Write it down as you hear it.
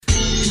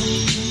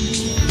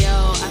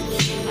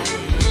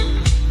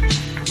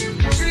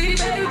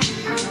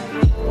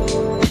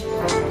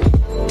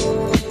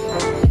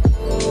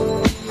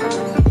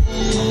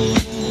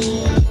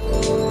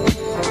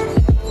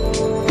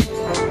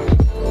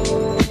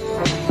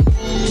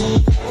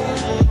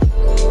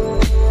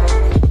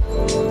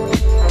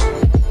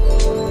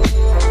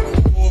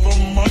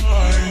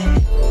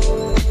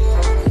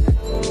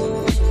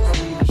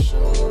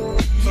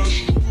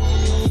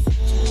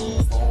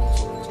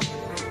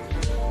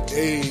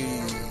Hey,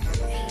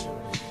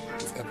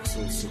 it's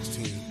episode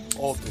 16.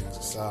 All things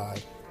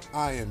aside,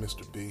 I am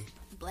Mr. B.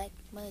 Black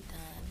Madonna.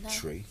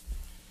 Trey.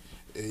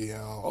 Hey,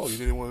 oh, you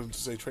didn't want to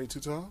say Trey 2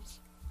 times?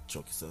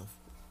 Choke yourself.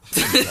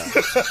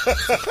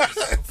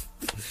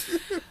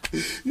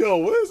 Yo,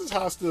 where is this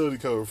hostility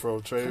coming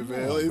from, Trey,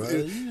 man?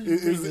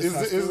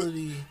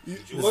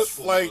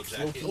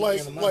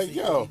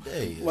 Yo,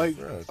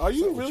 are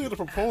you really the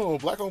proponent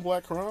of black on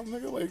black crime,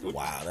 nigga? Like,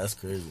 wow, that's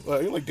crazy.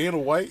 Like, you like Dana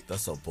White?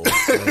 That's a bold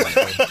thing.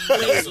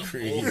 That's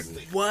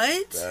crazy.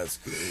 What? That's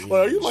crazy.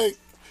 Like, are you like,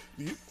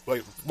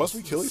 must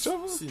we kill each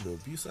other? See the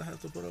abuse I have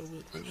to put up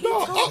with?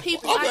 No, told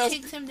people I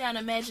kicked him down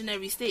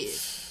imaginary stairs.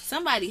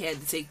 Somebody had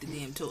to take the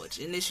damn torch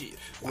in this year.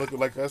 Look,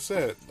 like I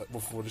said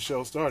before the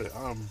show started,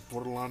 I'm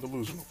borderline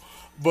delusional.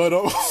 But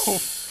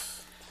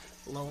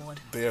Lord,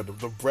 damn,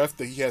 the breath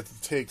that he had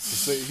to take to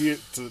say here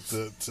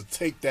to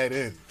take that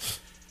in.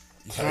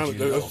 I'm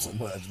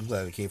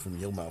glad it came from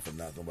your mouth and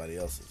not nobody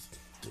else's.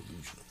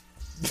 Delusional.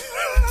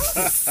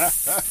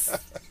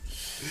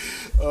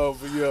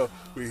 But yeah,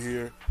 we're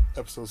here,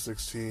 episode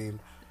 16.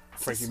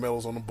 Frankie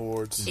Mello's on the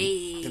boards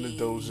in the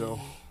dojo.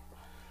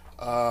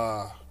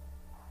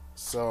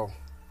 So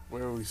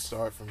where do we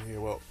start from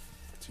here? Well,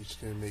 teacher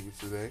didn't make it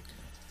today.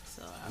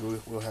 so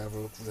We'll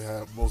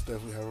most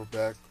definitely have her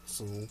back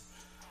soon.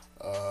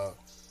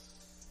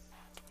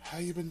 How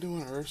you been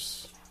doing,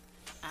 Urs?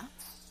 I'm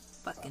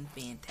fucking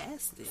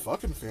fantastic.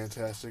 Fucking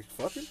fantastic.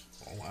 Fucking?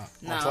 Oh, wow.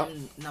 No,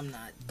 I'm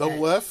not.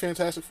 Double F,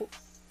 Fantastic Four?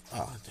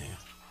 Oh, damn.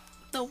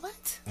 The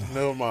what?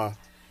 Never mind.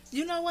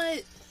 You know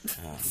what?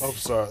 I'm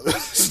sorry.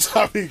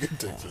 Stop being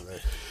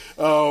ridiculous.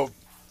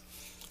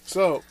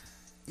 So,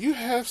 you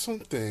have some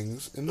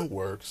things in the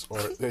works,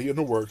 or in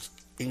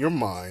your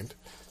mind,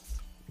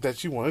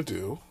 that you want to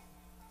do.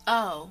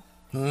 Oh.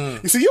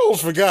 You see, you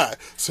almost forgot.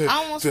 Said, I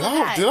almost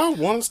forgot. Did I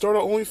want to start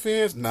an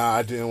OnlyFans? Nah,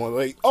 I didn't want to.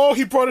 Like, oh,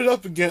 he brought it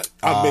up again.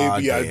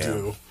 Maybe I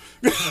do.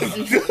 No,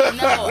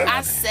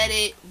 I said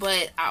it,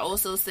 but I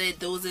also said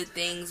those are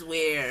things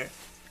where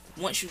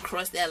once you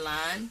cross that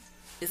line,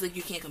 it's like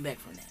you can't come back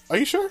from that. Are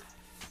you sure?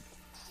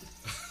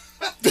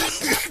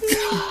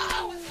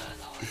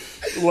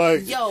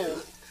 Like, Yo,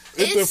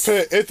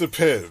 it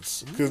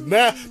depends. Because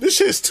now, this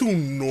shit's too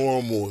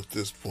normal at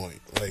this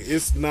point. Like,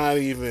 it's not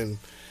even...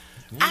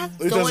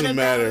 it doesn't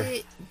matter.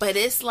 it, but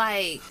it's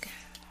like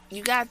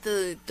you got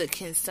the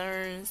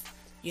concerns,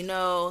 you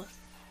know.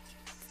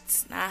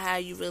 It's not how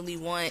you really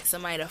want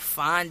somebody to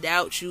find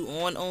out you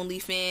on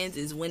OnlyFans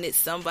is when it's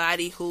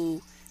somebody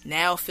who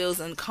now feels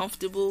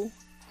uncomfortable.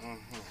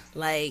 Mm-hmm.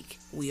 Like,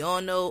 we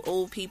all know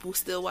old people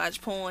still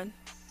watch porn.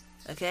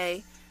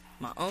 Okay?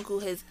 My uncle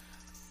has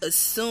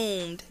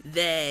assumed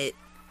that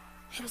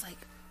he was like,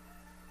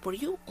 were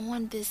you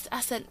on this?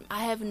 I said,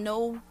 I have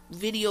no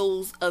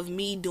videos of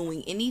me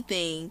doing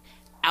anything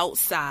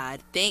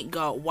outside. Thank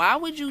God. Why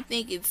would you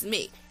think it's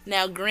me?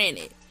 Now,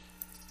 granted,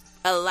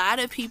 a lot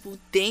of people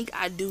think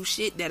I do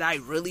shit that I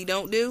really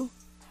don't do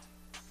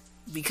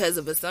because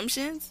of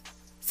assumptions.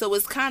 So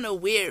it's kind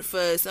of weird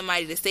for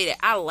somebody to say that.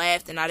 I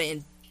laughed and I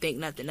didn't think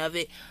nothing of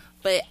it.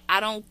 But I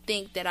don't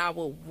think that I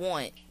would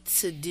want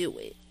to do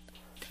it.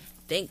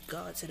 Thank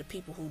God to the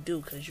people who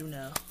do, because you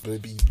know. But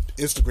it'd be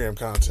Instagram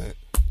content.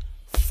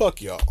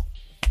 Fuck y'all.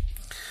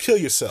 Kill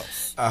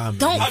yourself.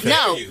 No.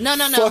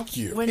 Fuck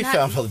you. We're He not.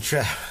 fell for the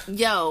trap.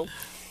 Yo.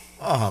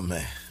 Oh,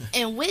 man.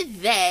 And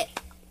with that,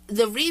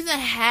 the reason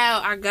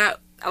how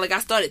I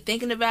started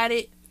thinking about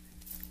it,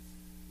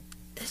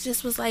 it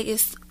just was like,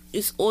 it's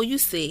all you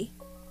see.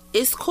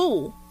 It's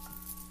cool.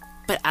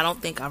 But I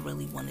don't think I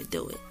really want to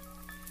do it.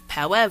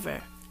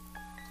 However,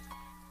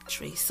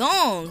 Trey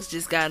Songz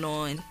just got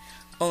on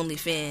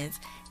OnlyFans.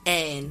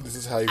 And this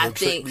is how you're going to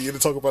trick me into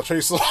talking about Trey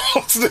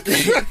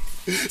Songz.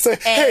 Say,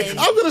 hey,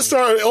 I'm going to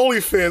start an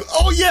OnlyFans.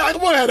 Oh, yeah, I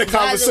want to have that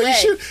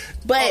conversation.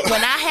 But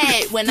when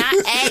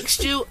I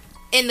asked you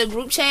in the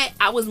group chat,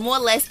 I was more or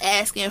less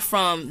asking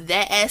from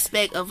that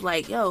aspect of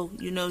like, yo,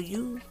 you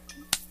on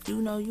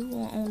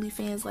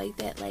OnlyFans like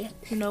that. Like,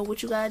 you know,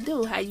 what you got to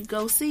do, how you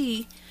go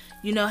see,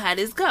 you know, how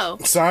this go.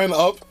 Sign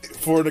up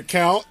for an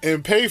account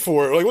and pay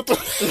for it. Like, what the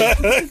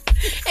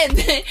And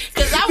then,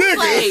 because I was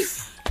like,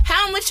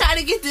 how am I trying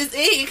to get this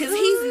in? Because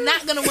he's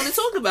not going to want to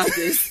talk about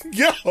this.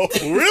 Yo,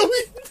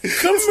 really?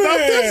 It's not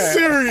that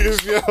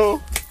serious,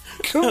 yo.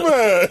 Come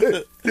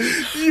on.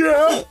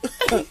 Yeah.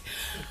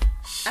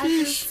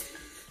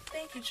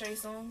 Thank you, Trey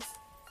Songz.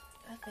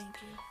 I thank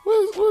you.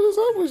 What is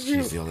up with you?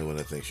 She's the only one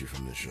that thinks you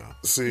from this show.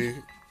 See,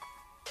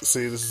 this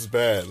is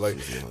bad. Like,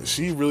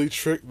 she really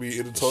tricked me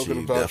into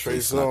talking about Trey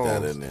Songz. Snuck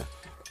that in there.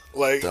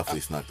 Like,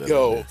 definitely snuck that in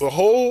there. The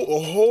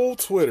whole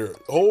Twitter,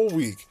 the whole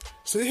week.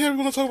 So, hey, we're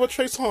gonna talk about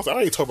Trey Songz.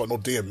 I ain't talking about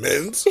no damn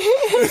men's.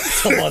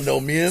 Talking about no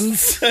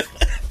men's.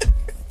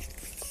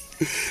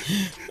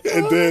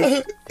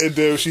 And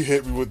then she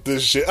hit me with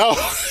this shit. Oh,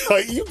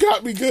 like, you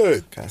got me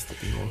good.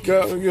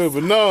 Got me good.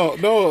 But no,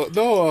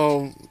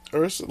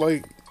 Urs,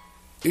 like,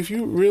 if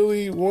you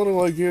really want to,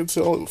 like, get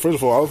into... First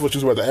of all, I thought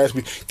you was about to ask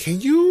me,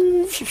 can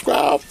you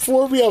subscribe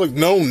for me? I was like,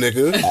 no,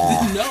 nigga.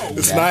 No.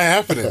 It's not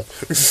happening.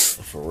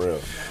 For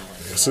real.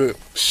 That's it.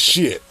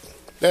 Shit.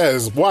 That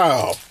is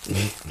wild.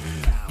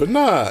 But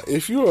nah,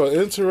 if you are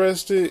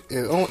interested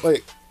in,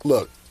 like,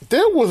 look,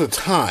 there was a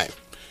time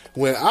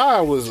when I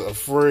was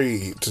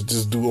afraid to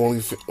just do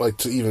OnlyFans, like,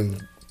 to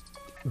even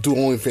do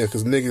OnlyFans,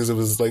 because niggas, it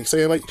was like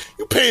saying, like,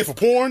 you paying for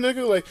porn,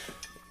 nigga? Like,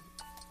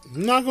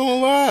 I'm not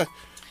gonna lie.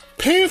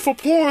 Paying for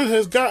porn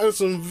has gotten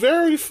some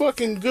very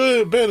fucking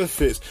good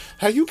benefits.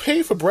 Have you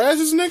paid for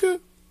Brazzers, nigga?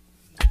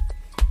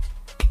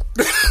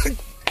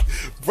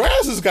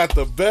 Brazzers got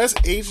the best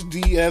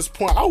HDS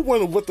porn. I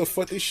wonder what the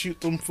fuck they shoot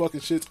them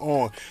fucking shits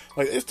on.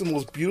 Like, it's the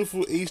most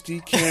beautiful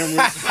HD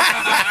cameras.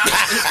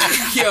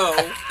 Yo.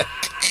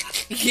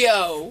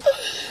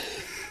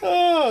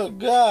 Oh,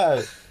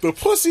 God. The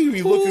pussy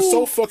be looking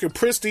so fucking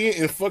pristine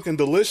and fucking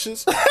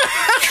delicious.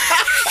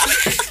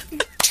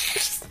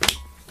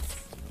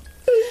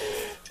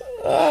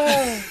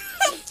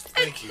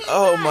 Thank you.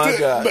 Oh, my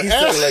God. He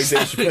said it like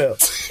Dave Chappelle.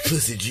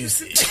 Pussy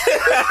juicy.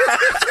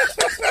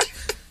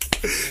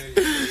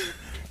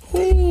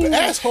 The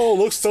asshole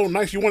looks so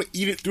nice. You want to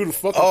eat it through the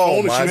fucking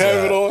phone that you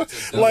have it on.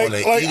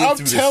 Like I'm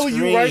telling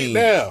you right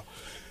now.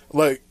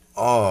 Like,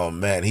 oh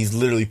man, he's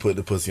literally putting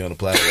the pussy on the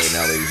platter right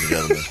now, ladies and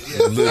gentlemen.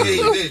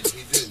 He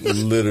did.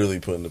 Literally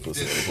putting the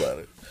pussy on the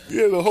platter.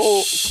 Yeah, the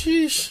whole.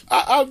 Sheesh.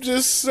 I'm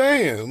just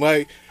saying,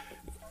 like,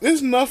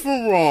 there's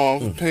nothing wrong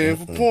with paying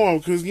for porn,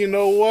 because you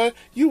know what?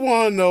 You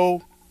want to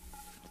know,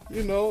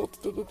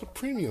 the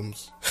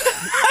premiums.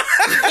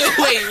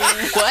 Wait,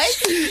 what?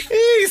 He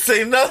ain't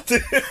say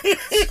nothing.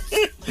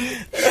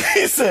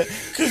 He said,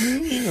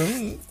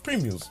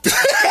 premiums.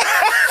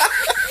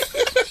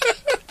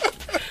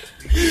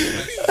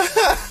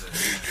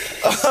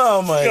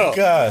 Oh my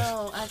God.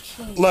 No, I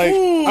can't. Like,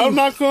 I'm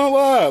not gonna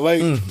lie.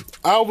 Like,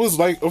 I was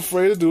like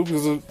afraid to do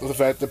because of the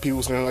fact that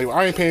people saying, like,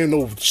 I ain't paying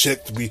no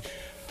chick to be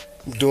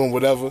doing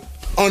whatever.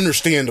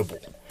 Understandable.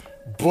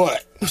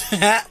 But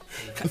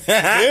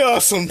there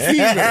are some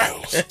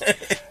females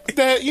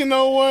that, you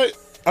know what?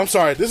 I'm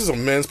sorry, this is a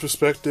man's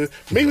perspective.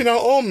 Maybe not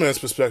all men's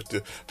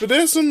perspective. But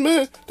there's some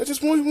men that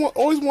just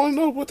always want to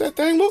know what that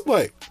thing look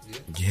like.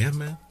 Yeah,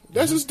 man.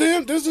 That's just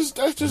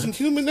that's just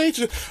human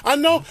nature. I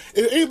know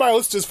if anybody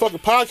listens to this fucking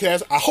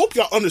podcast, I hope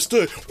y'all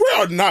understood. We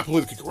are not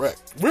politically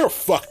correct. We're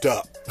fucked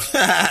up.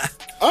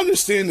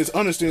 Understand as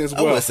well.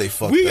 I want to say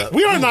fucked up.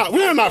 We are not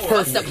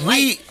perfect.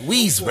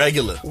 We's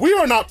regular. We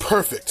are not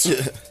perfect.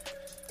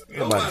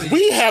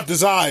 We have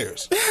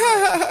desires.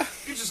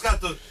 You just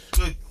got the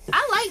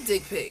I like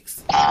dick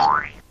pics.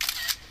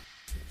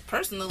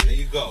 Personally. There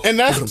you go. And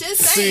that's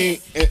just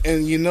see,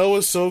 and you know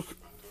what's so.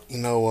 You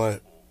know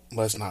what?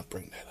 Let's not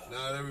bring that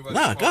up.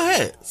 Nah, go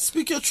ahead.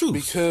 Speak your truth.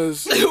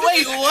 Because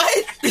Wait,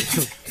 what?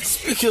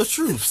 Speak your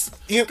truths.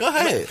 go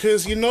ahead.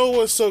 Because you know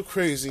what's so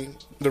crazy?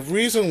 The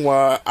reason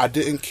why I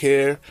didn't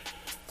care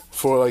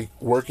for like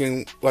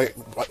working, like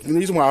the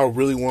reason why I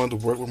really wanted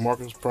to work with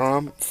Marcus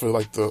Prime for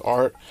like the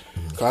art,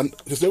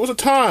 because there was a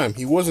time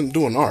he wasn't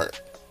doing art.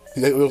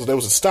 There was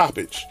a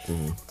stoppage.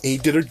 And he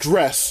did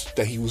address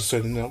that he was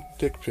sending out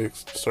dick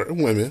pics to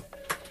certain women.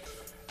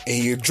 And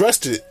he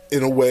addressed it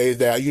in a way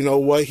that, you know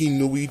what, he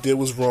knew he did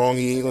was wrong.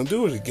 He ain't gonna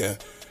do it again.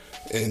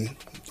 And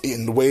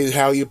in the way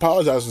how he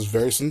apologized was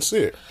very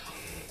sincere.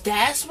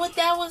 That's what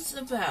that was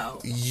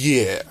about.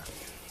 Yeah.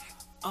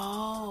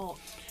 Oh.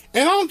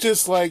 And I'm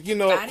just like,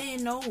 I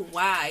didn't know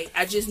why.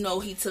 I just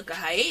know he took a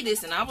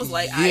hiatus, and I was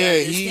like, I yeah,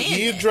 understand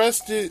he that.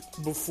 addressed it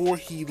before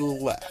he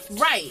left.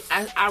 Right.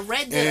 I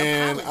read that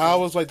And apology. I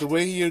was like, the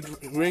way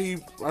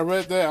I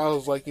read that, I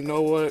was like, you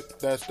know what,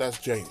 that's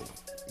genuine.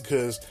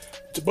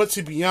 But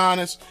to be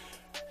honest,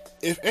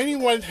 if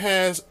anyone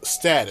has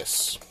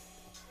status,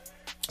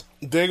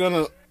 they're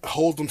gonna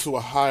hold them to a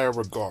higher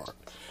regard.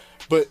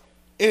 But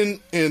in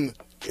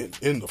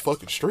the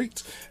fucking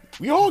streets,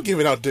 we all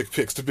giving out dick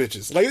pics to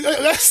bitches. Like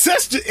that's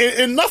just,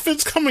 and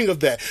nothing's coming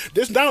of that.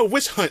 There's not a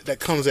witch hunt that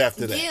comes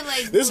after that. Yeah,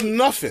 like, there's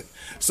nothing.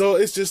 So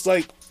it's just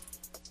like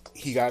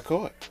he got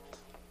caught.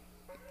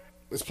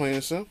 It's plain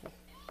and simple.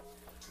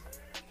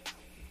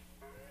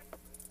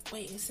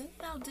 Wait, isn't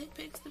now dick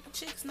pics to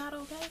chicks not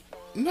okay?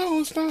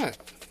 No, it's not.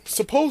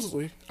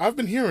 Supposedly, I've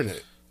been hearing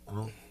it. I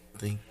don't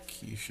think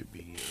you should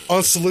be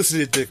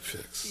Unsolicited dick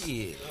pics.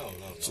 Yeah. No.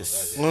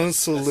 Just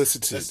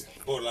Unsolicited. That's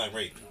borderline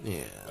rape.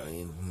 yeah. I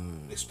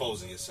mean,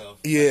 Exposing yourself.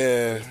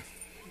 Yeah.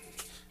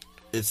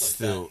 it's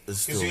still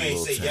Because a you ain't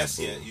little say taboo. yes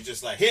yet. You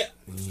just like, here.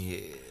 Yeah.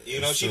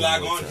 You know, it's she still a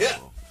log little on, taboo. yeah.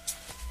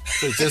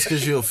 But just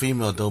because you're a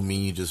female don't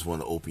mean you just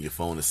want to open your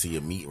phone and see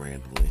a meat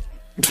randomly.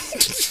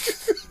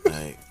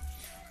 Like,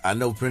 I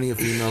know plenty of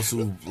females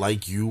who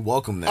like you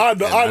welcome that. I And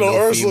know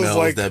Ursula's females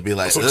like, that be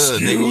like,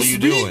 "Excuse nigga, what you me?"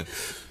 doing?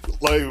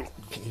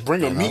 Like,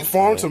 bring a meat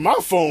farm to my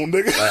phone,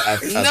 nigga. I No,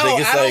 think it's I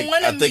don't like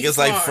want a I think meat it's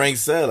like farm. Frank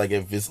said, like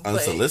if it's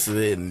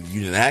unsolicited and you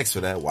didn't ask for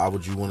that, why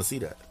would you want to see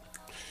that?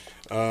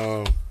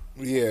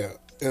 Yeah.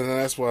 And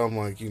that's why I'm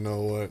like, you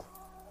know what?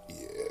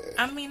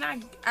 I mean, I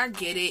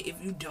get it. If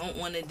you don't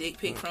want a dick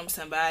pic from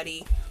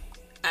somebody,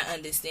 I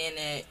understand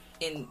that.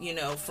 And,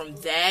 from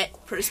that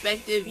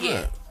perspective,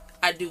 yeah,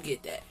 I do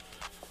get that.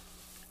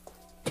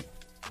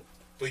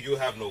 But you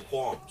have no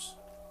qualms.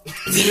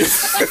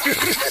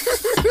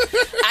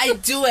 I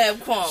do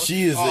have qualms.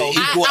 She is an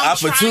equal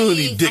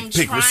opportunity dick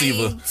pic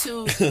receiver.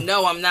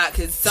 No, I'm not,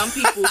 because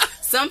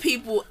some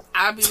people,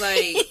 I'll be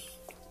like,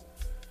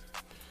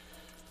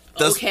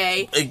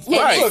 okay,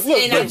 right?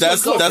 Look,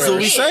 that's what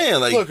we saying.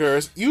 Like, look,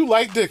 Ernst, you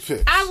like dick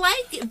pics. I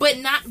like it,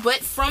 but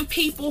from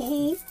people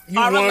who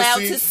are allowed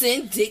to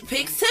send dick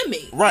pics to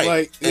me. Right.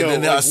 Like, and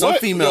then there are some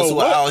females who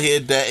are out here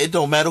that it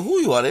don't matter who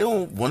you are, they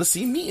don't want to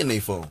see me in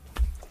their phone.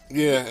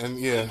 Yeah,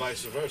 and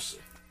vice versa.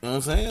 You know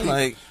what I'm saying?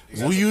 Like,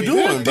 what are you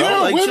doing, there bro?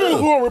 are Like, women chill.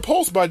 who are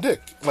repulsed by dick.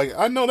 Like,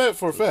 I know that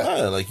for a fact.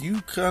 Yeah, like, you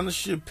kind of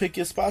should pick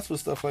your spots with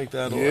stuff like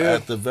that, or Yeah.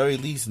 at the very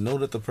least know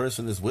that the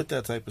person is with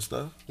that type of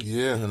stuff.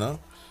 Yeah, You know,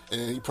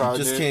 and you probably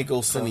just can't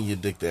go sending your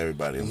dick to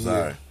everybody. I'm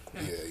sorry.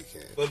 Yeah, you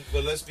can't.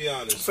 But let's be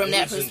honest. From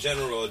that News in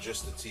general are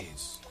just a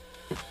tease.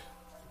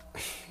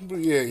 But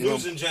yeah, you know,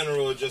 News in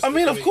general are just. I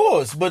mean, of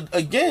course, but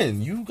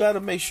again, you got to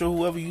make sure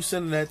whoever you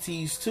sending that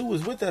tease to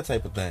is with that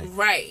type of thing.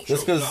 Right.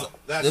 Just No,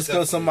 because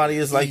that's somebody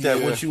is like that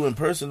Yeah. with you in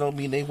person don't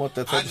mean they want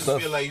that I type of just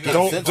stuff. feel like you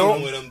Don't- gotta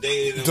don't- with them,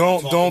 dating them,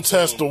 don't talking to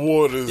test the them.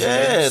 waters. Yeah,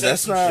 man.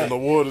 that's some not. And the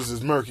waters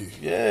is murky.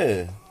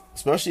 Yeah,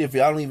 especially if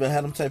y'all don't even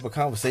have them type of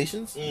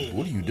conversations.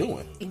 What are you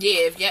doing?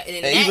 Yeah, if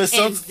in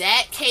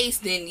that case,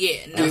 then yeah.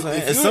 You know what I'm saying?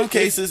 If In you- some if-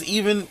 cases,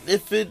 even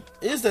if it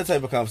is that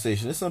type of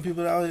conversation, there's some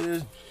people out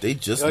here they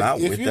just Like,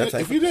 not if with you- that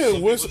type if of you didn't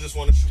Some whisper, people just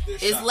want to shoot their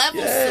It's shot.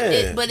 levels,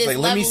 Yeah, but it's like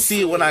let me levels see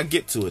to it when I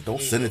get to it.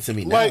 Don't send it to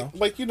me now.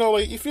 like you know,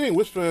 like if you ain't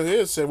whispering in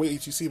his head, wait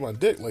till you see my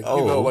dick. Like you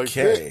Oh, know, like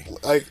okay.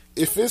 like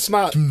if it's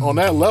not on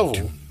that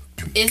level,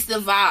 It's the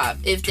vibe.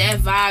 If that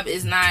vibe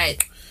is not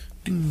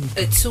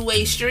a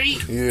two-way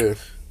street, yeah.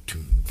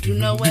 you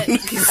know what?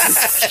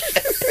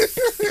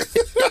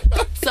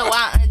 So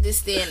I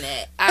understand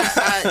that.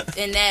 I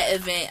in that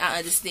event, I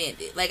understand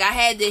it. Like I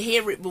had to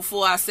hear it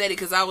before I said it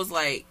because I was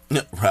like,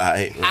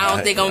 Right. I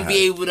don't think I'm gonna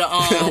be able to.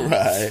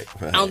 Right.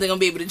 I don't think I'm gonna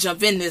be able to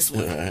jump in this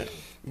one. Right.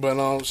 But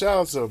shout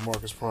out to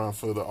Marcus Prime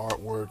for the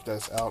artwork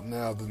that's out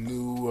now. The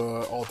new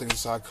All Things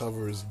Side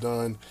cover is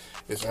done.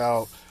 It's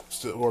out.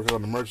 Still working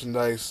on the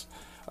merchandise.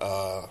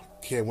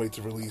 Can't wait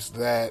to release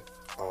that.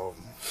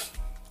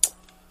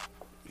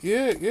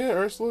 Yeah,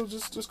 Ursula,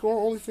 just go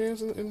on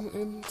OnlyFans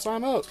and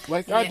sign up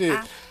like I did.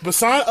 But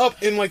sign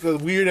up in like a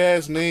weird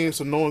ass name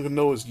so no one can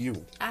know it's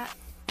you. I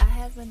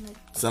haven't.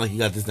 Sound like you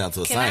got this down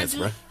to a science,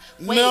 bro.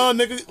 Wait, No,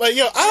 nigga, like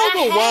yo, I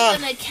don't know I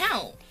have why. an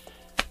account.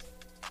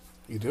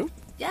 You do?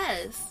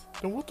 Yes.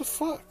 Then what the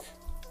fuck?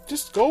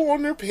 Just go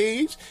on their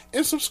page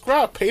and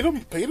subscribe. Pay the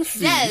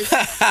fee. Yes.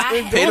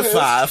 I Pay the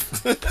ahead.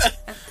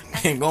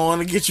 $5 and go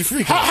on and get you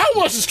free. How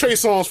much is Trey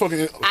Songz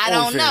fucking? I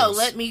don't know. OnlyFans?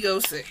 Let me go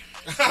see.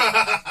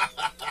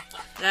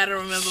 Gotta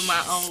remember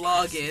my own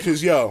login.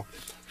 Cause yo,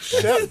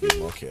 Be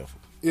more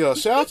careful.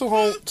 shout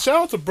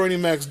out to Bernie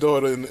Mac's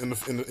daughter in the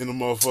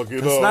motherfucker. You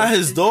It's know? not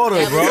his daughter,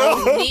 That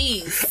bro. was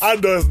niece. I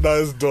know it's not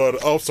his daughter.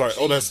 Oh, sorry.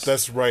 Oh,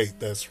 that's right.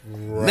 That's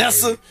right.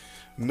 Nessa.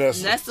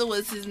 Nessa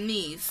was his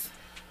niece.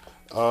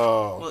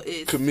 Well,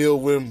 is. Camille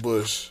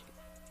Wimbush.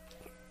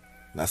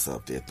 That's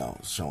up there,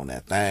 showing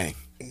that thing.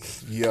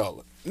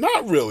 Yo,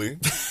 not really.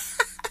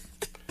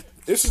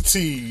 It's a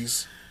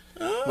tease.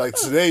 Like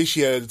today,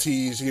 she had a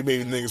tease. She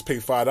made niggas pay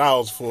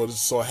 $5 for it,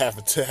 so half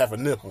a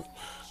nipple.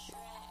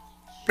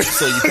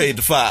 So you paid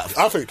the $5.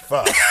 I paid the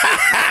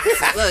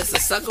 $5. Look, it's a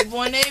sucker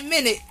boy named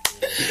Minute.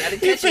 You gotta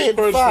catch paid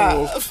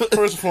it.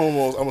 First and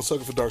foremost, I'm a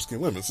sucker for dark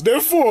skinned women. So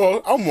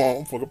therefore,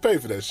 I'm fucking pay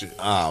for that shit.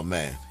 Oh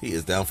man, he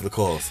is down for the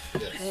cause.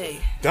 Hey,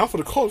 Down for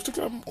the cause.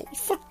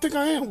 Fuck, think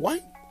I am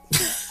white?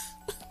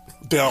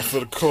 Down for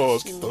the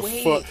cause. Get the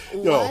Wait, fuck,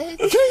 yo. what?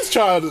 King's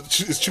child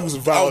is choosing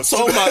I'm violence.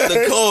 talking about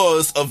the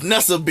cause of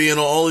Nessa being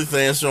on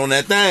OnlyFans showing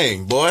that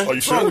thing, boy. Are you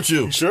What's sure? wrong with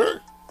you? You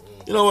sure?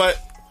 You know what?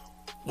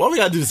 Why we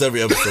gotta do this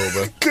every episode,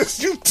 bro?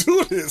 Because you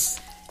do this.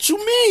 What you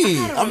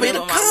mean? I made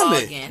a remember my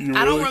comment. login. You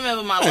I don't really?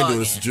 remember my I ain't doing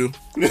this with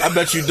login. you. I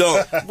bet you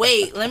don't.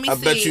 Wait, let me I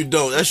see. bet you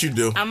don't. Yes, you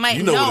do. I might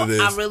You know what it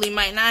is. I really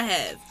might not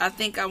have. I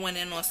think I went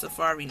in on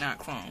Safari, not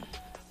Chrome.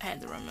 I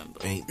had to remember.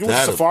 Ain't You went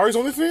that to Safari's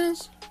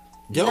OnlyFans?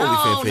 Your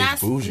OnlyFans page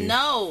bougie.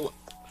 no.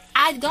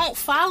 I don't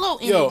follow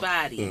Yo.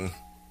 anybody.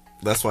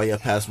 That's why your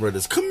password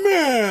is come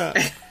here.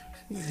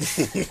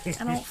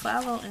 I don't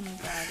follow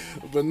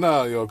anybody. But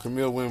nah, yo,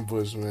 Camille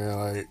Wimbush, man,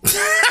 like,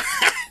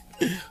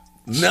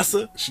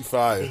 Nessa. she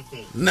fired.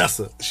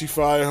 Nessa. She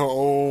fired her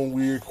own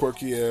weird,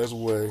 quirky ass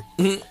way.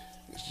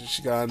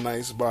 She got a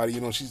nice body,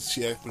 you know. She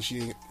asked when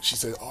she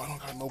said, "Oh, I don't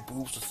got no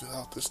boobs to fill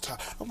out this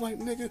top." I'm like,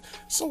 nigga,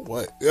 so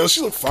what? Yo,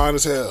 she look fine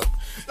as hell.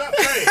 Stop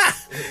playing.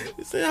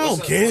 He said, I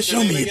don't care. Show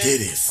me your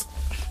titties.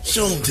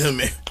 Show them to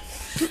me.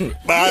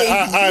 But I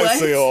didn't What?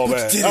 say all Put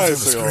that. your I titties didn't on the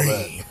say all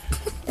that. screen.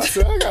 I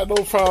said I got no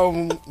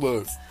problem.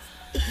 Look,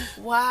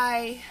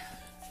 Why?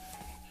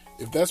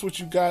 if that's what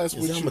you got, that's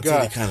what I'm you gonna tell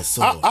got. you kinda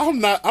sore.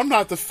 I'm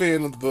not the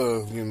fan of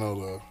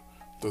the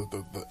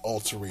the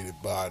alterated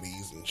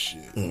bodies and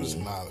shit. I'm just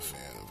not a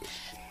fan of it.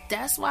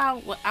 That's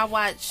why I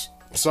watch.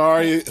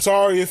 Sorry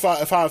if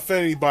I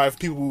offend anybody. If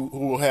people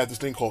who will have this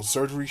thing called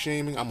surgery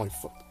shaming, I'm like,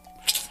 fuck.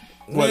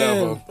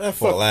 Whatever. Man,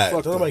 fuck all that.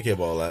 fuck Don't nobody care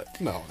about all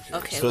that. No.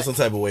 Okay, Feel some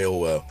type of way, oh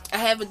well. I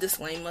have a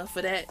disclaimer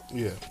for that.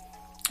 Yeah.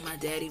 My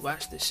daddy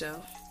watched the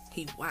show.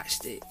 He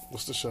watched it.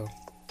 What's the show?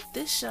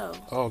 This show.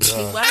 Oh, He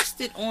God.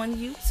 watched it on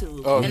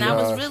YouTube. Oh, and I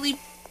was God. really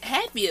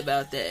happy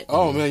about that.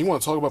 Oh, man, you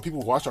want to talk about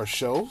people who watch our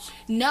shows?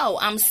 No,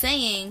 I'm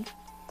saying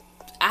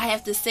I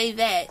have to say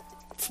that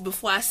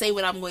before I say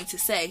what I'm going to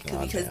say,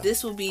 because damn.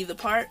 this will be the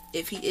part.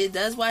 If it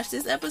does watch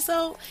this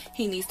episode,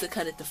 he needs to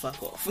cut it the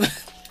fuck off.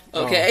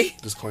 Okay?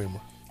 Oh,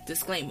 disclaimer.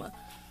 Disclaimer.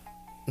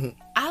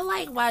 I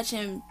like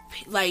watching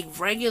like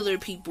regular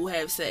people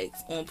have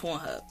sex on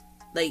Pornhub.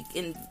 Like,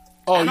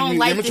 Oh, I you don't mean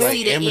like amateur- to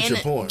see the amateur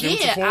porn. Yeah,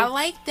 Amateur porn? I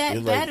like that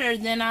You like- better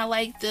than I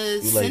like the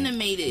You like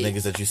cinemated.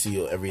 niggas that you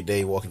see every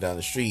day walking down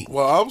the street.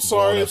 Well, I'm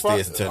sorry Going if I.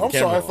 upstairs and turn the I'm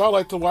camera sorry if on. I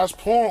like to watch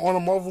porn on a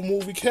Marvel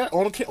movie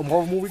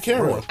Marvel movie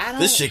camera. I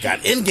don't, This shit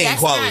got in-game That's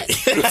quality.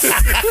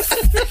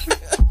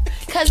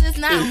 because it's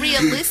not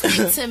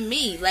realistic to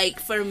me. Like,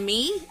 for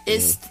me,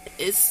 it's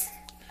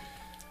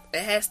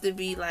it has to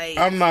be like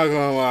I'm not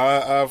gonna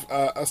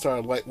lie. I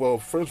started like. Well,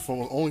 first and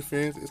foremost,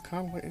 OnlyFans is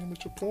kind of like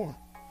amateur porn.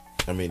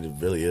 I mean, it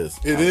really is.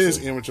 It honestly.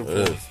 is amateur It porn.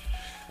 is.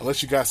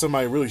 Unless you got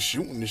somebody really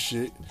shooting the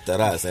shit. That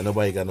ass. Ain't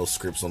nobody got no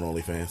scripts on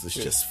OnlyFans. It's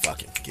just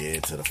fucking get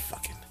into the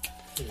fucking.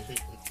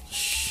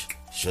 Shh.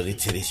 Show they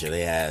titties, show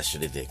they ass, show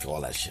they dick, all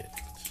that shit.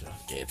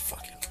 Get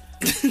fucking.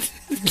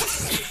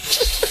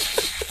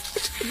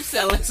 you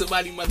sound like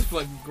somebody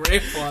motherfucking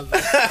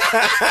grandfather.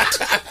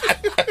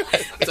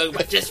 Talking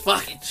about just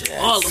fucking,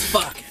 all the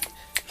fucking,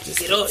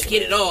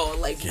 get it all.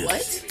 Like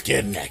what?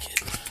 Get naked.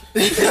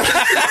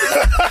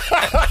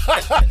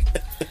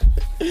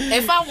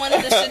 If I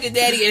wanted a sugar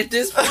daddy at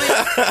this point,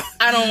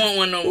 I don't want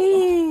one no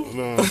more.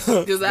 No.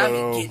 Because I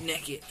But, be getting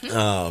naked.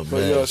 Oh But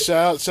man. yo,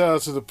 shout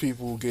out to the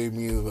people who gave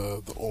me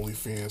the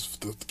OnlyFans,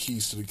 the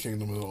keys to the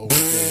kingdom of the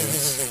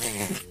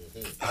OnlyFans.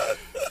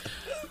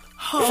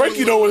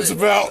 Frankie know what it's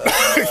about.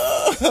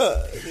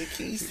 The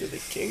keys to the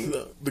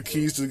kingdom. The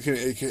keys to the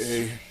kingdom,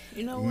 aka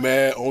You know what?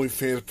 mad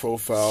OnlyFans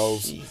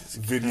profiles,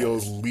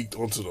 videos leaked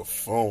onto the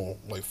phone,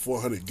 like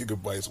 400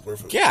 gigabytes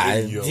worth of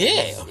God videos.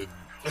 damn.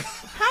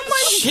 How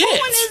much Shit.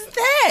 porn is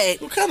that?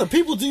 What kind of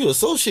people do you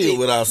associate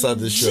with outside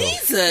this show?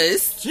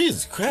 Jesus.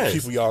 Jesus Christ.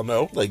 People y'all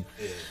know. Like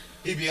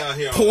He be out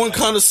here on, porn like,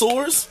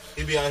 connoisseurs?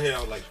 He be out here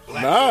on like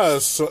black. Nah,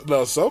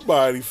 no,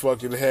 somebody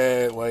fucking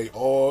had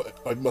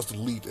must have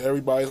leaked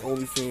everybody's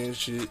OnlyFans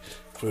shit,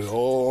 put it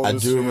all on I the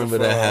do remember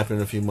file. that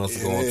happened a few months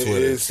ago on It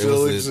Twitter.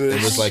 still it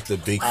exists. was like the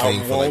big I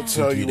thing for like won't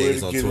tell 2-3 you where days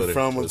to on get Twitter. it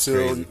from It was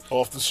until crazy.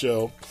 off the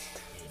show.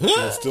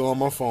 It's still on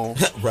my phone.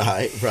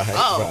 Right.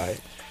 Oh.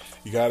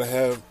 You gotta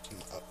have.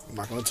 I'm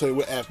not gonna tell you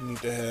what app you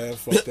need to have.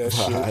 Fuck that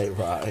shit.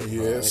 Right.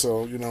 Yeah,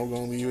 so we're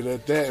gonna leave it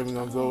at that, and we're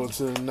gonna go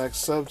into the next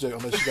subject.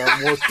 Unless you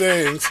got more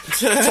things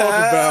to talk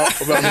about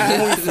the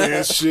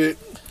OnlyFans shit.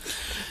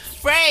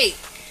 Frank,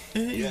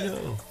 Yeah.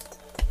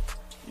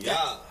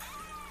 Yeah.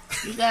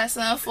 you got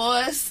something for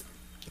us?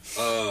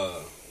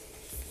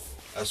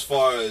 As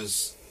far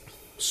as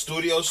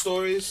studio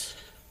stories,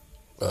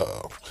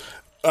 All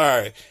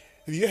right.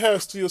 If you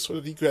have studio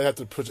stories, you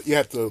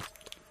have to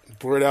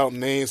blurt out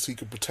names so you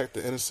can protect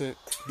the innocent.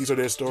 These are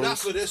their not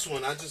stories. for this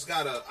one. I just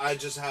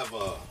have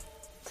a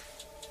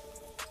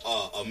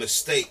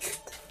mistake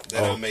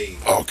that I made.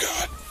 Oh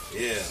God.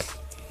 Yeah.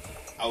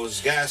 I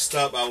was gassed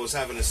up. I was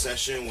having a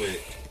session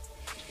with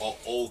an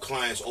old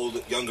client's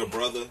younger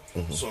brother.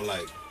 So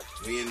like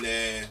we in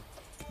there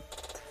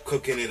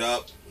cooking it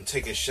up and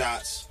taking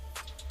shots.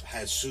 I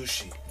had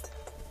sushi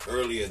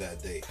earlier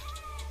that day.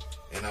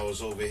 And I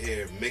was over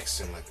here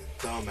mixing like a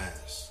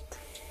dumbass.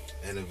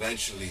 And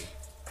eventually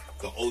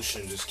the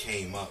ocean just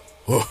came up.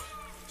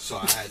 So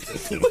I had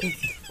to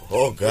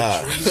Oh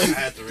God. I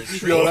had to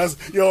retreat. That's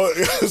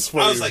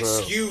funny. I was like, bro.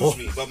 excuse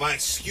me, but my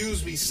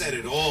excuse me said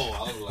it all.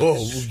 I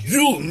was like,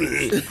 You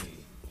me.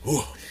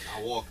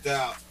 I walked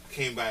out,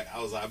 came back. I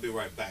was like, I'll be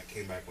right back.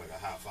 Came back like a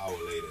half hour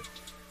later.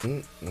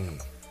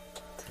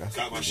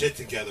 Got my shit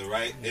together,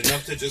 right?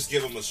 Enough to just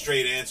give him a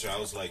straight answer. I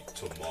was like,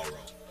 tomorrow.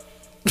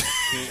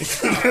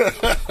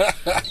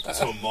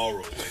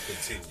 Tomorrow we'll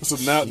continue. So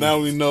now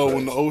we know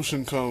when the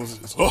ocean comes.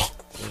 It's, Then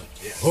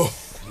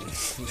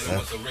I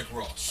went to Rick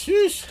Ross.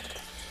 Sheesh.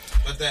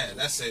 But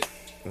that's it.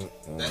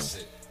 That's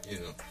it. You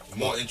know,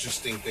 more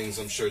interesting things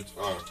I'm sure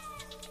are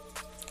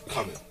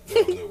coming.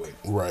 They're on their way.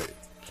 right.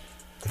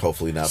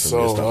 Hopefully not from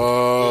your So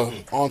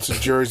stomach. on to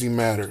Jersey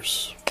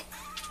Matters.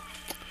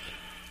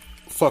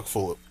 Fuck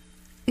Fulop.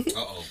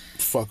 Uh-oh.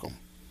 Fuck him.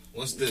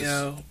 What's this?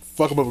 Yo,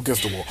 Fuck him up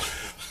against the wall.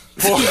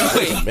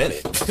 Wait a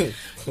minute.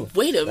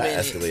 wait a That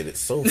minute. escalated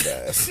so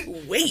fast.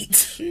 Wait.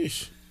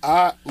 Sheesh.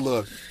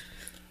 Look,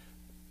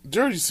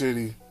 Jersey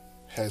City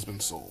has been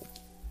sold.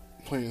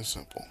 Plain and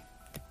simple.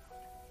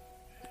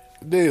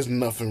 There's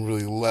nothing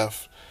really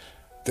left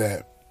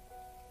that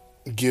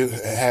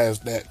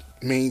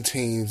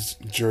maintains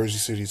Jersey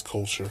City's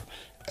culture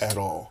at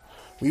all.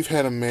 We've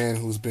had a man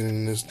who's been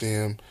in this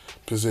damn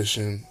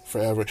position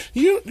forever.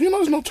 You know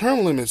there's no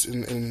term limits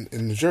in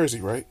New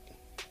Jersey, right?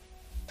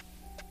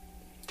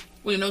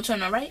 Wait, no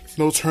term of rights?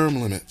 No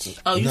term limits.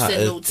 Oh, you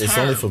said no term. It's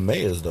only for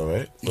mayors, though,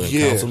 right? Or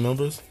Yeah. council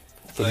members?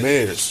 For Like,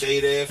 mayors. He could stay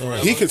there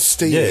forever. He could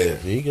stay Yeah, there.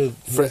 he could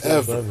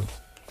Forever.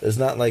 It's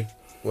not like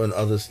when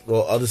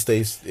other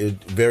states,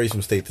 it varies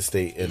from state to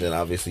state, and then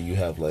obviously you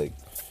have like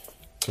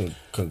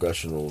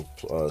congressional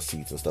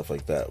seats and stuff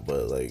like that.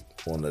 But like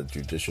on the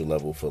judicial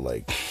level for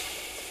like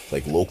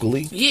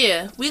locally,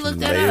 Yeah, we looked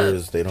that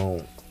mayors up. they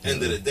don't.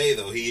 End of the day,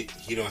 though, he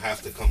don't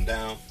have to come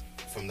down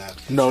from that.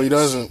 No, he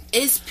doesn't.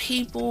 It's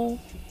people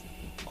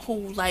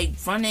who like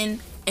running,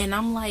 and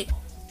I'm like,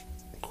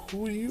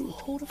 Who are you?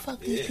 who the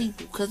fuck these Yeah.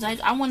 people? Because like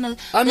I want to.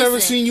 I never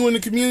seen you in the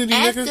community,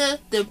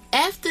 nigga.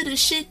 After the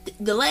shit,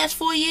 the last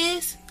 4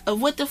 years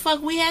of what the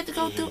fuck we had to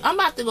go through, I'm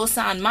about to go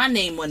sign my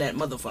name on that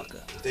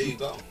motherfucker. There you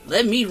go.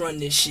 Let me run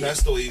this shit.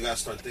 That's the way you gotta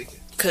start thinking.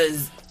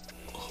 Cause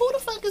who the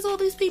fuck is all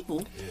these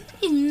people?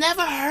 You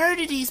never heard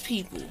of these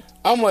people.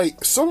 I'm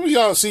like, some of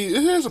y'all, see,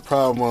 here's a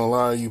problem with a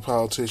lot of you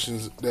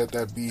politicians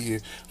that be here.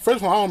 First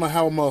of all, I don't know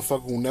how a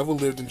motherfucker who never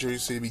lived in Jersey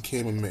City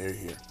became a mayor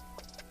here.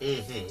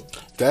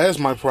 That is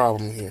my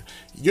problem here.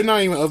 You're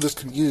not even of this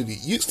community.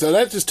 So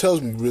that just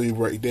tells me really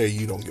right there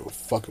you don't give a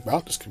fuck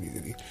about this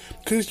community.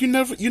 Because you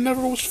never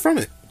was from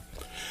it.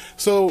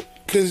 So,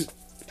 because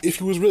if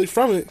you was really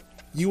from it,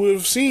 you would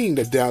have seen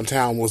that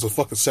downtown was a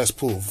fucking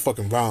cesspool of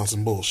fucking violence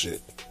and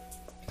bullshit.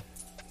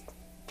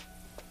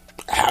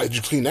 How did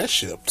you clean that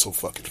shit up so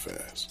fucking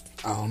fast?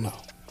 I don't know.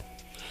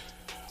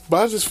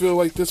 But I just feel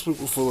like this was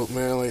full of,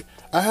 man, like,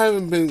 I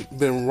haven't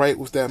been right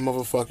with that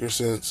motherfucker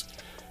since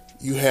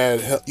you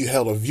held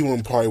a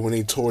viewing party when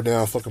they tore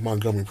down fucking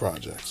Montgomery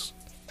projects.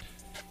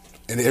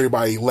 And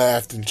everybody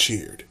laughed and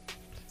cheered.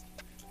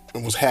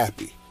 And was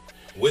happy.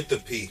 With the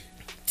P.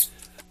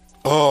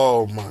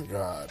 Oh my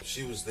God.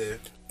 She was there.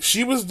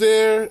 She was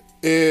there,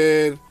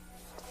 and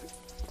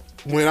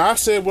when I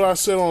said what I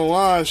said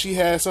online, she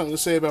had something to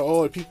say about,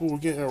 oh, people were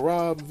getting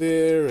robbed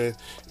there, and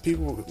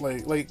people were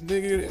like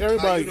nigga, everybody.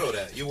 How you know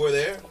that? You were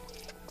there?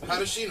 How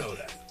does she know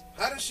that?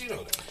 How does she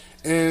know that?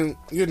 And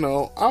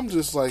I'm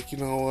just like, you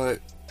know what?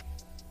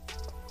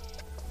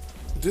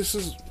 This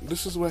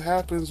is what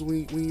happens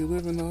when you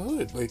live in the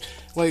hood.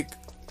 Like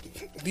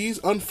these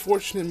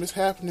unfortunate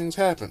mishappenings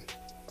happen.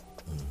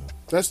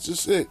 That's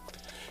just it.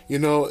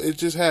 It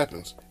just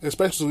happens,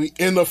 especially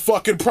in the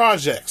fucking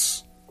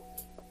projects.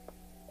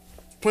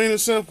 Plain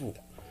and simple.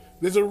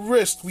 There's a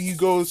risk when you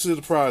go to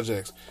the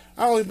projects.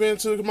 I only been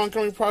to the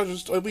Montgomery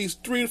projects at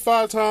least 3 to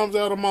 5 times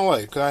out of my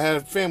life because I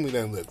had family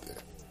that lived there.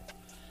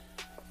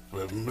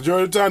 But the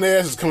majority of the time, their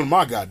asses coming to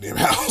my goddamn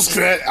house.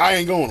 I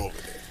ain't going over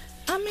there.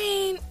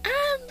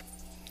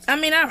 I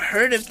mean, I've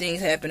heard of things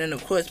happening,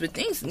 of course, but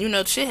things,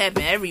 shit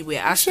happen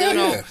everywhere. I still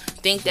don't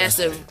think that's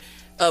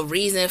a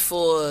reason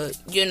for,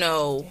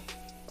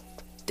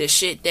 the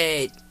shit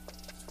that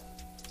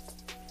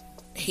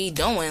he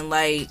doing.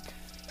 Like,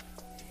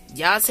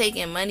 y'all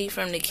taking money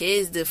from the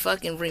kids to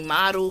fucking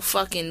remodel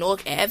fucking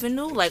North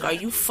Avenue? Like, are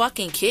you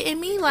fucking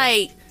kidding me?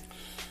 Like,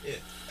 yeah,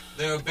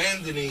 they're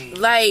abandoning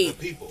the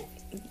people.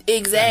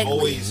 Exactly.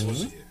 Always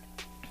was here.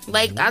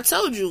 Like I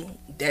told you,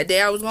 that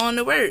day I was going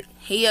to work.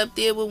 He up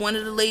there with one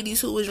of the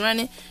ladies who was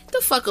running.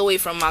 The fuck away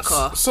from my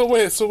car. So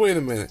wait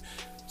a minute.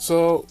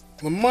 So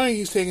the money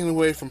he's taking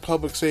away from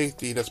public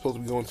safety that's supposed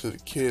to be going to the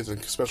kids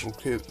and special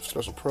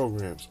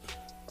programs.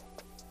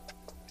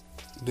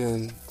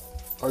 Then,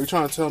 are you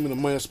trying to tell me the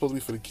money that's supposed to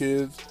be for the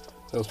kids,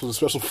 that was for the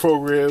special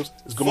programs,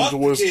 is going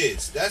towards the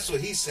kids? That's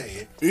what he's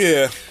saying.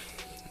 Yeah,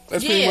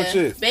 that's pretty much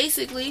it.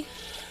 Basically.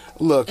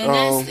 Look,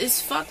 and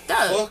it's fucked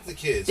up. Fuck the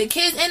kids. The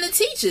kids and the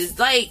teachers.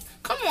 Like,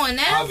 come on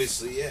now.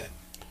 Obviously, yeah.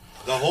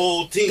 The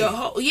whole team.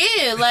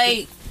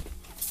 Like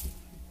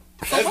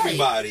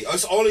everybody.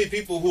 It's only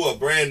people who are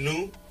brand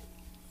new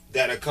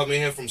that are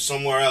coming here from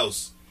somewhere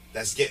else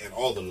that's getting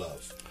all the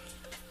love.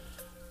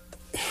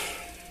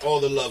 All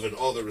the love and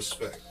all the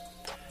respect.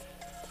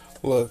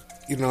 Look,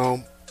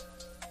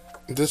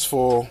 this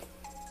fall,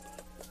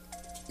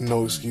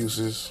 no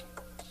excuses.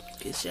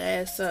 Get your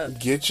ass up.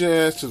 Get your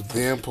ass to the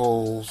damn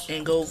polls.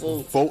 And go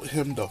vote. Vote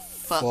him the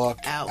fuck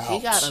out. He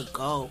gotta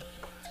go.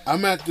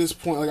 I'm at this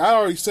point, like I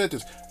already said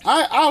this,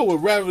 I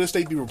would rather the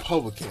state be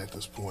Republican at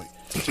this point.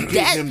 To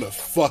get him the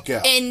fuck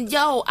out. And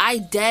I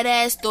dead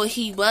ass thought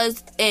he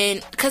was,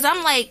 and cause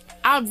I'm like,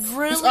 I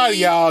really his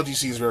ideology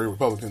seems very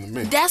Republican to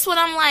me. That's what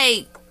I'm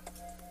like.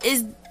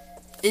 Is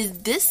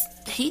this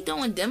he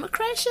doing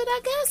Democrat shit?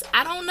 I guess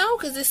I don't know,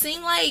 cause it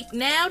seemed like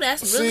now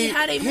that's really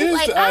how they move.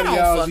 Like, the I don't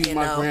ideology fucking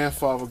my know.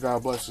 grandfather,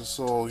 God bless his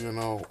soul,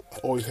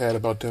 always had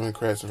about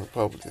Democrats and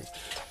Republicans.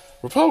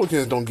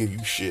 Republicans don't give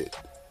you shit,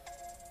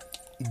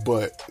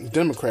 but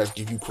Democrats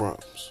give you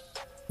crumbs.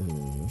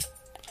 Mm-hmm.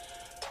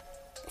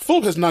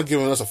 Fulp has not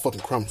given us a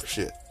fucking crumb for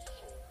shit.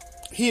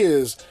 He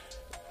has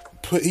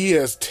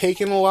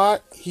taken a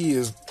lot.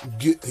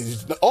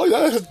 All he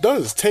has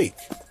done is take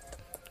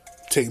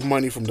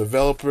money from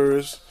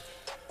developers,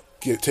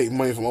 take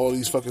money from all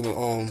these fucking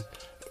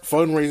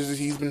fundraisers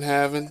he's been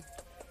having.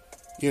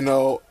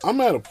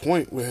 I'm at a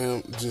point with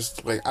him,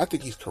 just like, I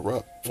think he's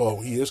corrupt.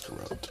 Well, he is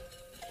corrupt,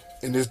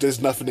 and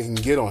there's nothing they can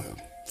get on him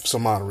for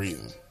some odd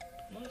reason.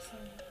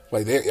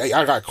 Like,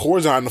 I got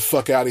Corzine the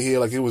fuck out of here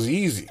like it was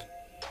easy.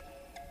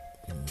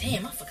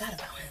 Damn, I forgot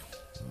about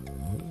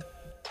him.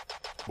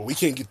 But we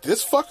can't get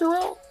this fucker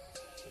out?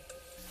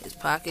 His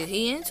pocket,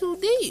 he in too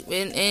deep.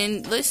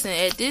 And listen,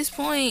 at this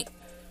point,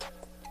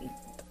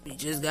 we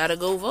just gotta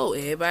go vote.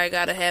 Everybody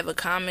gotta have a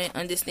common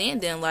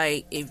understanding,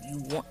 like, if you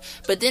want.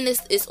 But then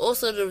it's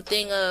also the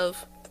thing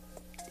of,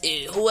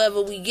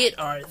 whoever we get,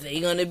 are they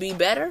gonna be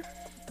better?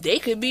 They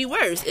could be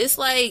worse. It's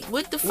like,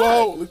 what the fuck?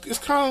 Well, it's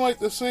kind of like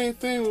the same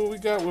thing what we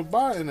got with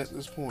Biden at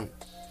this point.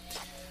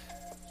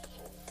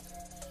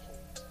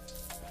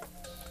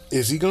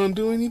 Is he gonna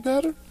do any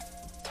better?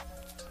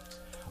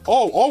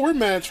 All we're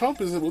mad at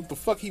Trump is what the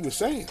fuck he was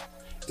saying.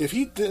 If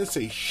he didn't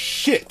say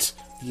shit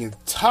the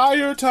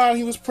entire time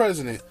he was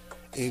president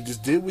and he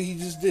just did what he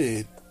just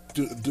did,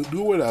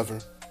 do whatever,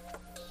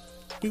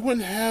 we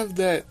wouldn't have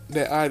that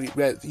idea,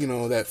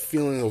 that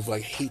feeling of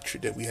like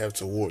hatred that we have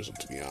towards him.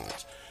 To be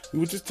honest, we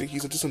would just think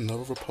he's just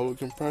another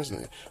Republican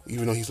president,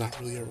 even though he's not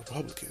really a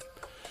Republican.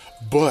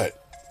 But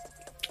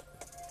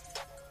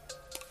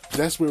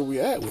that's where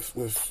we're at with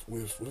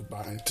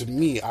Biden. To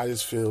me, I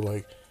just feel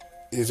like,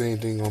 is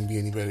anything going to be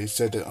any better? He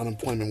said that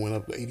unemployment went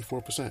up to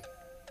 84%.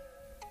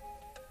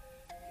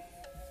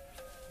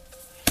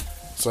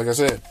 So like I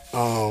said,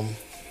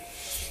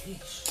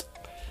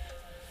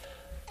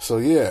 so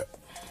yeah,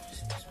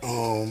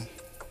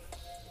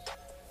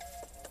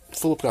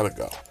 Phillip got to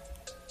go.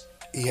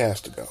 He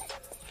has to go.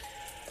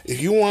 If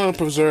you want to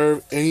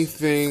preserve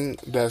anything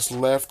that's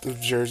left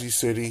of Jersey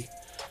City,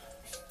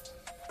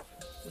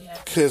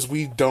 because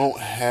we don't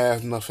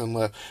have nothing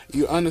left.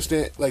 You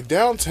understand? Like,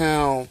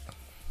 downtown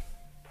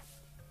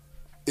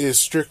is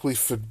strictly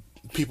for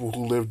people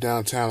who live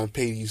downtown and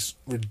pay these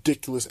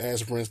ridiculous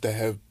ass rents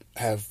that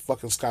have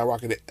fucking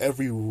skyrocketed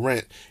every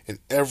rent in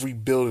every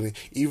building,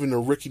 even the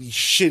rickety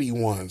shitty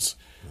ones,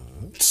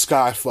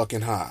 sky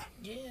fucking high.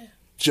 Yeah.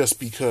 Just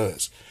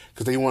because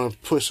they want to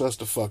push us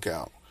the fuck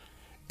out.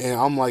 And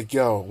I'm like,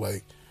 yo,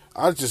 like,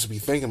 I'd just be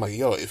thinking, like,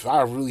 yo, if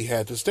I really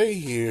had to stay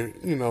here,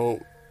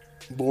 Lord,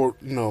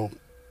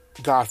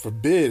 God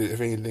forbid if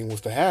anything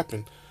was to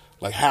happen,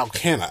 like, how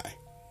can I?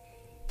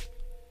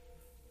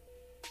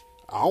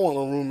 I don't want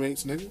no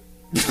roommates, nigga.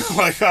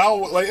 like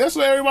that's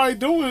what everybody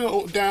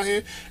doing down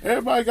here.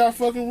 Everybody got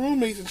fucking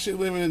roommates and shit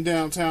living in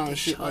downtown and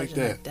shit like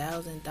that.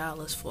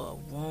 $1,000 for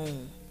a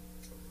room.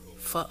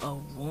 For a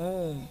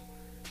room.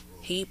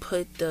 He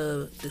put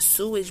the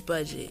sewage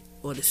budget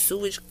or the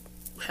sewage,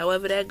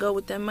 however that go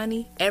with that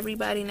money.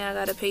 Everybody now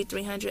got to pay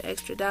 $300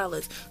 extra.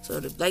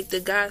 So like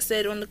the guy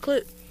said on the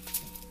clip,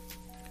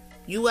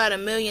 you got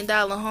 $1 million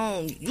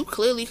home. You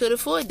clearly could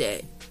afford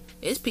that.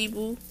 It's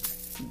people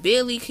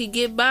barely could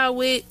get by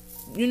with,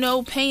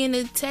 paying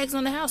the tax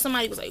on the house.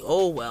 Somebody was like,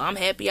 oh, well, I'm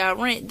happy I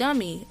rent.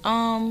 Dummy.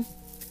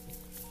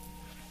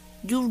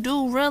 You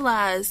do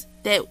realize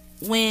that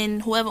when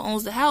whoever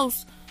owns the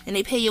house and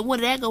they pay your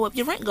water, that go up,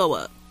 your rent go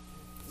up.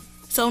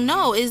 So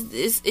no,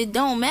 it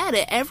don't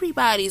matter.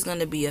 Everybody's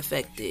gonna be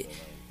affected.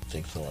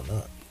 Think so or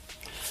not?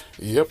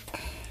 Yep.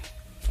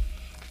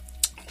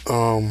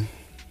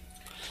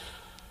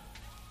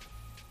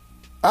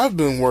 I've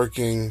been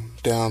working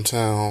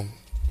downtown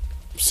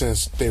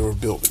since they were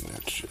building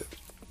that shit.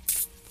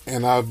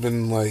 And I've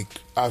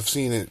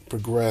seen it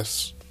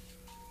progress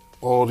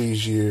all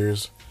these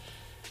years.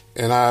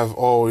 And I've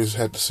always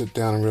had to sit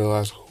down and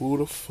realize, who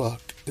the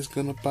fuck is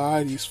gonna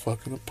buy these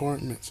fucking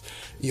apartments?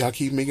 Y'all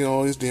keep making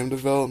all these damn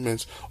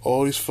developments,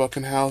 all these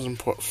fucking housing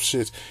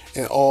shits,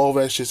 and all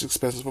that shit's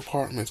expensive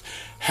apartments.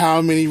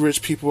 How many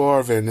rich people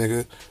are there,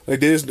 nigga?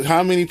 Like,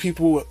 how many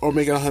people are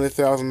making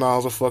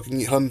 $100,000 or fucking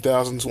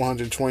 $100,000 to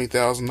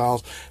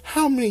 $120,000?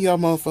 How many of y'all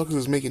motherfuckers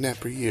is making that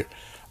per year?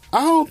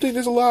 I don't think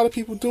there's a lot of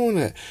people doing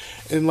that.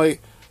 And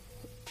like,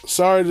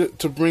 sorry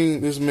to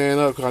bring this man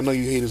up because I know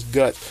you hate his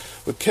guts,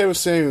 but Kevin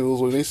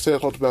Samuels, when they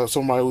talked about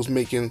somebody who's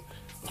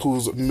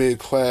mid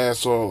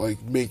class or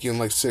like making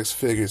like six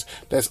figures,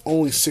 that's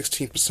only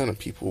 16% of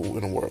people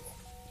in the world.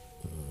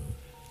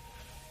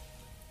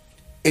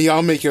 And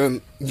y'all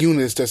making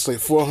units that's like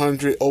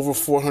over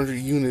 400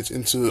 units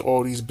into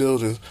all these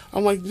buildings.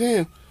 I'm like,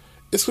 damn,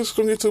 it's just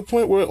gonna get to a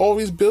point where all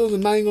these buildings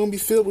are not even gonna be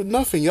filled with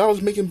nothing. Y'all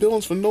was making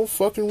buildings for no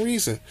fucking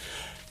reason.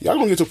 Y'all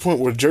gonna get to a point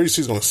where Jersey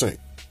City's gonna sink.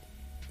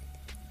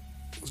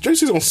 Jersey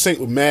City's gonna sink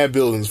with mad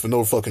buildings for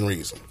no fucking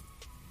reason.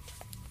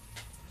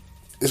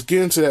 It's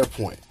getting to that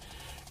point.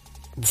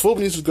 Phillip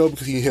needs to go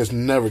because he has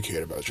never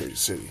cared about Jersey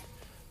City,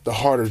 the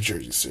heart of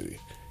Jersey City.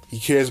 He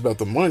cares about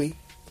the money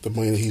that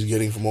he's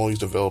getting from all these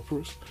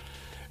developers.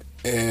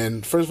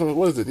 And first of all,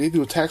 what is it? They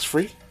do it tax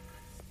free?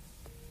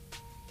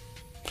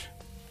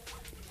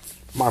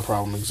 My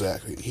problem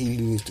exactly. He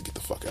needs to get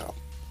the fuck out.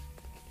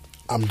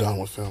 I'm done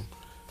with him.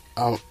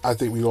 I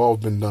think we've all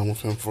been done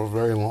with him for a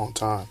very long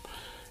time.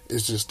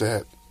 It's just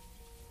that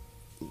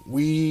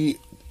we're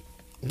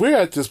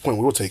at this point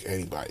where we'll take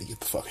anybody to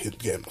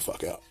get him the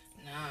fuck out.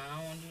 Nah, I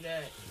don't want to do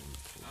that.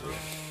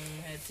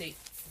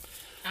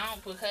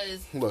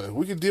 Because look,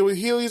 we can deal with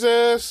Healy's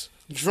ass,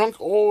 drunk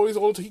always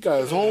all the time. He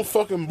got his own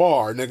fucking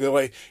bar, nigga.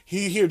 Like,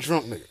 he here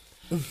drunk, nigga.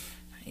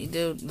 He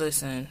did.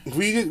 Listen,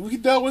 we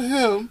dealt with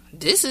him.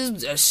 this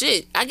is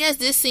shit. I guess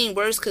this seemed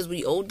worse because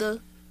we older.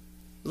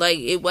 Like,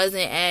 it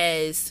wasn't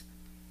as...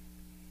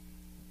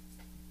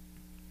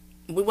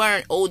 We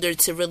weren't older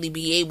to really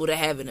be able to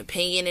have an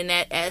opinion in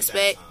that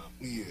aspect.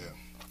 Yeah.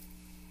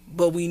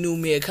 But we knew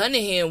Mayor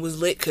Cunningham was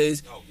lit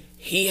because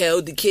he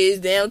held the kids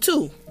down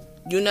too.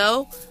 You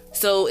know?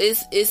 So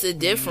it's a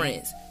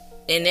difference.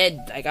 And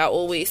that, like I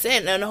always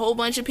said, and a whole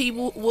bunch of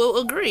people will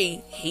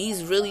agree,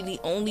 he's really the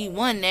only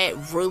one that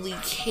really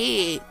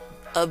cared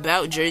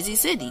about Jersey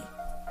City.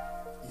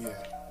 Yeah.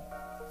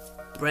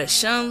 Brett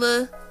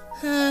Schindler,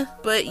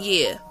 but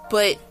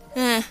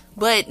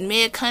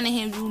Mayor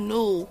Cunningham, you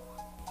knew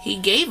he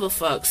gave a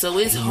fuck, so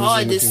it's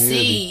hard to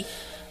see.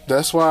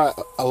 That's why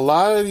a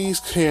lot of these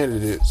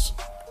candidates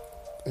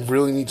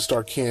really need to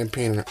start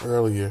campaigning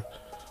earlier,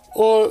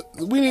 or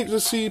we need to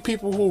see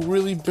people who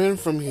really been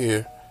from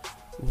here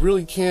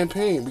really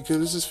campaign, because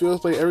this just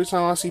feels like every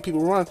time I see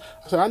people run,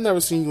 I say, I've never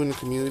seen you in the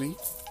community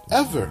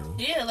ever.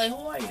 Yeah, like,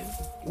 who are you?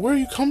 Where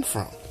you come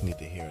from? You need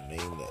to hear a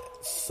name that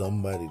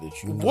somebody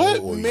that you know What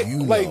or ma-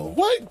 you like know.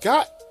 what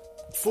got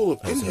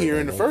Fulop in That's here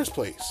right, in the I know. first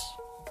place?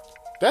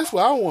 That's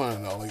what I want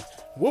to know. Like,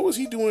 what was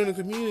he doing in the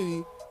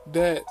community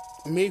that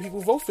made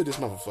people vote for this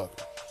motherfucker?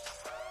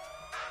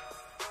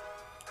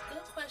 Good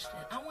question.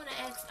 I want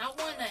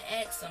to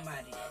ask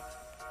somebody that.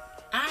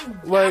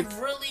 I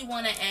really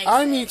want to ask.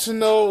 I need to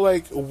know,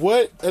 like,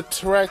 what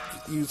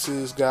attracted you to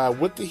this guy?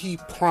 What did he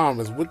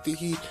promise? What did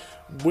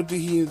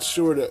he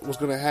ensure that was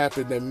going to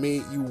happen that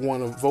made you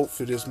want to vote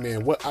for this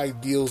man? What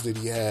ideals did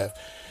he have?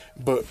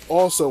 But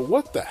also,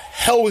 what the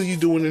hell was he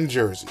doing in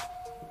Jersey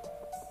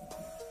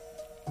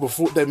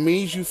before that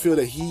made you feel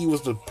that he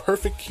was the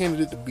perfect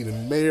candidate to be the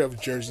mayor of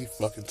Jersey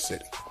fucking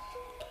City?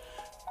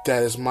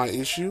 That is my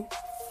issue,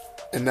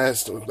 and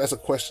that's a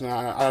question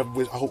I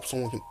hope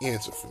someone can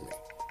answer for me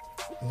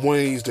one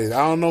of these days. I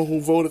don't know who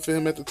voted for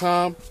him at the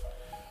time,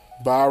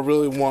 but I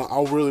really want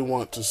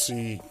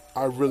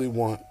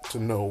to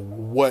know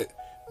what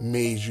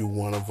made you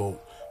want to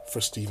vote for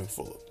Stephen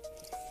Fulop.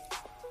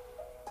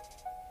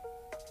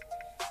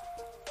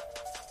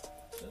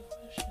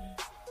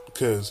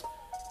 Because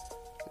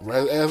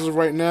as of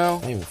right now,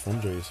 I ain't even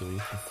from Jersey City.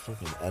 He's from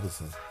fucking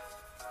Edison.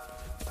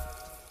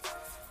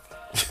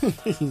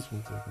 He's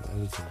from fucking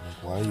Edison.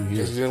 Like, why are you here?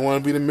 because he didn't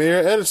want to be the mayor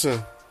of Edison.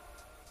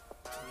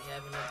 We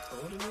have enough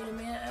vote to be the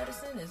mayor of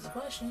Edison is the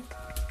question.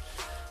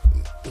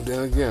 And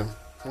then again,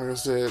 like I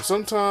said,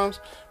 sometimes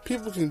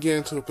people can get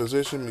into a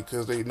position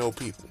because they know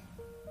people,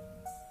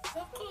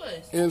 Of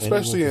course. and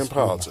especially in And he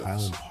went to school politics.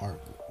 Highland Park.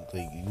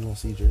 Like, you don't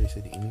see Jersey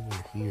City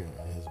anywhere here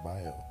in his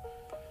bio.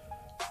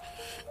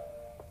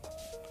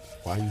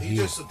 Why are you He's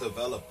here? just a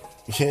developer.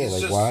 Yeah, He's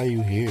like, just why are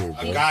you here,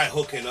 A bro? guy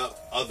hooking up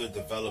other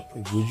developers.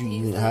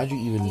 Like, how'd you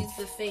even He's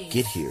the face.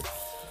 get here?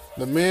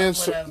 The man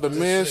sold.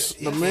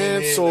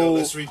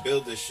 Let's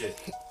rebuild this shit.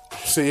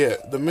 So yeah,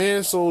 the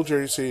man sold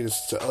Jersey City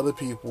to other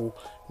people.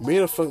 Made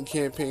a fucking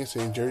campaign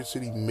saying Jersey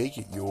City, make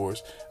it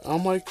yours.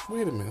 I'm like,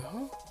 wait a minute,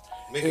 huh?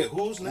 Make it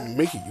who's now?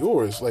 Make it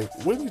yours. Like,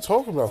 what are you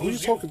talking about? Who are you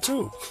Who's talking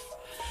to?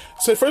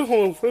 So first of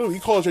all, you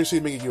call Jersey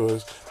City, make it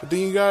yours. But then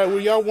you got,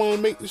 y'all want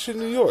to make this shit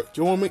in New York.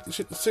 You want to make this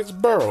shit the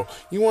 6th borough.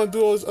 You want to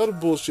do all this other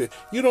bullshit.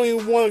 You don't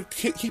even want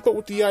to keep up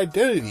with the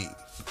identity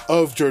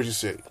of Jersey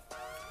City.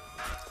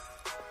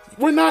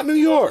 We're not New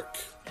York.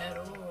 At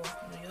all.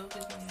 New York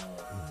is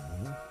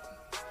New York.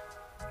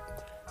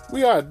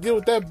 We gotta deal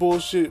with that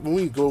bullshit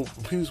when people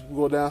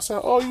go down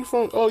south. Oh, you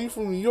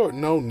from New York?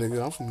 No,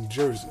 nigga, I'm from New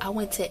Jersey. I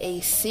went to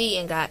AC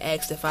and got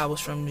asked if I was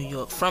from New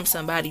York from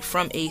somebody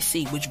from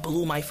AC, which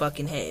blew my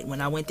fucking head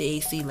when I went to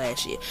AC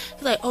last year.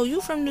 He's like, "Oh,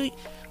 you from New?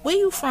 Where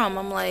you from?"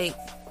 I'm like,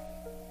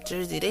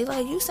 "Jersey." They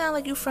like, "You sound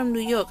like you from New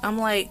York." I'm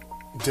like,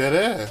 Dead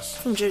ass.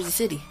 "From Jersey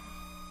City."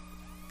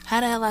 How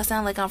the hell I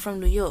sound like I'm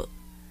from New York?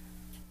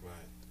 Right.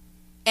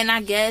 And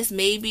I guess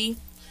maybe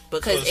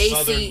because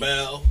Southern AC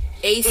Belle.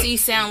 AC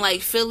sound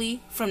like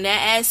Philly from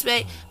that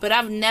aspect, but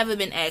I've never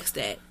been asked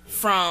that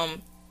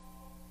from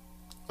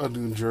A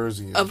New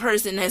Jersey. a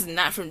person that's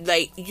not from,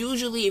 like,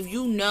 usually if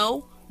you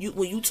know,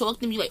 when you talk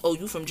to me, like, oh,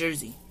 you from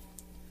Jersey.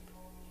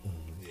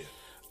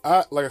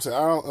 Like I said,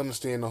 I don't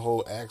understand the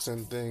whole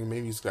accent thing.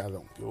 Maybe it's 'cause I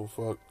don't give a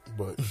fuck,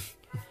 but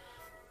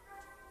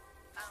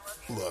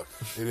look,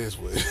 it is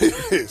what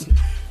it is.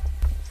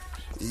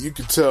 You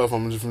can tell if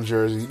I'm from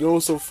Jersey. You know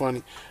what's so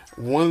funny?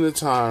 One of the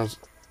times,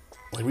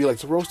 like, we like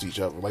to roast each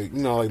other. Like, you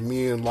know, like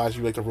me and Elijah,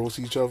 we like to roast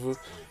each other.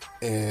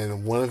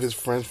 And one of his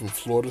friends from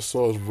Florida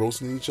saw us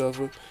roasting each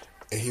other,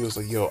 and he was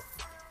like, yo,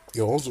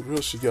 on some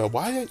real shit, yo,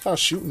 why ain't y'all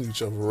shooting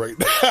each other right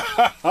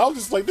now? I was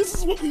just like, this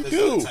is what we There's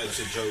do. other types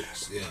of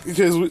jokes, yeah.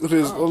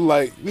 Because I'm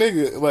like,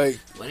 nigga, like,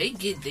 Well, they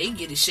get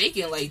it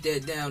shaking like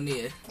that down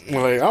there.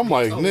 I'm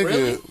like, Oh, nigga,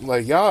 really?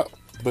 like, y'all.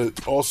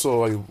 But also,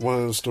 like, one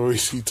of the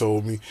stories he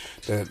told me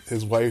that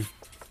his wife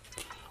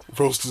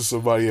roasted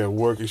somebody at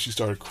work and she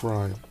started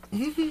crying.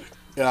 And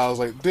I was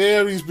like,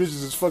 damn, these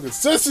bitches is fucking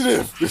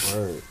sensitive.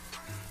 Word.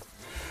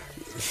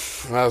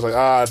 And I was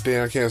like,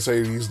 damn, I can't say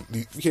you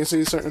can't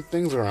say certain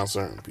things around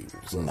certain people.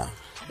 So Nah.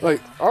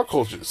 Like, our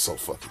culture is so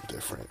fucking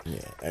different. Yeah,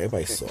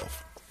 everybody's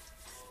soft.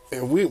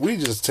 And we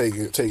just take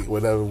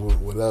whatever,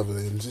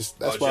 and just,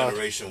 that's why. Our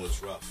generation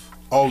was rough.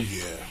 Oh,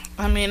 yeah.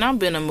 I mean, I've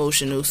been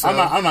emotional, so.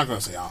 I'm not gonna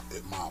say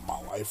my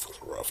life was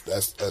rough.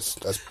 That's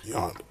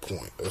beyond the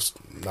point. That's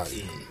not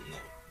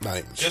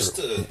even Just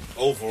true. the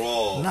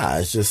overall. Nah,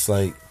 it's just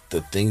like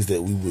the things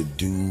that we would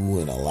do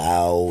and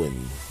allow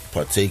and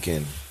partake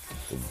in.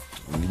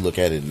 When you look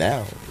at it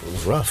now, it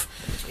was rough.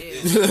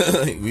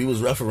 Yeah. We was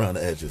rough around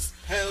the edges.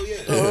 Hell yeah.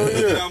 Oh,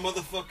 yeah. Our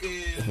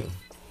motherfucking.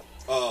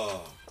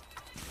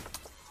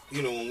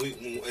 You know,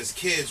 when as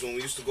kids, when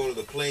we used to go to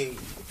the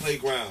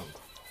playground,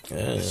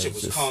 Yeah, that shit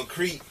was just,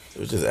 concrete. it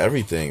was just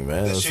everything,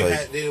 man. That It was shit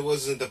like it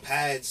wasn't the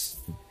pads.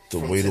 the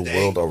from way today. the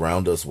world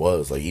around us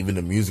was. Like even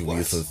the music we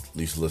Was.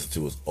 used to listen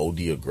to was OD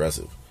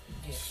aggressive,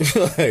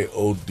 like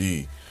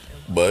OD.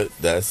 But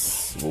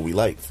that's what we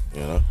liked,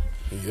 you know.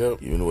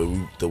 Yep.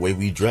 Even the way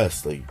we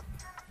dressed, like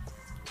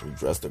we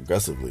dressed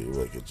aggressively,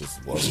 like it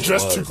just wasn't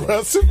Dressed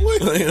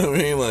aggressively? You know what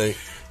I mean?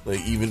 Like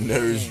even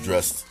nerds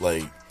dressed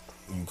like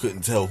you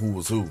couldn't tell who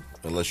was who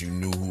unless you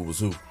knew who was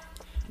who.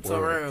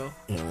 For real.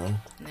 You know?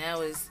 Now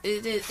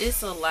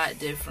it's a lot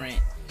different.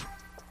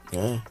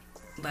 Yeah.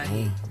 Like,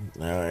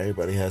 Now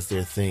everybody has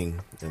their thing,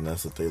 and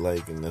that's what they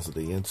like, and that's what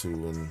they into,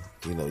 and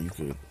you know you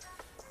could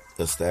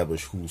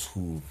establish who's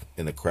who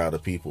in a crowd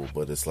of people,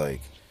 but it's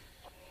like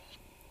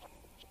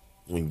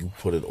when you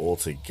put it all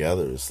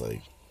together, it's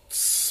like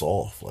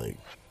soft. Like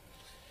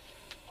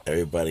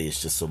everybody is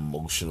just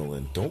emotional,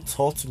 and don't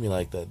talk to me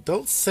like that.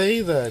 Don't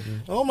say that.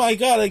 Oh my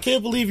god, I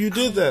can't believe you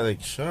did that.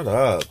 Like shut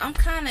up. I'm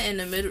kind of in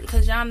the middle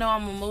because y'all know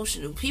I'm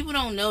emotional. People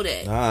don't know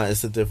that. Nah,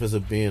 it's the difference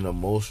of being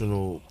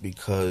emotional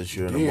because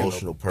you're an Being a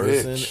emotional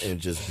person bitch. and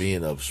just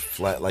being a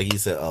flat, like he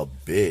said, a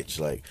bitch.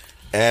 Like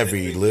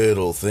every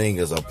little thing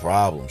is a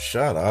problem.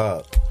 Shut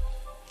up.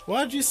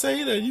 Why'd you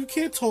say that? You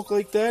can't talk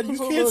like that. You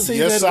can't say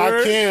yes, that. I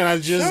word. can. I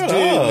just Shut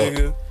did, up.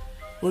 nigga.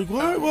 Like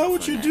why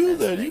would you do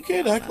that? You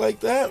can't act like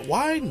that.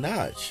 Why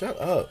not? Shut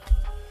up.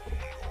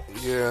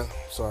 Yeah,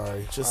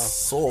 sorry.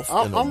 Just soft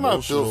I'm and not built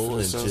emotional for the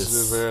and sensitive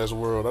just. ass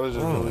world. I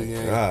just Oh really my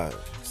ain't. god!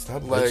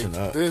 Stop Like bitching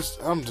up. this,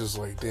 I'm just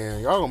like,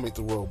 damn, y'all gonna make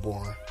the world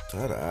boring.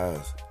 Tie the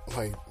eyes.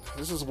 Like,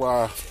 this is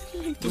why.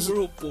 The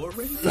real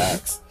boring.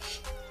 Facts.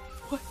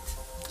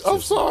 I'm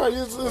sorry,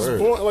 it's Word.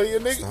 boring. Like, your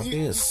Stop nigga,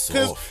 being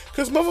soft.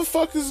 because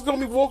motherfuckers is gonna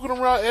be walking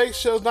around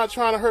eggshells, not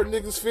trying to hurt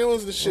niggas'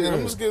 feelings and shit. Yeah.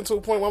 I'm just getting to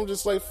a point where I'm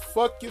just like,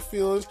 fuck your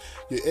feelings,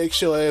 your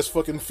eggshell ass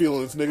fucking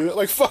feelings, nigga.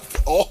 Like, fuck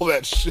all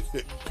that shit.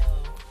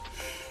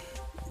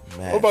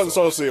 I'm about to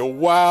start saying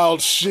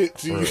wild shit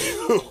to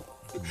you.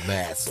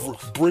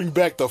 Massive. Bring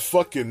back the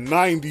fucking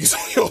 90s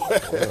on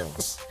your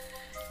ass.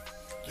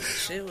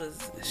 Shit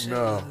was.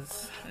 No.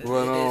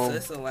 But,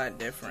 It's a lot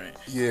different.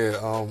 Yeah,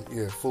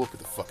 Full get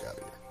the fuck out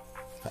of here.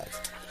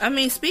 I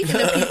mean, speaking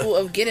of people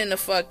of getting the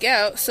fuck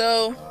out,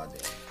 so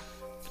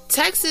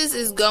Texas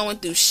is going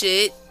through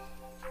shit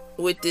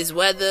with this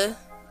weather,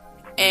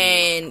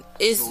 and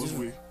it's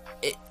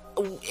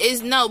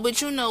no,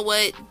 but you know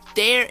what?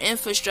 Their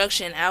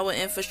infrastructure and our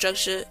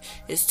infrastructure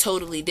is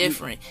totally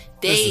different.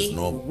 This is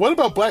normal. What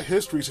about Black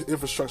History's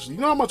infrastructure? You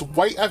know how much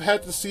white I've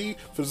had to see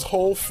for this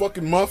whole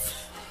fucking month?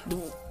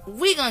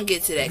 We gonna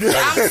get to that. 'Cause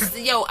I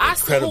see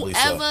Incredibly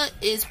whoever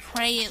is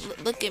praying.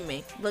 Look at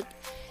me. Look,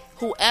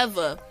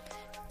 whoever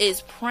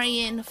is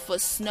praying for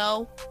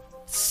snow,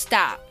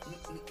 stop.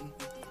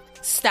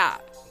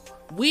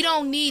 We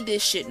don't need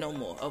this shit no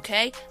more.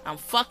 Okay, I'm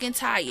fucking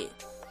tired.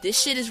 This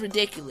shit is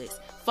ridiculous.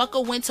 Fuck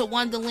a winter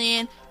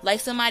wonderland. Like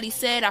somebody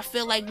said, I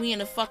feel like we in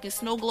a fucking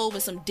snow globe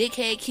and some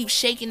dickhead keeps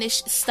shaking this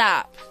shit.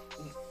 Stop.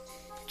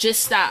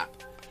 Just stop.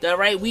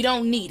 Alright, we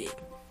don't need it.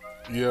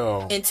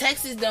 Yo. And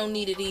Texas don't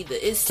need it either.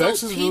 It's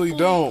Texas so really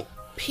don't.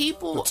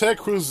 People. The Ted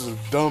Cruz is a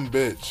dumb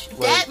bitch.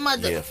 That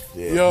mother.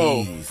 Yeah,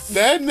 Yo, he's-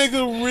 that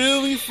nigga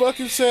really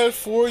fucking said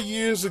 4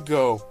 years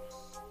ago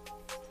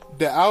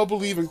that I'll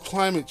believe in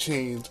climate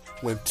change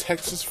when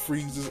Texas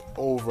freezes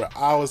over.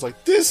 I was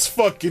like, this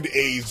fucking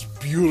aged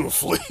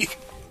beautifully.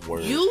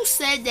 Word. You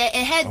said that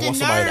and had I the want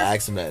somebody to nerve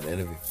ask him that in the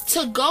interview.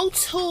 to go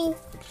to.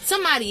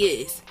 Somebody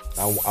is.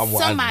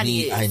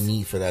 I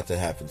need for that to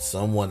happen.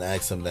 Someone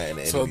ask him that in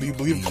the interview. So do you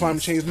believe in please.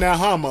 climate change now,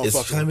 huh, Is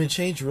motherfucker? climate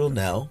change real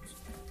now?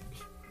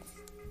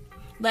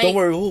 Like, Don't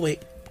worry, we'll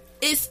wait.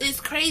 It's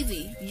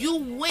crazy. You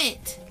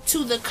went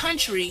to the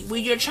country where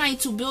you're trying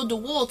to build a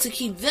wall to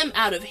keep them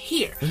out of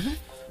here. Mm-hmm.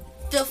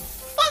 The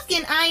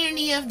fucking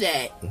irony of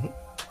that.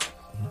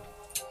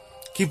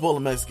 Keep all the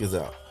Mexicans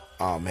out.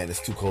 Oh man,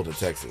 it's too cold in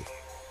Texas.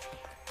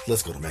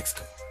 Let's go to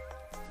Mexico.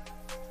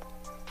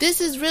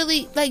 This is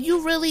really like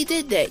you really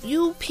did that.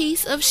 You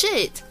piece of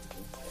shit.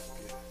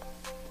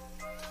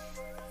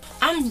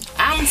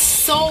 I'm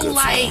so Good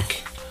time.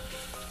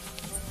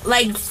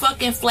 like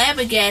fucking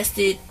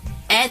flabbergasted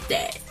at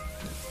that.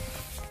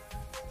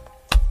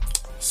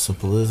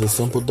 Simple as it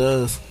simple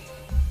does.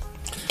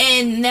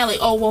 And now like,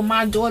 oh well,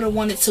 my daughter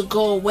wanted to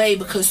go away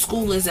because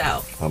school is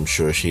out. I'm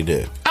sure she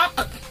did.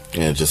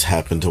 And it just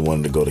happened to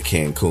want to go to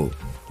Cancun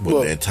when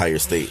Look. the entire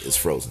state is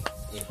frozen.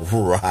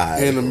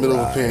 Right. In the middle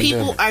of a pandemic.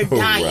 People are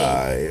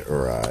dying.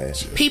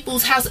 Right.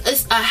 People's house,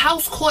 it's a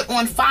house caught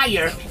on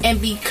fire, and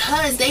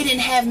because they didn't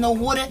have no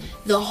water,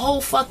 the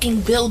whole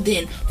fucking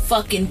building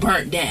fucking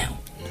burnt down.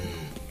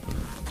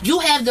 You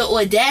have the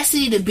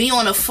audacity to be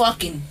on a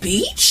fucking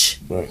beach?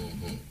 Right.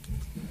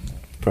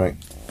 Right.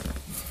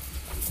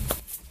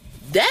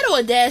 That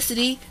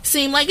audacity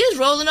seemed like it's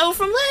rolling over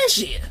from last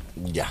year.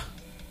 Yeah.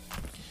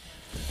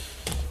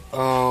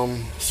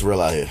 It's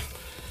real out here.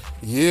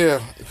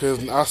 Yeah,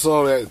 because I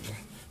saw that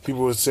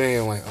people were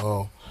saying like,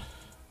 "Oh,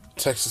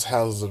 Texas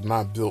houses are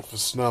not built for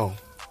snow."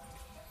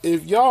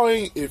 If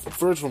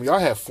first of all, y'all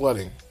have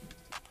flooding.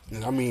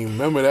 I mean,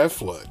 remember that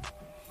flood.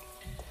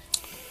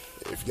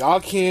 If y'all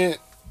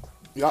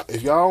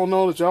don't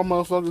know that y'all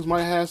motherfuckers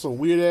might have some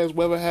weird ass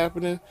weather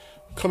happening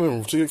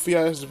coming to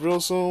your asses real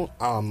soon,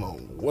 I don't know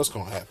what's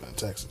gonna happen in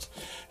Texas.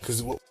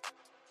 Because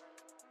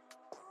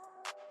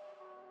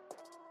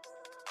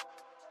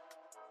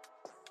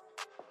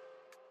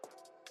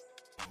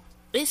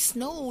It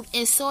snowed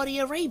in Saudi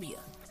Arabia.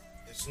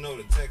 It snowed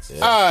in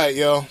Texas. all right,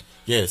 yo.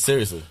 Yeah,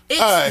 seriously.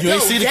 Alright. You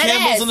ain't see the dead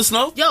camels ass. in the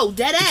snow? Yo,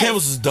 dead The ass.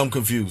 camels was dumb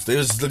confused. They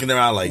was just looking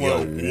around like, yo,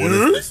 what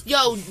is this? Yo,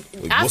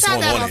 I what's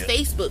found going out on on here?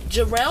 Facebook.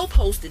 Jarrell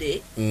posted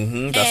it.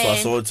 That's why I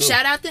saw it too.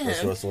 Shout out to That's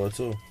him. why I saw it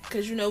too.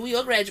 Because, you know, we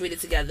all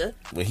graduated together.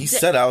 When he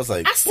said it, I was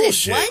like, I said,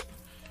 bullshit. what?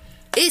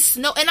 It's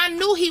snow. And I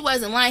knew he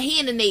wasn't lying. He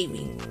in the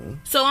Navy.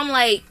 So I'm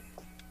like,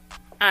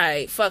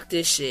 alright, fuck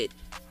this shit.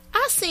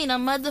 I seen a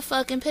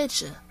motherfucking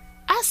picture.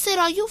 I said,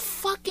 are you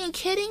fucking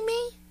kidding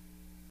me?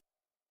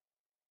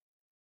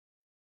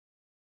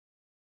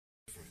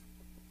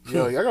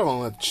 Yo, y'all gotta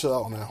let chill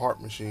out on that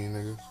heart machine,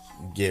 nigga.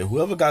 Yeah,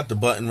 whoever got the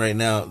button right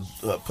now,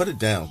 put it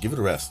down. Give it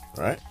a rest,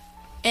 all right?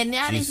 And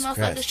now Jesus these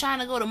motherfuckers Christ. trying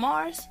to go to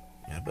Mars?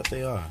 Yeah, I bet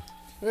they are.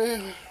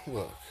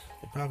 Look,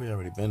 They probably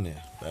already been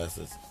there.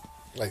 Bastards.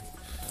 like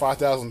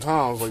 5,000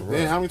 times. Like,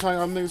 damn, how many times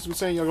y'all niggas been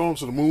saying y'all going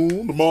to the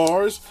moon, to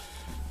Mars,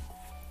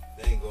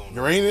 They ain't going.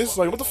 Uranus?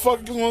 Like, what the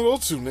fuck you wanna go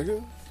to,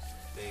 nigga?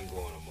 They ain't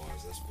going to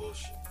Mars. That's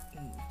bullshit.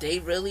 They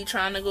really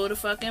trying to go to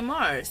fucking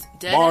Mars.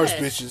 Dead Mars, ass.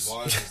 bitches.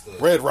 Mars is the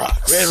Red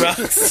rocks. Red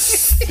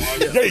Rocks.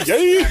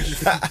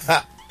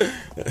 Yeah.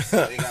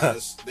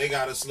 They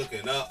got us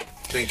looking up,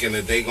 thinking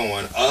that they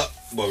going up,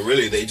 but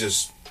really they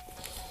just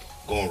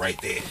going right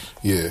there.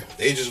 Yeah.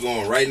 They just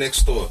going right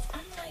next door,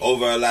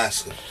 over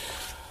Alaska.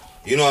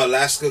 You know,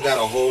 Alaska got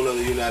a whole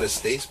other United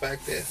States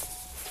back there,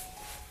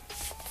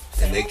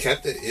 and they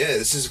kept it. Yeah,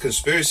 this is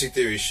conspiracy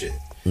theory shit.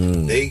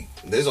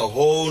 There's a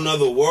whole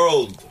nother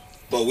world,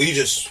 but we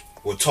just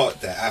were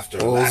taught that after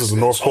Oh, Alaska, this is the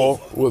North it's Pole?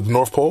 over. With the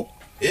North Pole?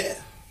 Yeah.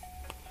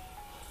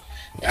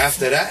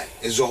 After that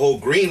is the whole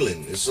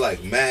Greenland. It's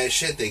like mad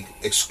shit. They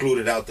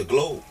excluded out the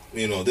globe.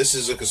 You know, this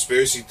is a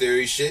conspiracy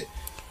theory shit.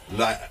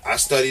 Like, I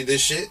studied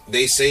this shit.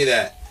 They say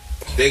that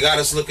they got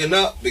us looking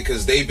up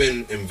because they've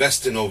been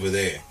investing over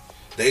there.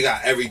 They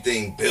got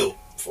everything built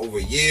for over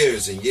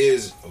years and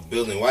years of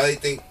building. Why they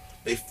think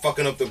they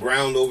fucking up the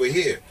ground over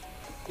here?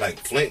 Like,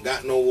 Flint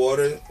got no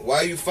water. Why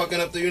are you fucking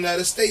up the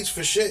United States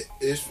for shit?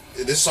 This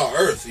is our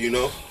Earth, you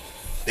know?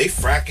 They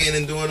fracking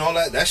and doing all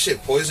that. That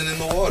shit poisoning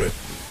the water.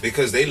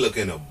 Because they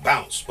looking to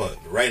bounce, but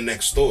right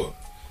next door.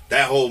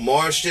 That whole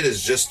Mars shit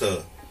is just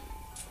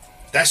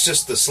that's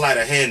just the sleight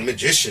of hand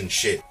magician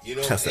shit. You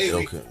know, That's hey, an ill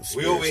we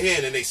conspiracy. over here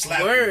and then they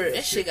slap Word, you.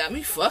 that shit got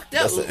me fucked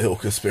up. That's an ill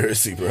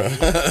conspiracy, bro.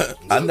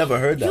 I never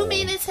heard that You one.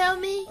 mean to tell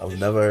me I've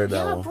never heard that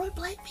y'all one. brought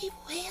black people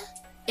here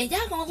and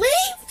y'all gonna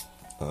leave?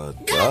 Duh.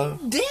 God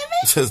damn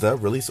it! Does that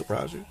really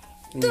surprise you?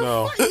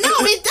 No. No,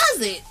 it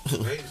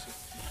doesn't. Crazy.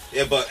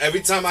 Yeah, but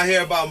every time I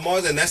hear about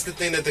Mars, and that's the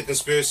thing that the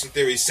conspiracy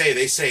theories say,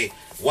 they say,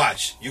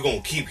 watch, you're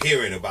going to keep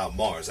hearing about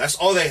Mars. That's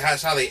how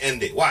they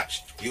end it.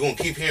 Watch, you're going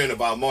to keep hearing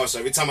about Mars. So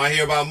every time I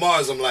hear about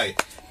Mars, I'm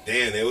like,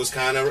 damn,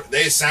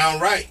 they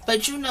sound right.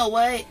 But you know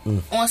what?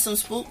 On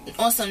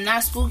some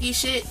not spooky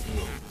shit,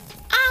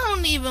 I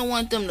don't even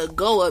want them to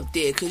go up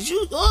there. Cause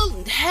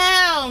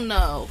hell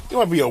no. You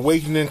might be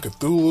awakening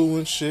Cthulhu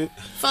and shit.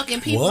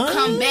 Fucking people What?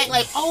 come back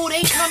like, oh,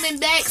 they coming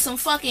back. Some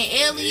fucking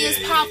aliens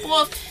Yeah, pop yeah.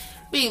 off.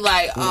 Be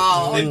like,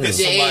 oh, They piss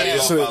somebody damn.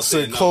 off. So, out so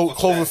there. No, fuck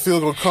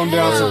Cloverfield gonna come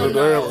down Hell to the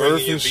no. damn Bringing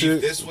Earth your and beef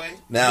shit. This way?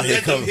 Now here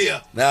Let them comes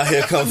hear. Like-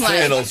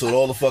 Thanos with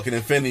all the fucking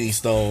Infinity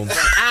Stones.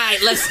 Alright,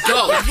 let's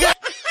go.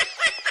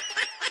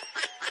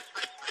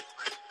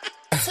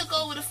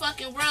 Took over the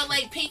fucking world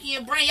like Pinky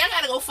and Brain. Y'all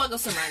gotta go fuck up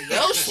somebody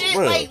else shit.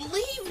 Real. Like,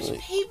 leave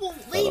people,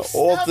 leave Out of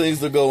all stuff. things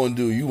to go and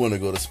do, you want to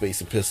go to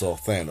space and piss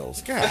off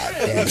Thanos. God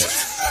damn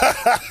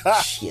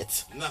it.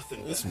 Shit.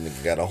 Nothing. This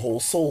nigga got a whole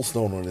soul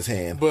stone on his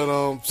hand. But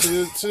to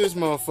this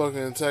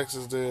motherfucker in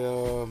Texas,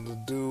 the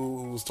dude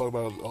who was talking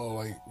about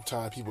like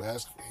tired people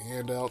asking for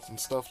handouts and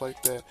stuff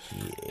like that.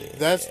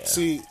 Yeah.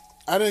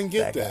 I didn't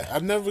get that. I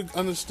never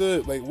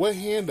understood like what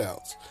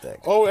handouts.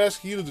 All we're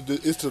asking you to do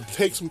is to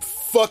take some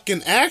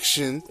fucking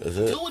action. That's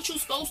it. Do what you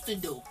supposed to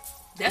do.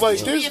 That's Like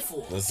what you're this- here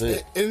for. That's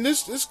it. And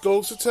this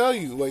goes to tell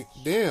you, like,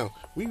 damn,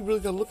 we really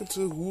gotta look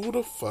into who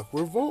the fuck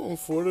we're voting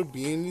for to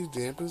be in these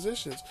damn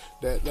positions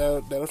that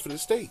are for the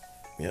state.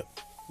 Yep.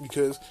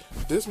 Because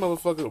this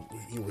motherfucker,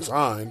 he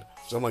resigned.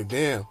 So I'm like,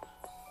 damn,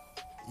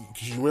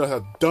 because you realize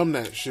how dumb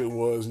that shit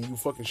was, and you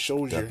fucking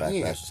showed your That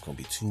hand. backlash is gonna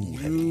be too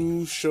heavy.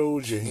 You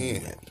showed your Too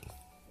hand. heavy.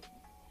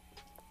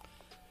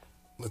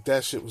 Like,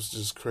 that shit was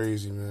just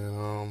crazy,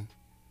 man.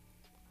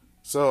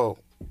 So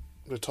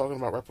they're talking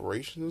about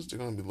reparations. They're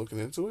gonna be looking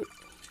into it.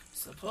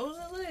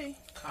 Supposedly,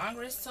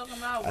 Congress talking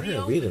about. I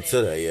didn't read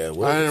into that yet.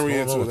 I didn't read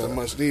into it that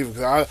much either,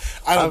 because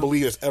I don't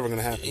believe it's ever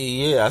gonna happen.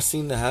 Yeah, I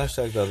seen the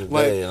hashtag the other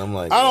Like, day, and I'm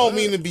like, I don't what?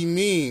 mean to be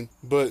mean,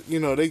 but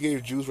they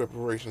gave Jews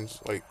reparations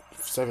like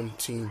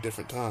 17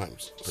 different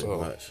times. Pretty So,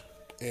 much.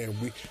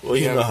 and we Well,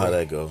 you know how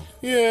that go.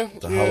 Yeah,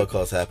 The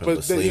Holocaust happened,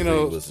 but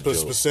slavery was a but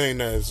joke. saying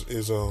that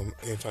is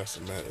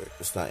anti-Semitic,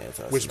 It's not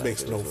anti-Semitic. which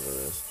makes no that's what it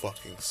is.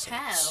 fucking sense.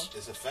 How?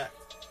 It's a fact.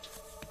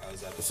 How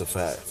is that It's a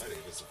fact. anti-Semitic?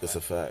 It's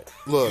a fact.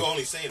 Look, You're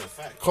only saying a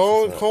fact.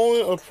 calling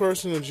a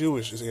person a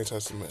Jewish is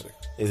anti-Semitic,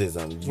 It is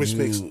which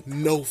makes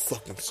no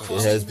fucking It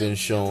sense. has been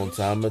shown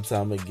time and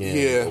time again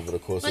Yeah. over the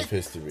course But- of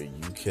history.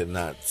 You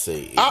cannot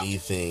say I-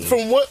 anything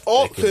from what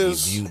all that could be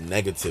because viewed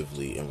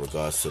negatively in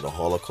regards to the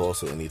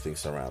Holocaust or anything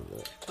surrounding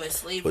it. But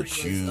slavery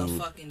But is a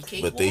fucking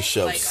cakewalk. but they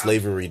shove Like,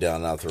 slavery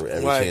down our throat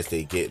every Like- chance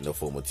they get in the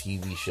form of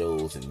TV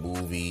shows and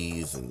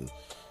movies and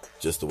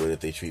just the way that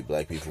they treat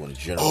black people in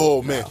general.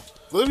 oh man, now.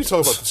 let me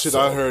talk about the shit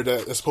So- I heard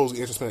that's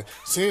supposedly anti-Semitic,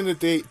 saying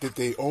that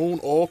they own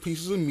all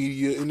pieces of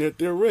media and that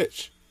they're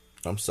rich.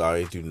 I'm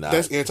sorry, do not.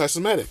 That's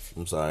anti-Semitic.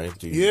 I'm sorry.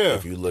 Yeah.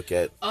 If you look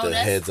at Oh, the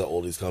that's- heads of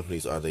all these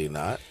companies, are they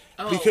not?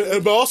 Oh,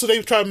 Because, but also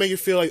they try to make it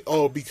feel like,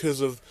 oh,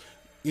 because of,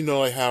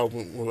 like how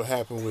what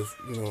happened with,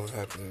 what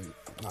happened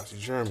in Nazi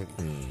Germany.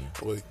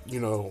 Well,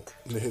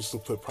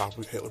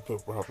 Hitler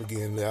put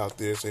propaganda out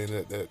there saying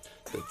that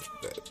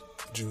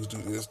Jews do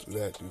this, do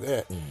that, do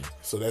that.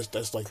 So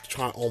that's like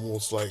trying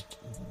almost like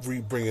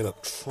bringing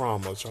up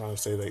trauma, trying to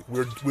say like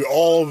we're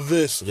all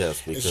this.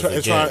 Yes,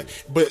 because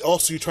but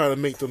also you're trying to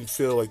make them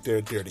feel like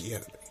they're the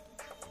enemy.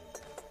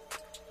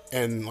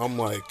 And I'm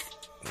like,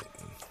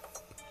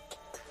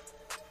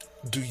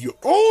 do you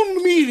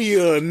own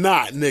media or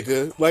not,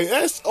 nigga? Like,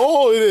 that's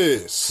all it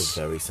It's is.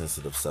 a very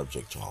sensitive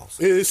subject, Charles.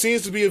 It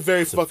seems to be a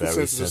very It's a fucking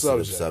very sensitive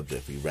sensitive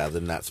subject. We'd rather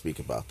not speak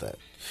about that.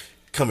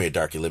 Come here,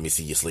 Darky. Let me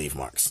see your sleeve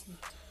marks.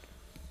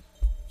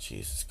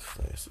 Jesus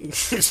Christ.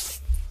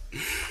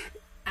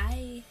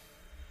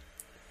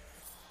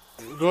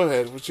 Go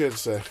ahead. What you had to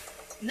say?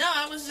 No,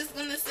 I was just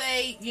gonna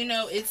say,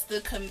 it's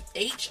the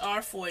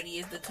HR 40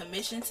 is the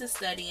Commission to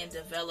Study and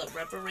Develop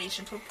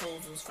Reparation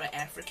Proposals for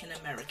African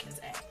Americans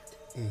Act.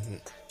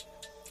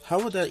 How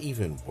would that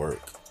even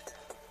work?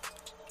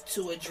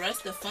 To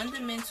address the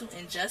fundamental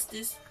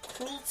injustice,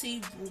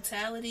 cruelty,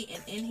 brutality,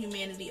 and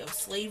inhumanity of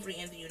slavery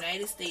in the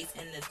United States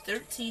and the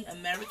 13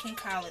 American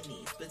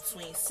colonies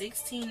between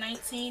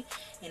 1619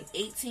 and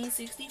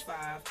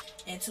 1865,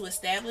 and to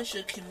establish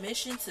a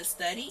commission to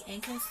study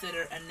and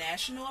consider a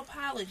national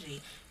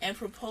apology and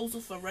proposal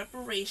for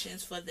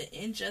reparations for the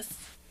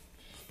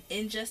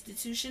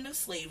injustition of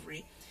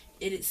slavery,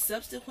 its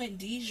subsequent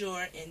de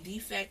jure and de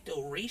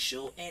facto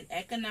racial and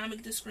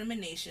economic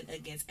discrimination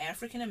against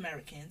African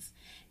Americans,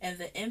 and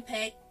the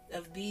impact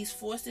of these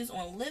forces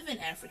on living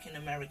African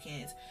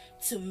Americans,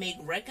 to make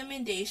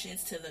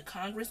recommendations to the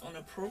Congress on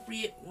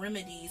appropriate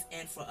remedies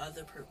and for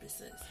other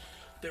purposes.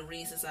 Been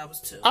reading since I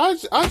was 2.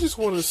 I just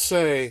want to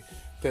say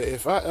that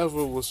if I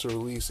ever was to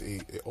release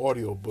a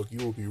audio book, you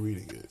will be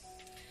reading it.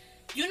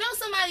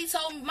 Somebody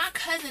told me, my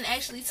cousin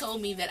actually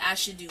told me that I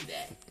should do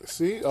that.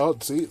 See,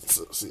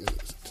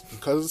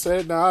 cousin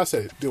said, nah, I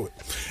said it. Do it.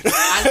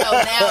 I know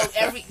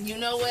now. You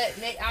know what?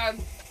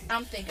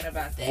 I'm thinking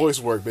about that. Voice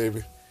work,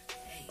 baby.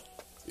 Hey,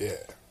 Yeah.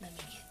 let me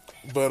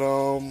get But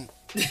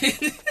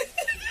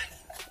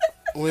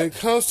when it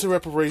comes to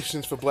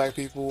reparations for black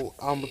people,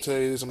 I'm gonna tell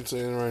you this. I'm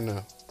telling you right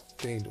now,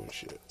 they ain't doing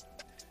shit.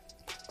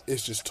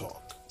 It's just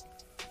talk.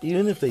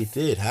 Even if they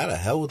did, how the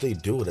hell would they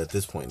do it at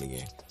this point in the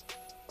game?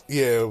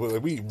 Yeah, but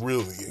like, we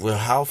really. Well,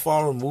 how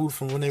far removed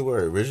from when they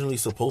were originally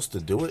supposed to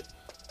do it?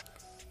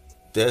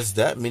 There's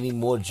that many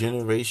more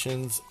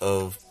generations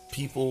of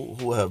people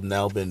who have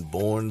now been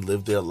born,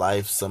 lived their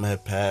life. Some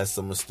have passed,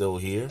 some are still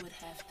here. would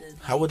have to.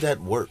 How would that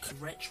work?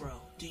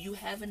 Retro. Do you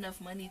have enough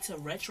money to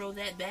retro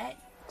that back?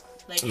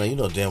 Like, Now, you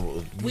know damn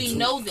well. We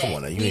know Come that.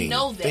 on now, We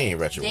know that. They ain't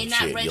retroing They not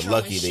shit. You're retroing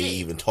lucky they shit.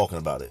 even talking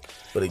about it.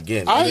 But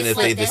again, I even if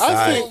they think- I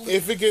decide, I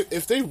think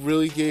if they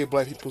really gave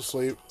black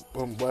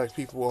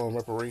people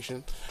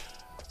reparation,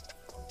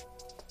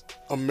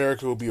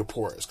 America would be a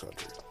poorest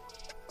country.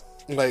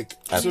 Like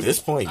at this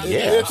point, I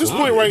yeah. mean, at this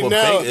point right It will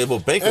now, it will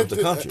bankrupt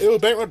the country. It will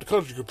bankrupt the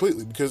country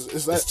completely because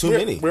it's too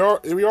many. We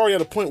already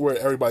at a point where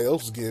everybody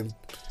else is getting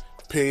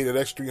paid an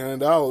extra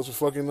 $300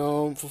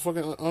 for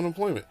fucking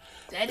unemployment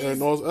that is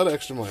and all this other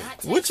extra money.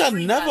 not Which I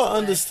tax-free, never by the way.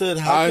 understood.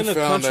 How I can a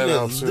found country that that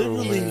out too,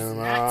 literally... man.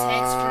 Not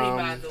tax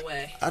free, by the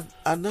way.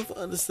 I never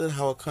understood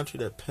how a country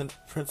that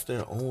prints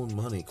their own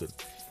money could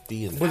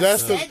be in. But that.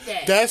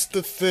 that's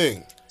the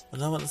thing. I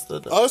never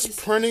understood that. Us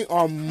printing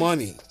our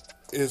money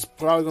is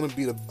probably going to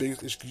be the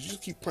biggest issue because you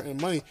just keep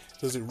printing money.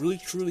 Does it really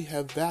truly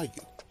have value?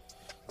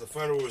 The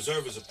Federal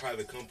Reserve is a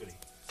private company.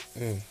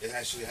 It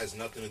actually has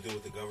nothing to do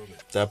with the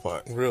government. That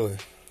part. Really?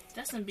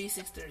 That's some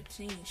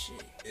B613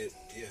 shit.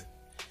 Yeah.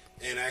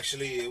 And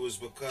actually, it was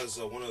because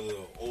of one of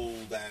the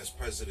old ass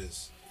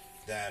presidents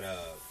that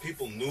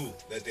people knew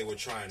that they were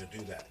trying to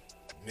do that,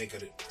 make a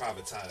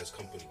privatized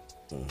company.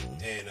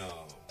 Mm-hmm. And I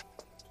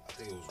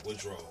think it was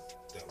Woodrow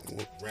that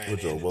ran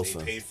Woodrow in. And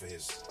Wilson.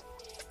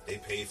 They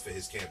paid for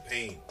his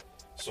campaign.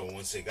 So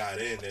once they got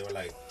in, they were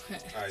like,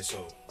 "All right,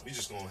 so we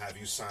just gonna have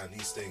you sign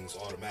these things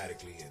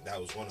automatically." And that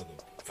was one of them,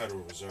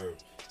 Federal Reserve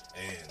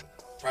and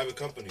private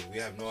company. We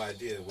have no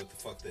idea what the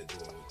fuck they're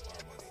doing with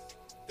our money.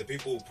 The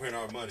people who print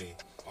our money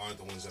aren't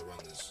the ones that run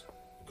this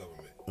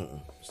government.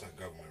 It's not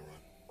government run.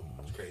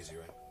 It's crazy,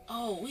 right?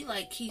 Oh, we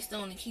like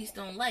Keystone and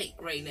Keystone Light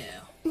right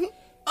now.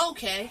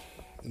 Okay.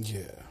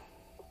 Yeah.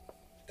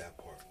 That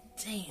part.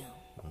 Damn.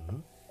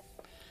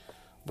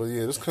 But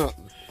yeah, this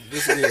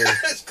This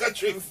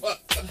country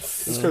fucked.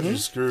 this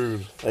country's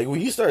screwed. Like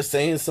when you start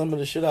saying some of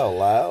the shit out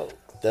loud,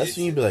 that's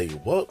when you be like,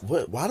 what?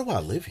 Why do I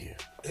live here?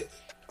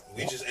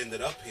 We just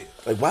ended up here.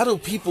 Like, why do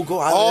people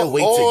go out of their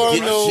way to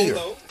get here?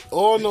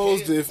 All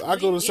knows that if I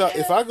go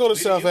to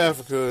South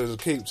Africa,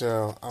 Cape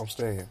Town, I'm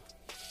staying. You know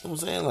what I'm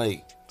saying?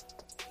 Like,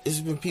 it's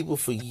been people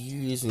for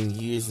years and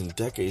years and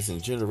decades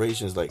and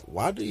generations. Like,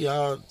 why do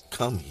y'all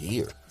come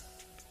here?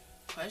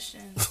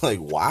 Question. Like,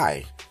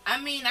 why?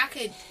 I mean, I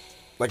could.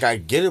 Like, I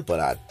get it, but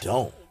I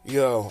don't.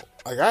 Yo,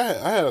 like I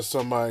had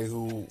somebody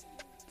who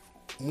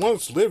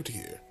once lived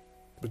here,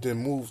 but then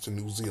moved to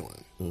New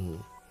Zealand.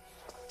 Mm-hmm.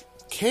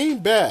 Came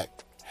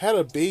back, had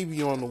a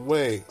baby on the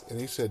way, and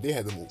they said they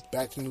had to move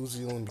back to New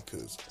Zealand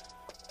because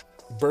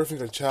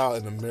birthing a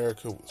child in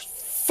America was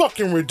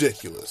fucking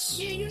ridiculous.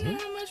 Yeah, you know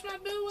how much my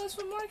bill was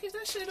for Marcus?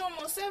 That shit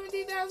almost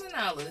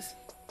 $70,000.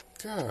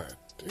 God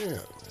damn,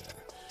 man.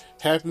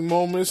 Happy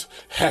moments,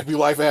 happy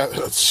life,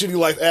 shitty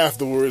life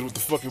afterwards with the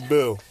fucking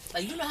bill.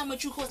 Like, you know how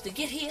much you cost to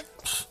get here?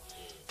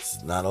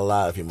 It's not a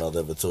lie if your mother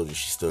ever told you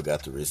she still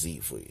got the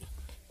receipt for you.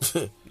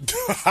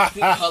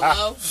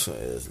 Hello?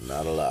 It's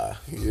not a lie.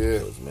 Yeah.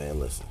 Because, man,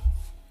 listen.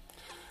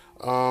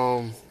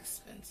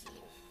 Expensive.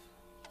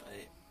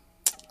 But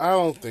I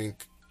don't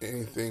think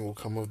anything will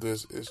come of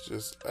this. It's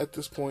just, at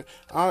this point,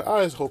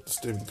 I just hope the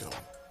stimmy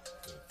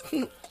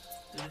come.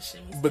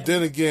 But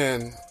then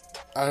again,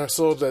 I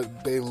saw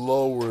that they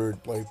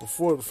lowered, like,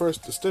 before the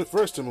first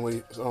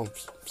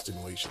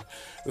stimulation,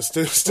 the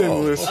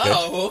stimulus.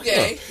 Oh,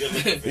 okay.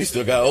 You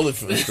still got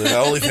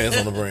OnlyFans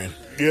on the brain.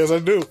 Yes, I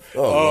do.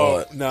 Oh,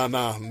 Lord. Now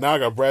I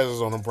got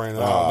Brazzers on the brain.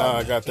 Now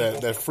I got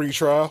that free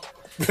trial.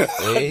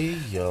 Hey,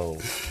 yo.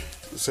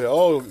 Say,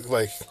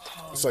 like,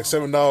 it's like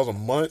 $7 a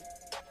month.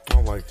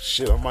 I'm like,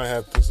 shit, I might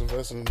have to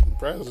invest in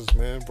Brazzers,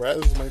 man.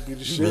 Brazzers might be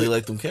the shit. You really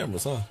like them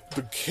cameras, huh?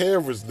 The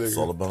cameras, nigga. It's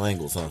all about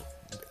angles, huh?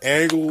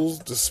 Angles,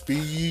 the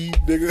speed,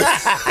 nigga.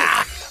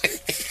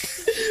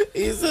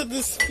 He said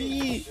the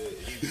speed.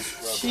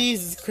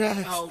 Jesus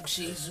Christ. Oh,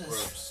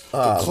 Jesus.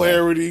 The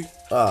clarity.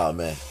 Oh,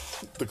 man.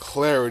 The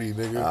clarity,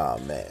 nigga. Oh,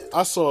 man.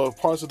 I saw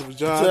parts of the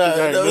vagina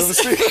I ain't never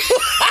seen.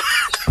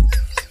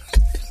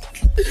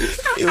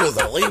 It was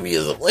a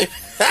labia. It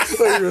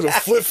was a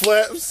flip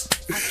flaps.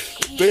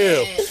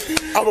 Damn.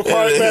 I'm a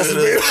chronic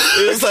masturbator.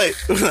 It was like,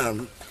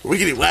 we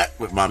getting whacked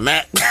with my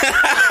Mac.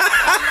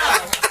 Hello.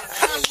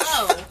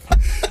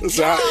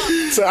 So I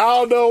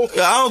don't know.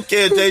 I don't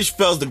care if Dave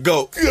Chappelle's the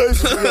GOAT.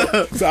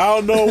 So I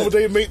don't know what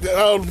they make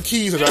out of the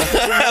keys. Speaking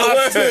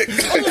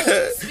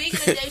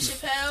of Dave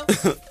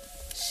Chappelle,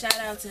 shout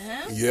out to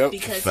him. Yep.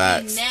 Because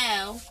Facts. he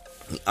now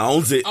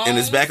owns it, and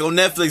it's back on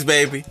Netflix,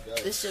 baby.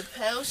 the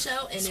Chappelle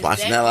Show and it's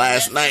Watching back that on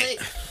last Netflix, night.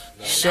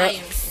 And I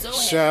am so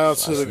happy. Shout out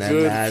to the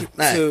Watching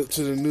that good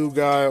to the new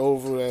guy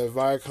over at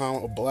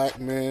Viacom, a black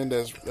man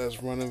that's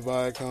running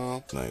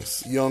Viacom.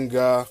 Nice. Young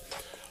guy.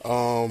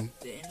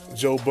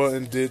 Joe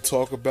Budden did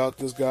talk about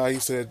this guy. He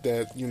said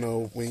that, you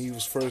know, when he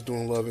was first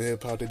doing Love and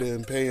Hip Hop, they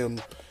didn't pay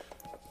him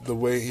the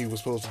way he was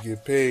supposed to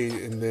get paid.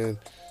 And then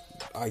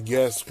I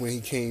guess when he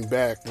came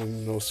back, when,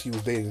 you know, he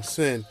was dating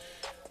Sin,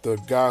 the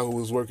guy who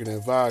was working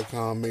at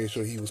Viacom made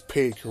sure he was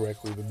paid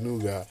correctly, the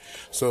new guy.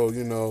 So,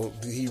 you know,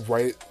 he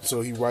righted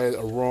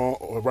a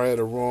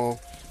wrong.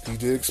 He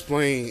did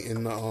explain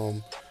in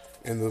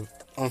the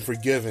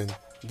Unforgiven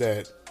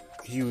that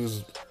he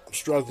was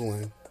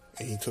struggling.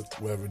 And he took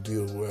whatever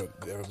deal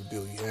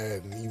he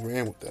had, and he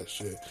ran with that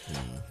shit.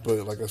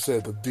 But like I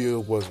said, the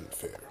deal wasn't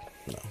fair.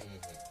 No.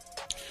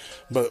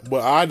 But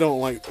what I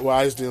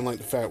just didn't like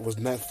the fact was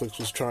Netflix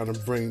was trying to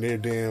bring their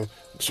damn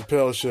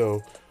Chappelle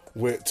show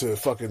to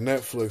fucking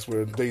Netflix,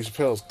 where Dave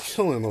Chappelle's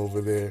killing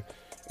over there,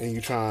 and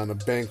you trying to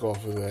bank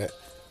off of that.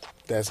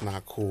 That's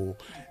not cool.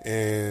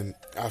 And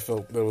I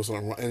felt there was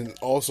something wrong. And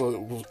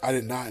also, I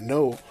did not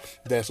know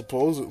that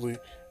supposedly,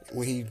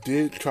 when he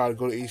did try to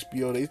go to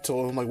HBO, they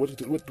told him, like, what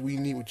do we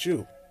need with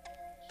you?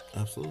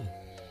 Absolutely.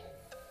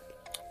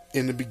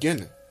 In the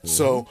beginning. Mm-hmm.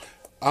 So,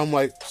 I'm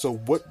like, so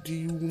what do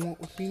you want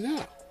with me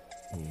now?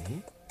 Mm-hmm.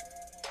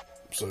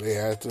 So they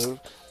had to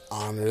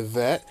honor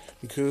that,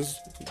 because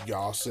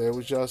y'all said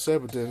what y'all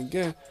said. But then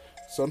again,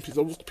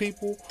 those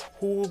people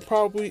who were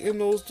probably in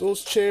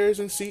those chairs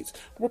and seats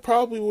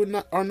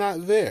are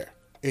not there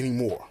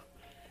anymore.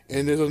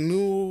 And there's a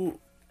new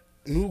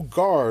new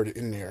guard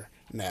in there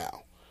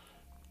now,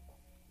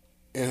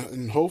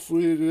 and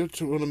hopefully they're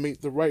going to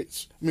make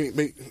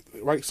make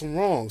right some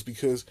wrongs,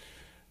 because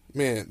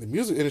man, the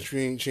music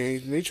industry ain't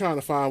changed, and they trying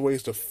to find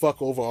ways to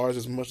fuck over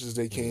artists as much as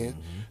they can.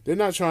 They're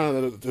not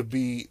trying to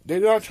be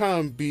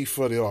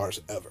for the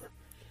artists ever.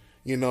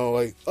 You know,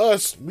 like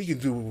us, we can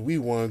do what we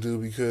want to do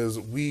because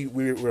we're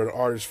the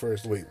artist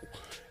first label,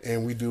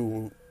 and we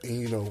believe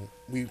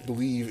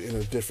in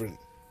a different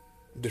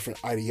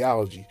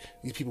ideology.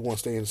 These people want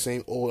to stay in the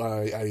same old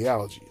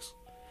ideologies.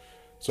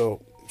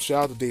 So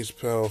shout out to Dave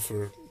Chappelle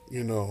for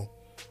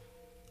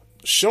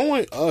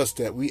showing us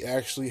that we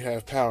actually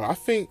have power. I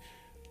think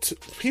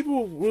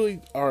people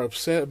really are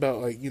upset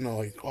about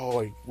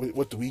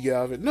what do we get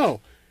out of it?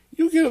 No,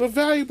 you get a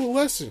valuable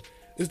lesson.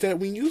 Is that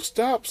when you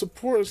stop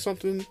supporting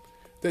something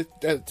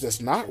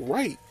that's not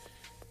right,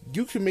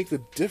 you can make a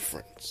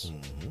difference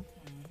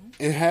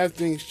and have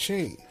things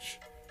change.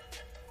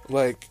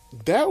 Like,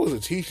 that was a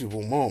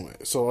teachable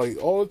moment. So, like,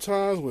 all the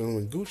times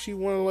when Gucci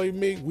want to, like,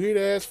 make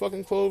weird-ass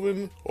fucking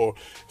clothing, or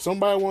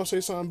somebody want to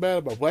say something bad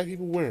about black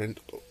people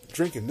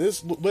drinking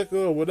this liquor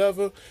or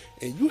whatever,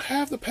 and you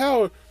have the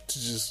power to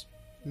just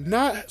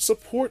not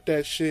support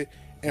that shit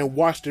and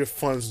watch their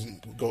funds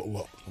go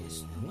low.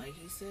 Like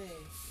you said.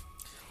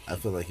 I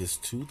feel like it's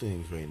two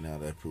things right now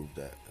that prove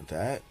that.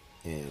 That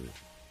and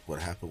what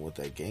happened with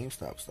that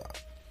GameStop stock.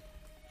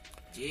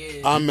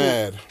 Yeah. I'm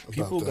mad.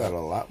 People got a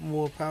lot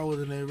more power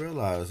than they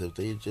realize if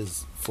they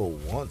just, for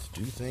once,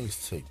 do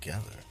things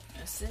together.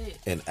 That's it.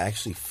 And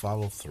actually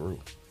follow through.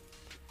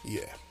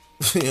 Yeah.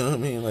 You know what I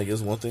mean? Like,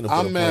 it's one thing to put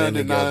I'm mad I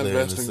did not together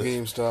invest in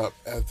GameStop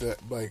at that,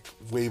 like,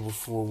 way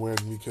before when,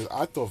 because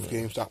I thought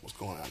GameStop was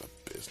going out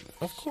of business.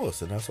 Of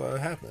course, and that's why it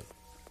happened.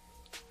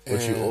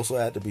 But you also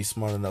had to be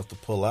smart enough to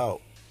pull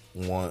out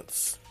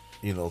once,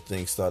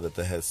 things started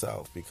to head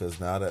south, because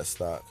now that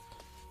stock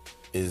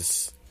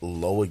is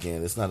low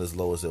again. It's not as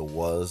low as it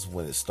was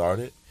when it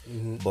started,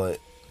 but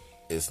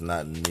it's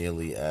not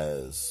nearly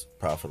as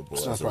profitable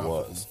as it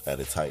was at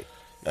its height.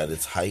 At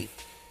its height,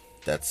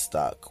 that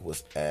stock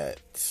was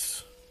at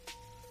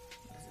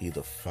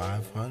either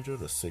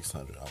 500 or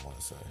 600, I want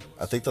to say.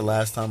 I think the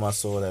last time I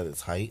saw it at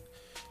its height,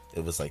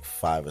 it was like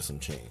 5 or some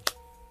change.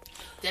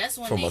 That's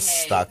when from a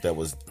stock that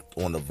was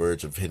on the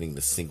verge of hitting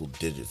the single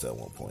digits at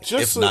one point,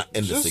 not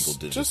in the single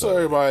digits. Just so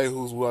everybody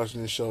who's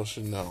watching this show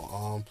should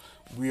know,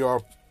 we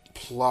are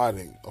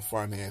plotting a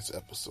finance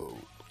episode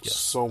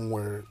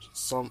somewhere,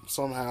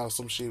 somehow,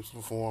 some shape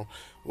or form.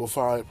 We'll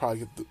probably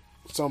get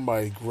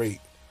somebody great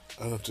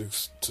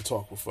to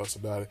talk with us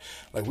about it.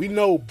 Like, we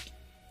know,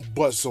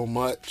 but so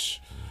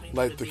much.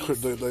 Like the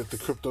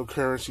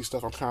cryptocurrency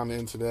stuff, I'm kind of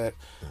into that.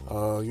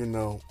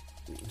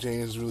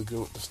 James is really good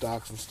with the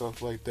stocks and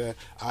stuff like that.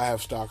 I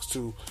have stocks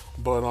too,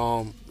 but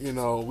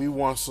we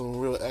want some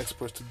real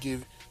experts to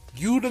give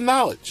you the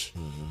knowledge.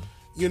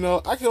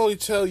 I can only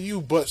tell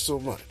you but so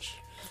much.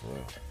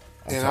 Well,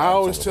 and I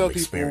always tell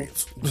people,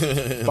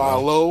 buy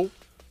low,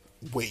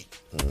 wait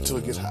until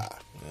it gets high.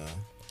 Yeah.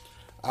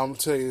 I'm gonna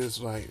tell you this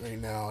right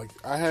now. Like,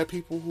 I had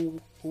people who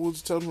would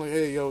tell me, like,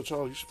 "Hey, yo,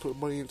 Charles, you should put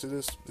money into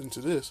this,"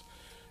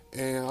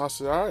 and I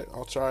said, "All right,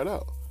 I'll try it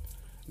out."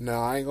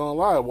 Now, I ain't gonna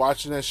lie,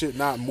 watching that shit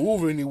not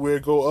move anywhere,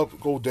 go up,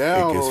 go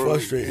down,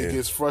 it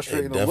gets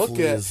frustrating to look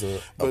at.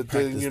 But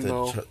then,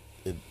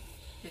 it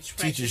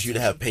teaches you to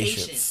have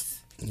patience.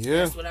 Yeah,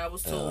 that's what I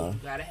was told. You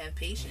gotta have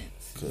patience.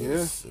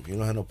 Because if you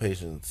don't have no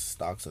patience,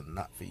 stocks are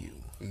not for you.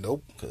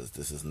 Nope. Because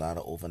this is not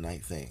an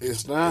overnight thing.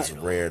 It's not. It's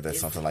rare that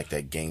something like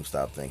that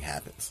GameStop thing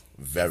happens.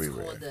 Very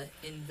rare. The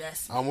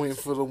investment. I'm waiting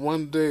for the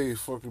one day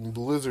fucking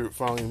Blizzard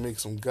finally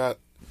makes some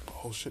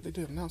oh shit, they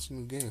did announce some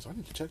new games. I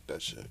need to check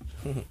that shit.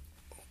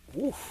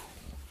 Oof.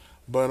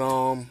 But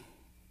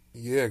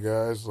yeah,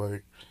 guys,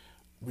 like,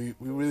 we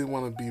really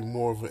want to be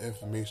more of an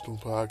informational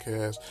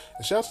podcast.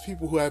 And shout out to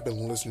people who have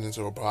been listening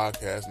to our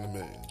podcast and have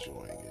been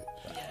enjoying it.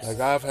 Like,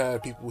 I've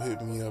had people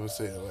hit me up and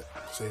say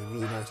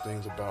really nice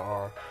things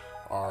about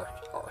our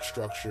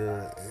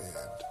structure and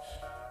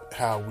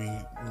how we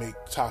make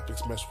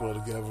topics mesh well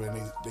together,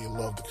 and they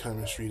love the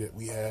chemistry that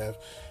we have.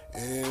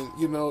 And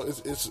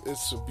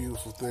it's a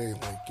beautiful thing,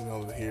 like,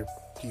 to hear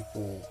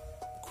people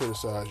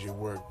criticize your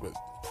work but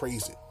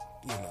praise it,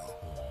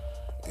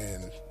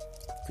 and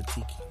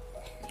critique.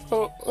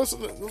 Oh,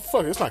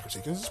 fuck it, it's not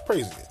critiquing, it's just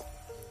praising it,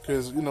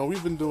 because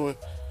we've been doing,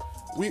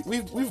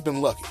 we've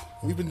been lucky,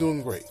 we've been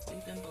doing great,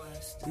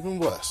 we've been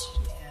blessed.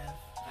 Yeah,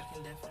 I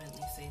can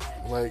definitely say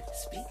that. Like,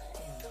 speaking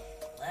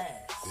of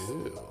blessed,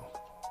 ew.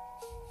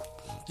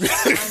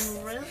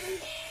 I'm really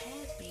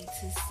happy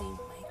to see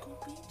Michael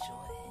B.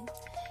 Jordan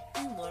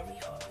and Lori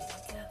Harvey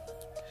together.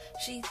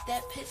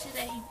 That picture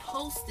that he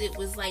posted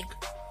was like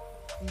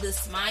the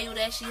smile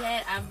that she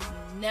had. I've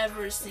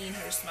never seen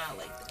her smile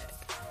like that.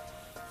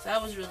 So I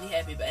was really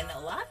happy. And a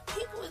lot of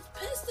people is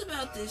pissed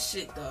about this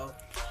shit, though.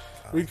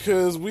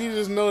 Because we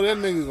just know that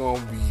nigga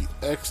gonna be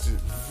exited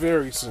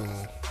very soon.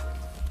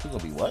 He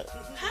gonna be what?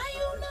 How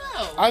you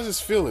know? I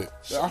just feel it.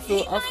 I feel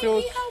it.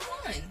 Her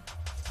one.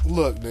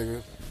 Look,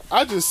 nigga.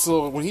 I just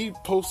saw when he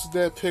posted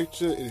that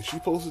picture and she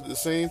posted the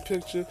same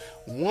picture.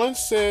 One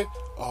said,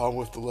 "Oh, I'm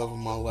with the love of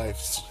my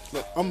life."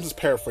 I'm just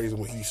paraphrasing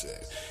what he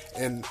said,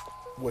 and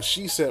what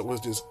she said was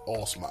just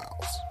all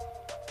smiles.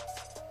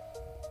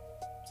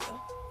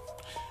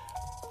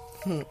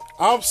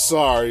 I'm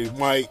sorry,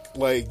 Mike.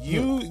 Like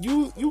you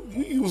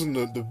using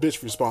the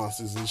bitch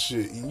responses and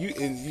shit,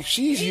 and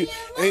she's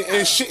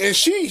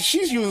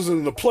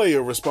using the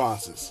player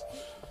responses.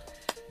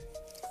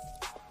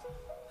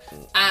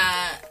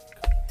 Damn,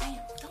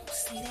 don't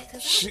say that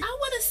because I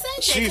would have said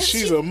that.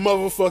 She's a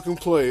motherfucking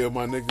player,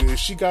 my nigga.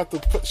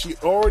 She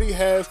already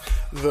has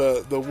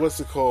the what's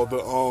it called,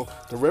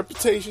 the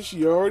reputation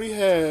she already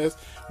has.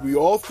 We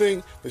all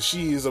think that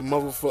she is a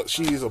motherfucker.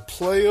 She is a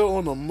player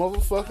on the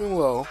motherfucking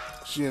low.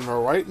 She in the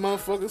right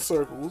motherfucking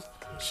circles.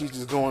 She's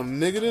just going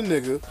nigga to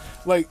nigga.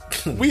 Like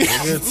we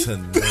Nigga to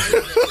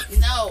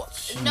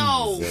nigga.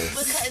 No,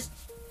 because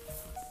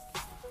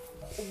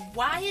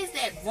why is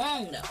that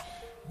wrong though?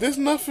 There's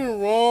nothing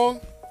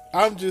wrong.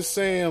 I'm just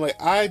saying,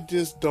 like, I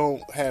just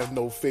don't have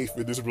no faith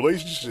in this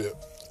relationship.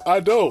 I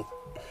don't.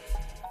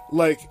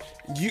 Like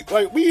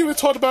we even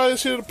talked about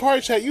this shit in the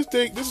party chat. You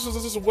think this is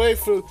just a way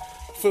for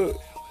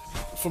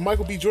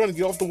Michael B. Jordan to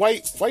get off the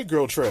white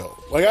girl trail?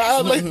 Like,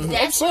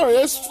 I'm sorry,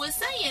 that's what people was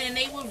saying, and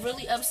they were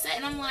really upset.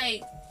 And I'm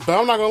like, but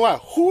I'm not gonna lie.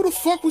 Who the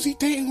fuck was he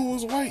dating who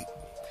was white?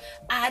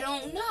 I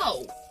don't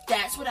know.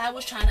 That's what I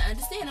was trying to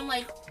understand. I'm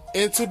like,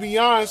 and to be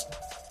honest,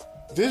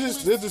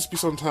 there's just be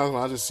sometimes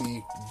when I just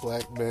see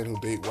black men who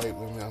date white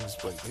women. I'm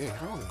just like, damn,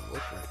 how do they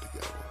look right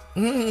together?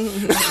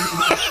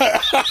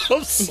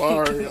 I'm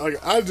sorry.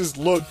 Like, I just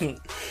look, and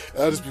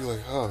I just be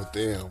like, oh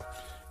damn.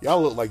 Y'all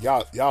look like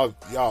y'all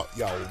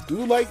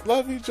do like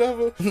love each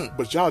other,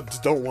 but y'all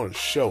just don't want to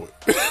show it.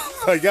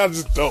 Like, y'all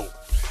just don't.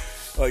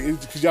 Like,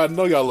 because y'all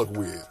know y'all look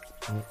weird.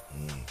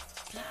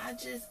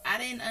 I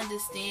didn't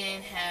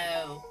understand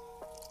how,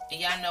 and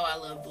y'all know I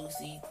love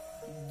Boosie,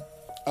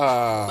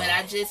 but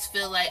I just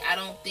feel like I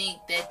don't think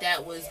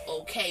that was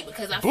okay,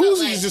 because I feel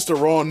Boosie's like just the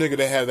wrong nigga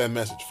to have that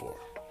message for.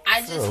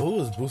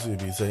 Who is Boosie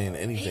to be saying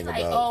anything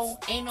like,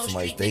 about ain't no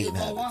somebody street dating nigga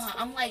gonna habits? want her.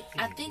 I'm like,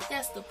 I think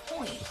that's the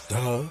point.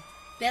 Duh.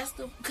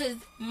 Because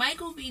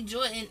Michael B.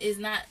 Jordan is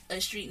not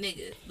a street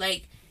nigga,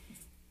 like,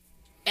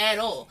 at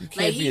all. You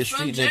can't be a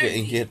street nigga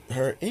and get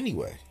her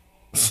anyway.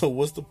 So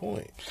what's the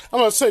point? I'm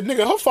gonna say,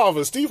 nigga, her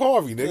father is Steve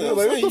Harvey, nigga. Yeah,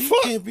 like, what the you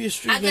fuck? can't be a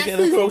street nigga guess,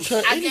 and approach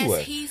her I anyway.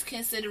 guess he's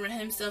considering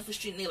himself a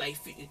street nigga. Like,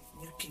 you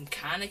can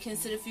kind of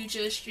consider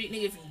Future a street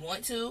nigga if you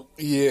want to.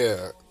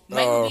 Yeah.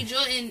 Michael B.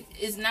 Jordan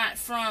is not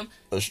from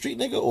a street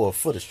nigga or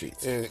for the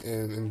streets.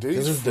 And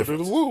Diddy's foot of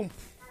the womb.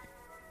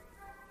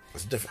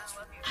 There's a difference.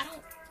 I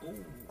don't.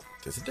 Ooh.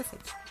 There's a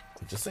difference.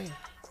 I'm just saying.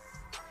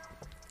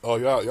 Oh,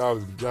 y'all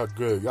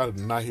good. Y'all did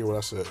not hear what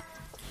I said.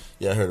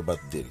 Yeah, I heard about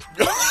the Diddy.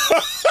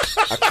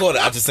 I caught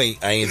it.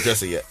 I ain't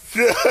addressed it yet.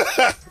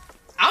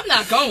 I'm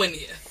not going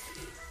there.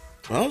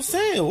 I'm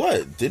saying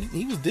what?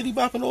 He was Diddy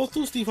bopping all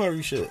through Steve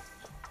Harvey shit.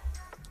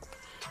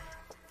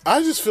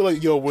 I just feel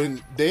like,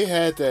 when they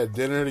had that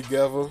dinner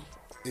together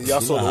and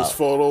y'all saw those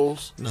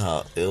photos. You know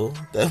how ill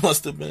that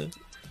must have been.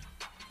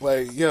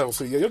 Like,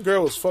 so your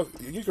girl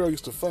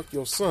used to fuck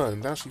your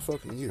son. Now she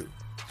fucking you.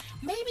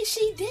 Maybe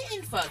she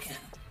didn't fuck him.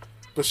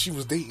 But she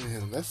was dating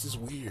him. That's just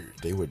weird.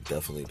 They were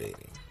definitely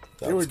dating.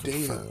 They were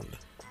dating. Confirmed.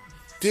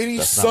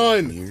 Diddy's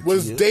son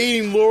was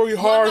dating Lori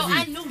Harvey. No,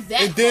 I knew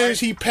that. And then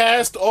he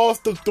passed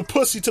off the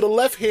pussy to the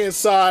left-hand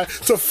side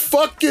to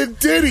fucking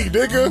Diddy,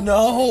 nigga.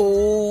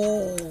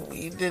 No,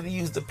 he didn't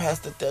use the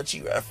Pastor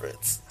Dutchy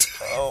reference.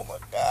 Oh my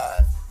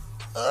god.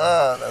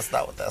 That's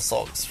not what that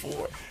song is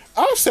for.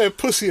 I've said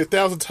pussy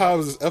 1,000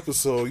 times this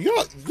episode.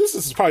 This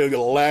is probably the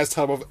last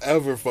time I've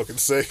ever fucking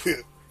say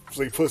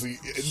pussy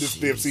in this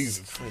damn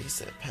season. He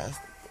said pass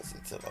the pussy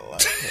to the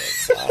left-hand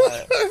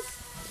side.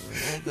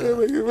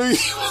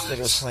 This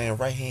nigga's playing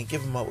right hand,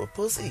 give him up with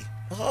pussy.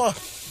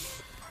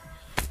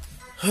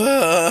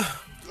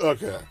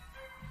 Okay.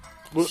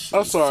 Well,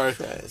 I'm sorry.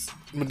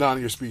 Madonna,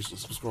 you're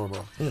speechless. What's going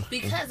on?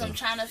 Because I'm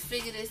trying to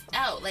figure this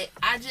out. Like,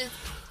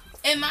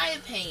 in my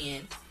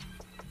opinion,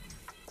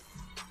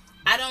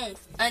 I don't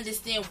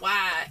understand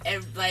why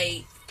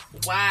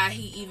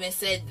he even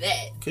said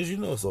that. Because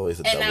it's always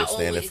a double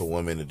standard for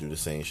women to do the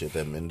same shit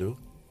that men do.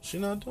 She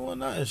not doing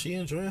nothing. She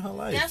enjoying her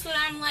life. That's what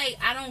I'm like.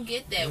 I don't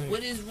get that.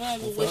 What is wrong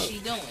with what she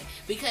doing?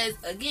 Because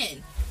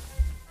again,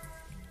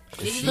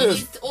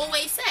 niggas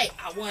always say,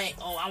 I want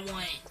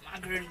my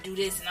girl to do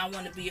this, and I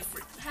want to be a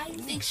freak. How you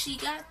think she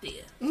got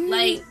there?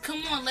 Like,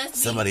 come on,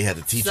 somebody had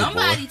to teach her.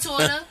 Somebody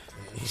taught her.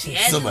 She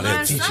had to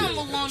learn something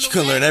along the way. She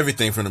couldn't learn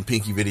everything from them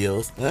Pinky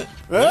videos. I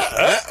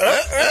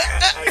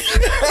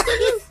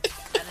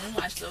didn't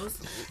watch those.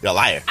 You're a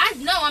liar.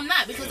 No, I'm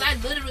not, because I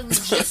literally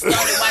just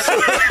started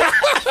watching.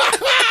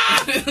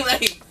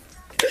 Like,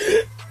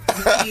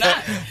 I'm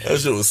not. That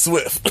shit was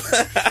swift.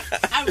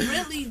 I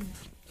really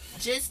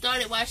just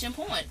started watching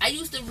porn. I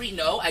used to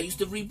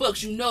read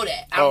books. You know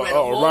that. I read a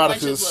whole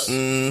bunch of books.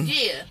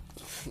 Yeah.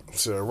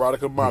 It's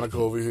Erotica Monica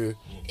over here.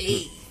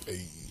 Hey.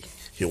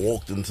 He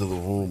walked into the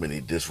room and he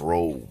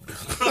disrobed.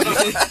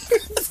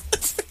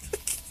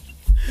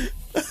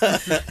 I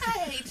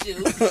hate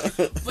you.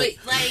 But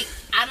like,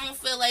 I don't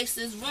feel like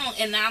this wrong,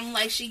 and I'm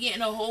like, she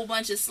getting a whole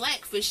bunch of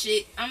slack for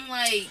shit. I'm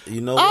like,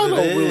 you know what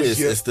it is?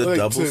 Really it's the like,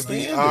 double to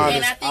be standard. honest,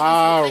 and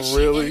I think it's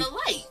really. in the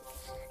light.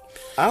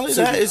 Not only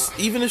that, it's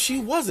even if she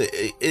wasn't,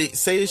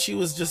 say that she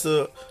was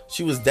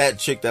she was that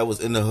chick that was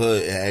in the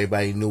hood and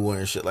everybody knew her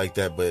and shit like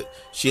that, but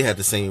she had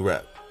the same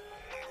rep.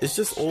 It's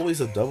just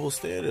always a double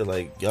standard.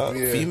 Like y'all,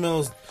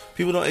 females,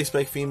 people don't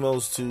expect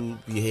females to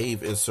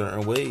behave in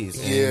certain ways.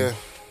 And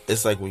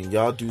it's like when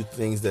y'all do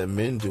things that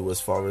men do,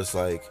 as far as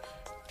like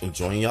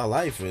enjoying your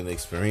life and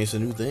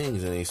experiencing new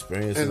things and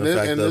experiencing the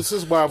fact that this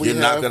is why you're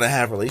not gonna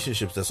have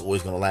relationships that's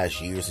always gonna last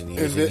years and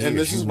years and years. And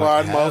this is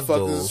why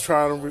motherfuckers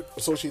trying to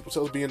associate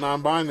themselves being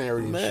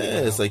non-binary. And man,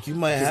 shit, it's like you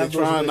might have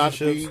those trying not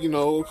to be,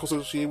 relationships.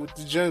 Associated with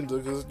the gender,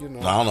 because No,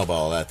 I don't know about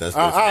all that. That's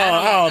different.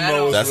 I don't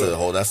know. That's a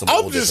whole. That's some.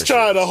 I'm just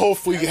trying to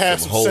hopefully have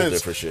some whole sense.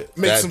 different shit.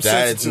 Make some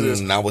sense to this.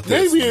 Not with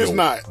this. Maybe it's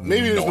not.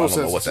 Maybe there's no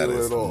sense to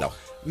it at all.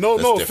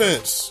 No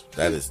offense.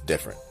 That is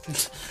different.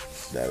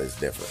 That is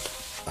different.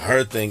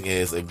 Her thing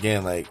is,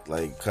 again,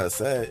 like Cuz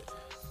said,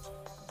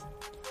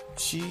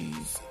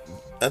 she's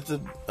at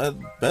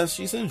best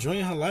she's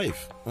enjoying her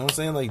life. You know what I'm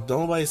saying? Like,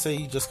 don't nobody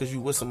say just because you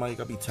with somebody you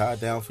gotta be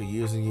tied down for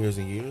years and years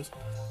and years.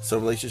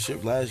 Some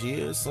relationship last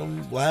years,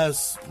 some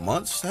last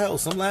months, hell,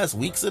 some last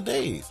weeks or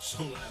days.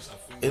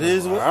 It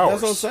is what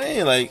that's what I'm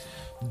saying. Like,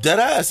 dead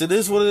ass, it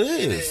is what it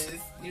is.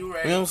 You're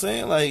right. You know what I'm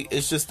saying? Like,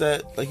 it's just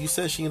that, like you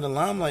said, she in the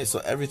limelight, so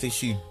everything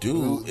she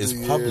do is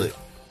public.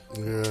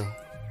 Yeah.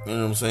 You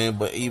know what I'm saying?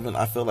 But even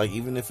I feel like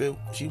even if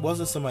she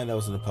wasn't somebody that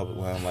was in the public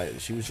limelight,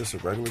 she was just a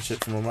regular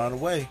chick from around the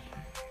way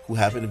who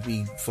happened to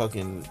be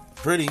fucking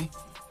pretty.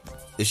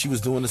 If she was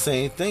doing the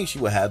same thing, she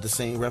would have the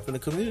same rep in the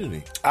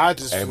community.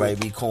 Everybody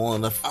be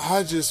calling her.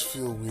 I just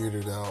feel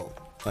weirded out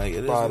like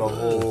it by is the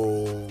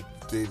whole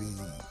Diddy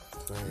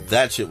thing.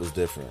 That shit was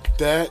different.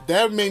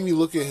 That made me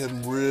look at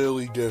him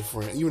really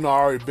different. Even though I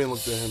already been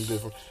looked at him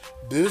different.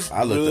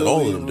 I looked at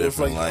all of them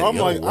different. Like, I'm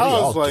like,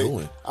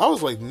 I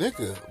was like,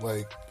 nigga,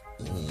 like.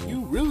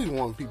 You really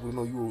want people to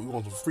know you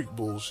want some freak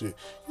bullshit.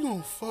 You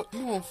don't fuck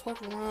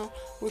around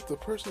with the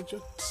person that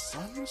your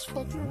son is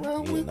fucking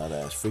around with. Not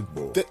ass freak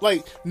bull.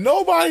 Like,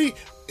 nobody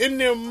in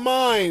their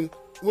mind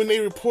when they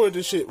reported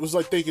this shit was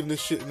like thinking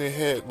this shit in their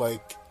head.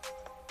 Like,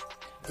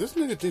 this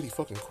nigga Diddy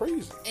fucking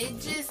crazy.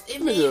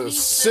 It made me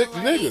sick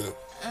like, nigga.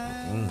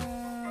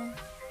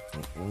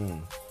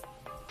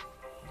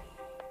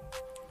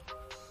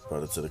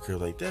 Brought it to the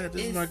crib like, Dad,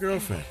 this is my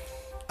girlfriend.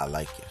 I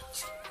like you.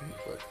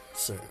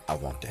 I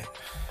want that.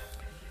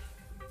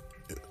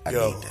 I need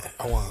that.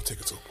 I want to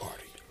take it to a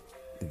party.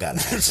 Gotta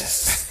have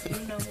that. You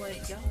know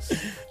what, y'all?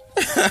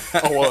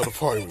 I want to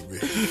party with me.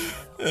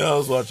 Yeah, I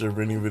was watching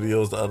Brittany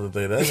videos the other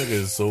day. That nigga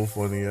is so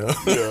funny, yo.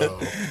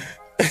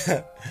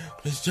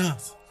 Miss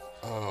Johnson.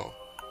 Oh.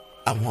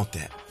 I want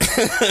that.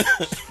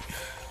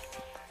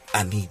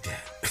 I need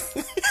that.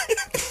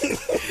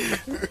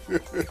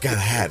 Gotta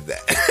have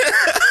that.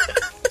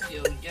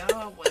 Yo,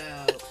 y'all,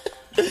 wow.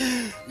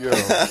 Yo.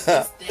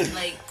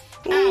 Like,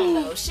 I don't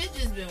know. Shit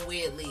just been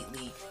weird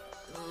lately.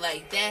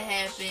 Like, that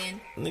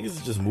happened. Niggas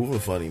is just moving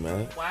funny,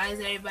 man. Why is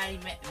everybody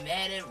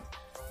mad at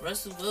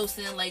Russell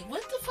Wilson? Like,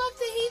 what the fuck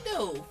did he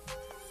do?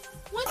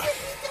 What did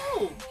he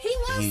do? He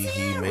lost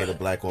Sierra. He made a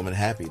black woman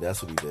happy.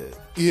 That's what he did.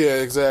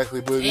 Yeah,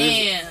 exactly. But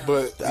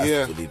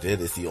that's what he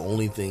did. It's the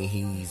only thing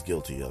he's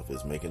guilty of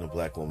is making a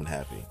black woman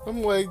happy.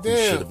 I'm like, damn.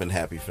 He should have been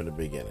happy from the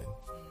beginning.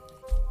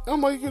 I'm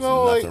like,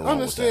 like,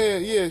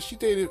 understand, yeah, she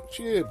dated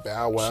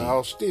Bow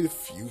Wow, she dated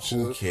Future.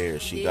 Who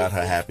cares? She got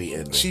her happy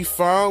ending. She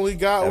finally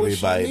got what she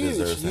needed. Everybody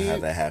deserves to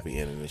have that happy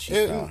ending, and she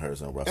found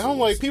hers on Russell. And I'm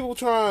like, people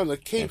trying to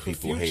cape for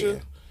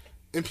Future,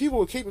 and people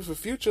were caping for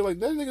Future,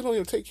 like, that nigga don't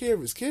even take care of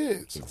his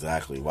kids.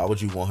 Exactly. Why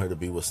would you want her to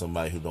be with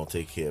somebody who don't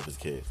take care of his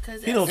kids?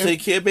 He don't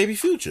take care of baby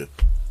Future.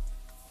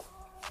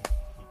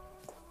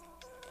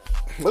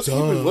 Let's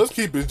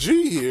keep it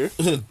G here.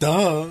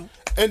 Duh.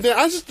 And then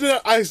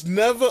I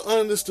never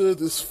understood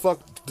this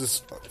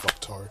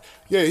fucktard.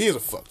 Yeah, he is a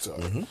fucktard.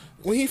 Mm-hmm.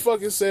 When he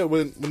fucking said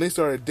when they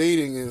started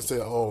dating and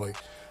said, oh, like,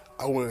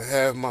 I wouldn't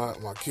have my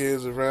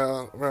kids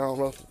around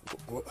him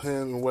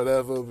and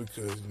whatever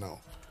because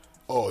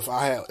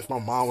if my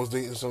mom was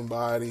dating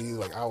somebody,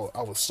 like I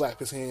would slap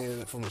his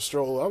hand from the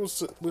stroller. I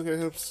was looking at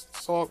him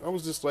talk. I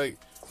was just like,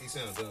 he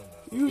sounded dumb.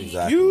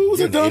 You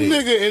was a dumb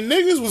nigga, and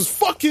niggas was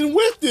fucking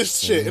with this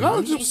shit, and I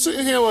was just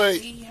sitting here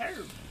like.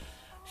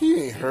 He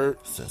ain't hurt.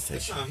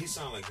 He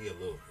sound like he a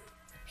little hurt.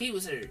 He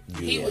was hurt.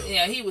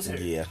 Yeah. He was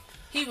hurt. Yeah.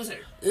 He was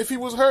hurt. If he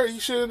was hurt, he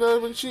shouldn't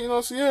have been cheating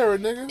on Sierra,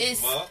 nigga.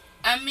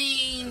 I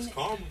mean...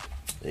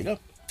 There you go.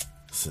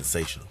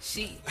 Sensational.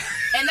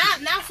 And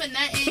not for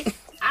nothing,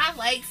 I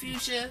like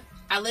Future.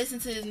 I listen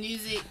to his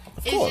music.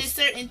 It's just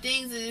certain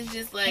things that it's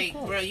just like,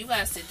 bro, you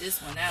gotta sit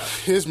this one out.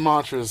 His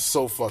mantra is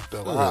so fucked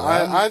up.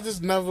 I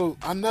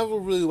never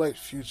really liked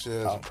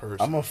Future as a person.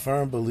 I'm a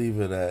firm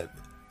believer that,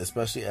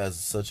 especially as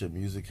such a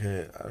music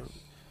head,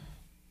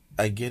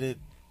 I get it.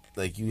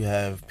 Like, you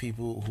have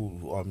people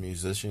who are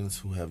musicians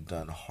who have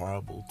done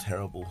horrible,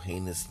 terrible,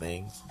 heinous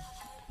things.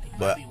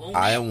 But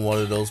I am one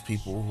of those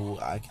people who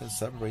I can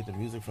separate the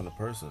music from the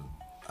person.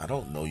 I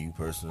don't know you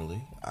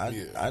personally.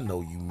 I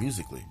know you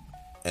musically.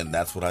 And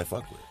that's what I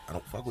fuck with. I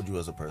don't fuck with you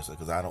as a person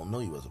because I don't know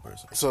you as a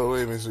person. So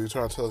wait a minute, so you're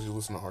trying to tell us you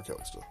listen to R. Kelly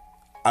stuff?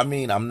 I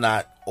mean, I'm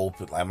not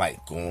open. I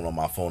might go on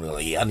my phone and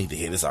like, yeah, I need to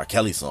hear this R.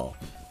 Kelly song.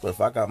 But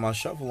if I got my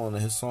shuffle on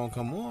and his song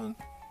come on,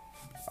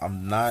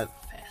 I'm not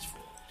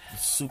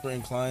super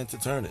inclined to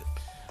turn it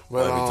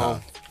every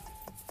time.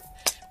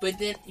 But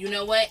then, you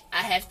know what? I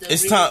have to.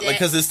 It's time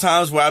because there's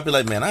times where I'd be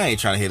like, man, I ain't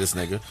trying to hear this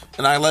nigga,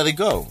 and I let it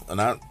go,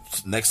 and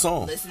next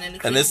song. Listening to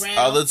Chris and there's Brown,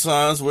 other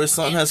times where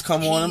something has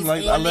come on, and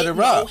like I let it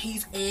rock. No,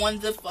 he's on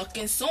the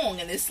fucking song,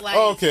 and it's like,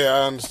 okay,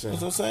 I understand.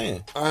 That's what I'm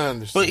saying. I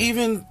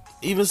understand.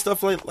 But even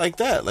stuff like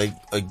that, like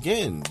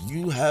again,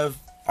 you have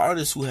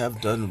artists who have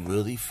done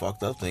really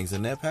fucked up things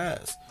in their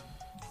past.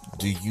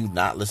 Do you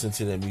not listen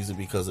to their music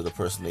because of the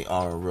person they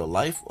are in real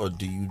life, or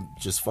do you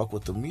just fuck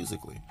with them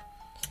musically?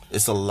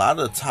 It's a lot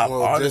of top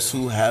artists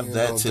who have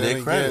that to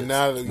their credit.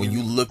 When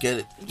you look at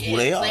it, who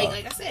they are.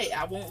 Like I said,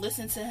 I won't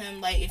listen to him.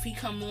 Like if he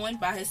come on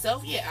by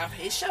himself, I'll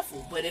hit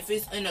shuffle. But if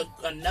it's in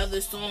another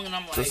song, and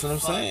I'm like, that's what I'm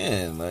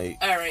saying. Like,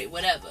 all right,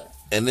 whatever.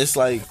 And it's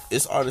like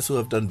it's artists who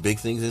have done big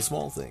things and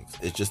small things.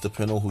 It just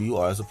depends on who you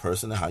are as a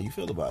person and how you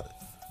feel about it.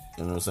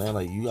 You know what I'm saying?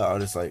 Like you got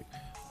artists like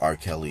R.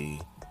 Kelly,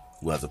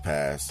 who has a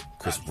past,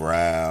 Chris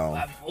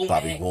Brown,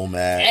 Bobby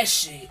Womack. That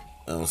shit. You know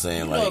what I'm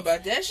saying? You know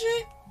about that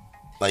shit?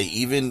 Like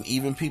even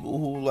people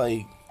who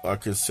like are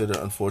considered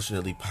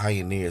unfortunately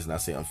pioneers, and I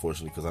say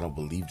unfortunately because I don't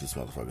believe this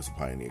motherfucker's a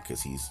pioneer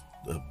because he's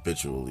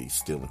habitually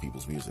stealing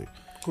people's music.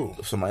 Cool.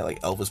 Somebody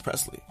like Elvis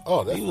Presley.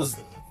 Oh, he was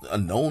a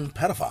known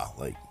pedophile.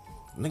 Like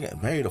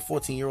nigga married a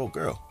 14-year-old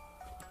girl.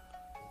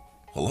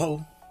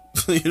 Hello,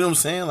 you know what I'm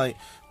saying? Like,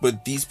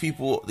 but these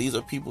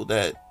are people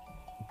that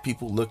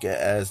people look at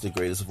as the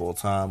greatest of all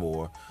time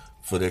or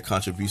for their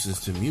contributions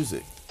to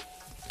music.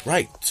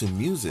 Right, to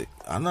music.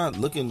 I'm not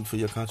looking for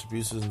your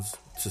contributions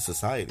to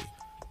society.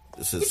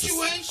 But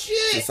you ain't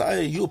shit.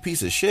 Society, you a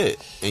piece of shit.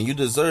 And you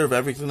deserve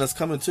everything that's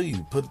coming to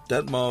you. Put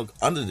that mug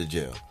under the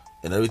jail.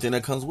 And everything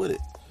that comes with it.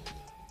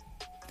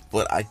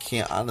 But I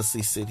can't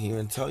honestly sit here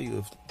and tell you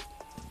if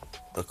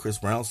a Chris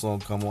Brown song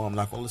come on, I'm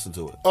not going to listen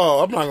to it.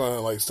 Oh, I'm not going to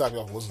like stop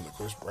y'all from listening to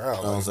Chris Brown.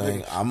 You know what I'm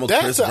saying? I'm a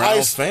Chris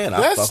Brown fan.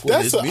 I fuck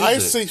with his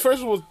music.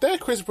 First of all, that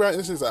Chris Brown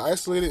incident is an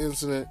isolated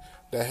incident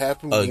that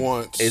happened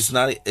once. It's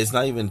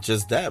not even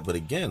just that, but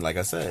again, like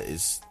I said,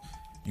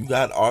 you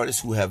got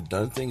artists who have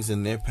done things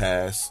in their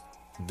past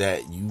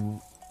that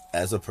you,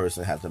 as a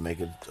person, have to make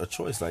a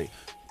choice. Like,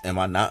 am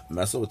I not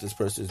messing with this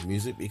person's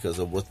music because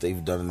of what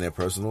they've done in their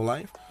personal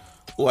life,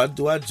 or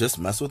do I just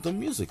mess with them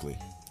musically?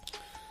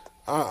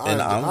 I'm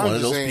one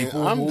of those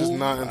people. I'm just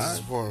not into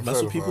supporting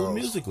mess with people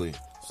musically.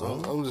 So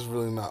I'm just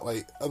really not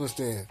like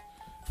understand.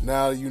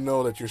 Now you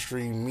know that your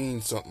stream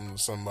means something to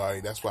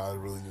somebody. That's why I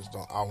really just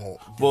don't. I won't.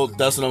 Well,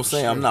 that's what I'm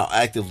saying. I'm not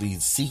actively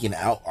seeking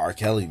out R.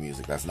 Kelly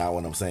music. That's not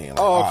what I'm saying. Like,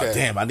 okay.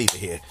 Damn, I need to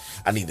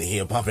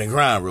hear Bump and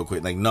Grind real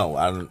quick. Like,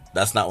 no,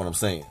 that's not what I'm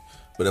saying.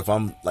 But if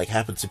I'm like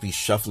happen to be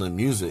shuffling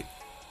music,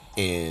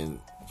 and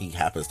he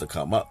happens to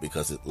come up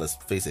because let's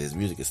face it, his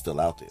music is still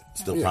out there,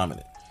 still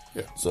prominent.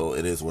 Yeah. So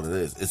it is what it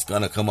is. It's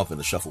gonna come up in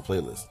the shuffle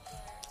playlist,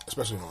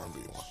 especially in R&B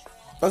one.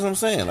 That's what I'm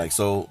saying. Like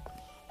so.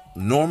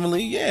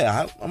 Normally,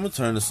 I'm gonna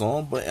turn this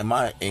on, but am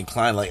I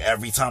inclined like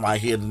every time I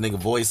hear the nigga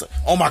voice, like,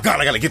 oh my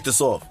god, I gotta get this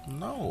off?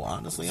 No,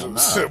 honestly, I'm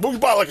not. Move your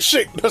body like a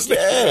shake.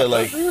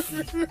 Like who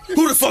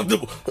the fuck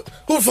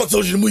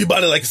told you to move your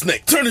body like a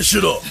snake? Turn this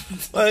shit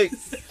off. Like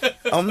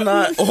I'm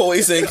not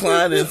always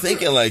inclined and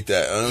thinking like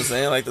that. You know what I'm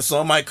saying? Like the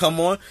song might come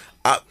on,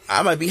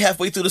 I might be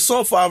halfway through the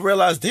song before I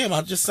realize, damn,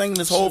 I just sang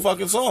this whole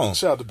fucking song.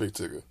 Shout out to Big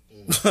Tigger.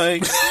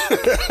 Like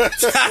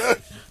that.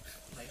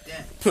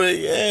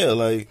 But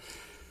like.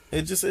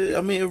 It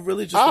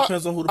really just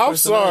depends on who the person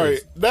is. I'm sorry.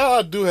 Now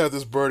I do have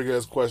this burning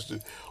ass question.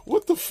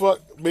 What the fuck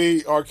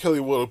made R. Kelly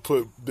want to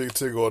put Big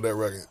Tigger on that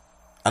record?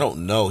 I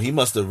don't know. He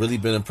must have really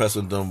been impressed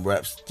with them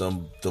raps,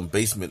 them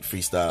basement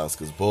freestyles.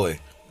 Because boy,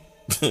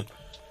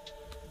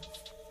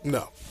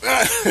 no.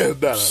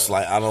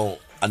 Like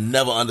I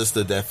never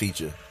understood that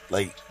feature.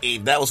 Like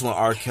that was when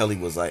R. Kelly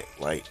was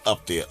like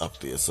up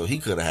there. So he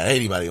could have had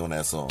anybody on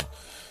that song.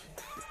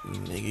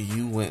 Nigga,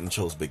 you went and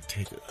chose Big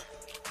Tigger.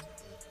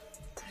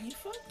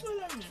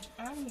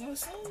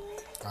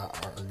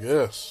 I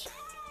guess.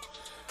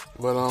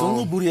 But the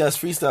little booty ass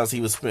freestyles he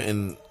was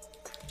spitting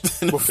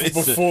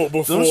before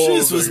them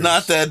shits was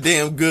not that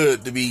damn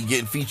good to be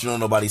getting featured on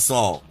nobody's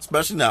song,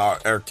 especially now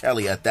R.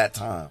 Kelly at that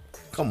time.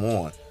 Come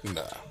on,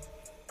 nah,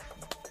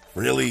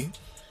 really?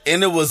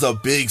 And it was a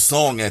big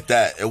song at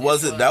that.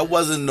 That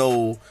wasn't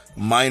no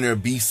minor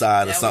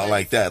B-side or something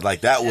like that.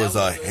 Like that was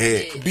a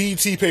hit.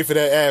 BET paid for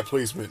that ad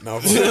placement. No,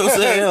 you know what I'm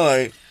saying?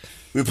 Like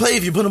we play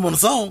if you put them on the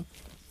song.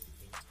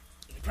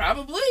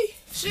 Probably.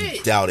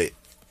 Shit. Doubt it.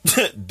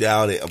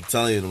 Doubt it. I'm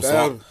telling you,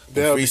 the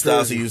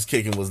freestyles he was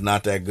kicking was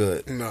not that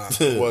good. Nah,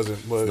 it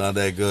wasn't. But not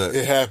that good.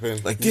 It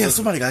happened. Like, damn,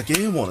 somebody got to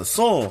get him on a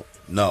song.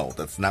 No,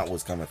 that's not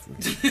what's coming from me.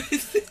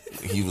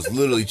 He was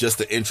literally just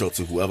the intro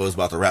to whoever was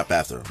about to rap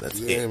after him. That's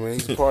Yeah, it. man,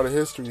 he's a part of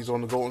history. He's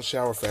on the Golden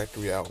Shower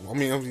Factory album. I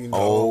mean,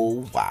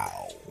 Oh,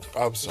 wow.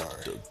 I'm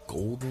sorry. The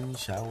Golden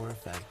Shower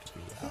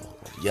Factory album.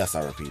 Yes,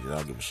 I repeat it. I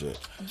don't give a shit.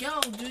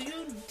 Yo,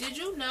 did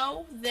you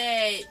know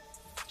that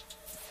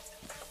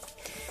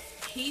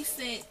he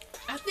sent?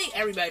 I think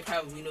everybody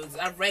probably knows.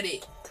 I read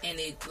it and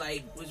it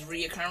like was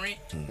reoccurring.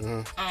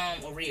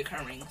 Or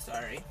reoccurring.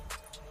 Sorry.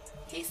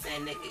 He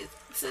sent niggas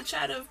to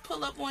try to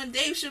pull up on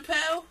Dave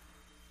Chappelle.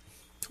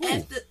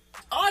 At the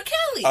R.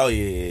 Kelly. Oh,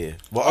 yeah.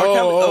 Well, R.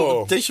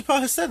 Kelly, Dave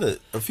Chappelle has said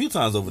it a few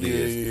times over the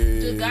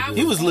years. The guy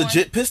He was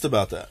legit pissed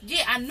about that.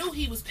 Yeah, I knew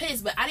he was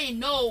pissed, but I didn't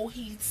know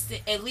he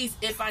sent, at least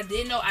if I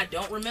did know, I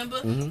don't remember.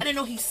 I didn't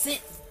know he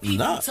sent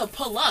people to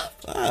pull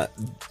up.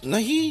 No,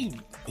 he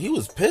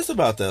was pissed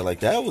about that.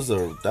 Like that was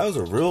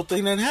a real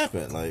thing that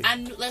happened. Like I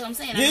knew, like I'm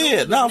saying.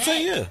 I'm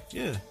saying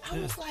yeah. I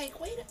was like,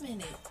 wait a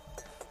minute.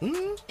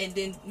 And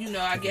then,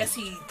 I guess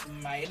he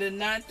might have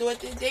not thought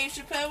that Dave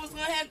Chappelle was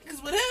going to have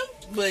because with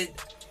him, but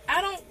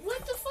what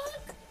the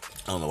fuck?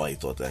 I don't know why he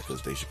thought that,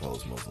 because Dave Chappelle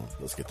is Muslim.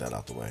 Let's get that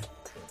out the way.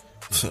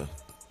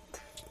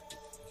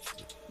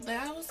 But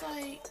I was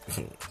like,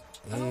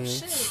 oh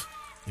shit.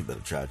 You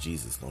better try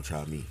Jesus, don't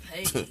try me.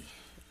 Hey.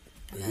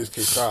 In this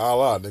case, try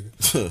Allah,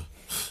 nigga.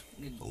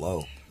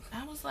 Hello.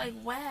 I was like,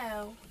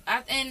 wow.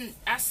 I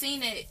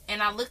seen it,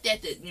 and I looked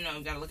at the,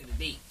 gotta look at the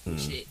date and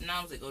shit. And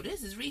I was like, oh,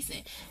 this is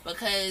recent.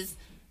 Because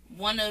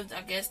one of,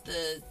 I guess,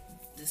 the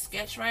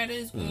sketch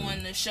writers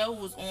on the show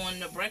was on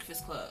The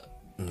Breakfast Club.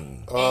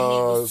 And he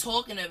was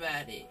talking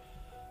about it.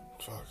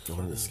 Fuck.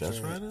 One of the sketch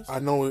writers? I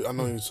know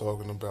you're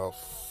talking about.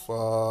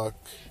 Fuck.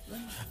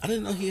 I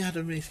didn't know he had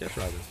that many sketch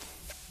writers.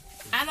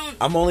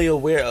 I'm only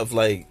aware of,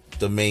 like,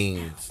 the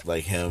mains,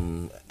 like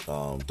him,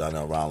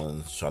 Donnell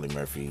Rollins, Charlie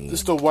Murphy.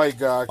 This the white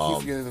guy. I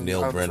keep getting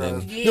Neil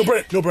Brennan. Neil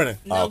Brennan.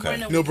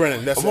 Neil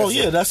Brennan.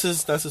 That's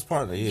his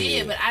partner.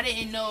 Yeah, but I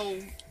didn't know.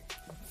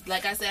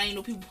 Like I said, I didn't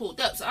know people pulled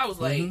up, so I was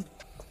like,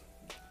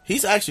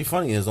 he's actually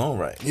funny in his own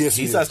right. Yes,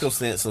 he's got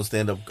some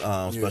stand up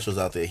specials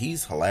out there.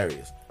 He's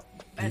hilarious.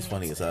 He's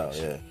funny as hell.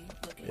 Yeah.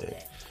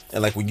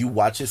 And like when you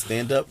watch his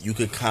stand up, you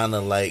could kind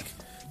of like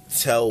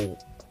tell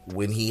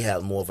when he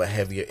had more of a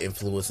heavier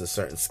influence in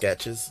certain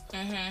sketches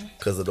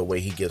because of the way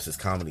he gives his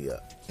comedy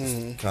up.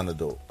 It's kind of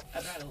dope.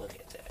 I gotta look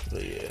at that.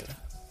 But yeah.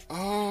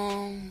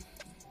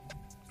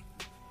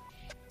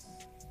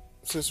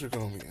 Since we're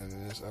gonna be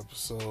ending this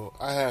episode,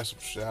 I have some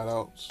shout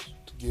outs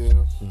to give.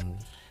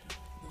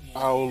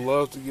 I would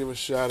love to give a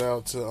shout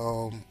out to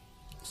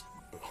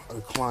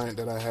a client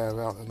that I have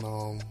out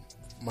in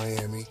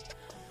Miami.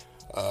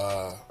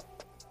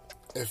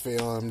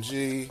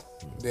 FALMG.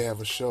 They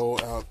have a show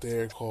out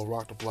there called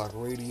Rock the Block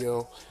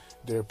Radio.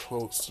 They're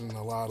posting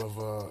a lot of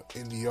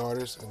indie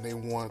artists, and they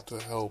want to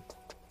help.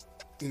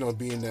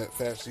 Being that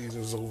Fat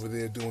Caesar's over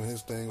there doing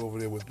his thing over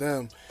there with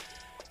them,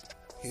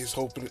 it's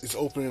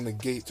opening the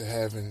gate to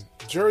having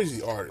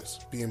Jersey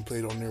artists being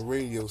played on their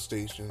radio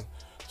station.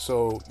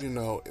 So,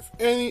 if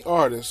any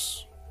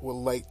artists would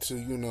like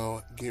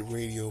to, get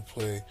radio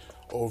play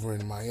over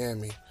in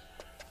Miami,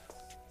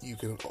 you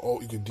can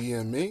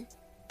DM me.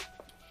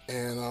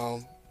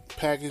 And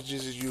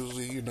packages is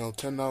usually,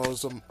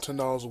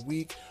 $10 a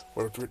week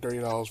or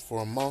 $30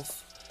 for a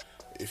month.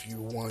 If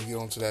you want to get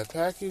onto that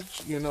package,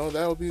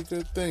 that would be a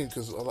good thing,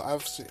 because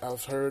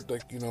I've heard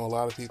a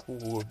lot of people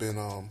who have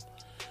been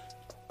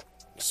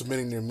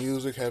submitting their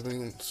music have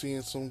been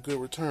seeing some good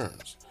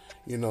returns.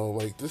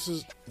 Like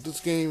this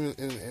game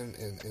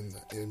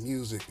in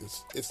music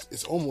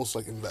it's almost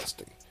like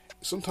investing.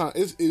 Sometimes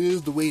it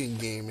is the waiting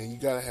game, and you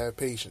gotta have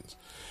patience.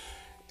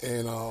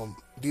 And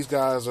these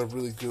guys are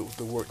really good with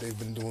the work they've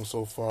been doing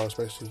so far,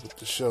 especially with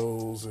the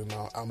shows. And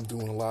I'm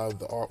doing a lot of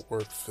the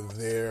artwork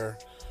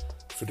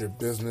for their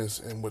business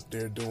and what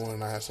they're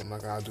doing. I have something I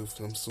gotta do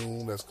for them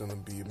soon. That's gonna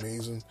be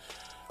amazing.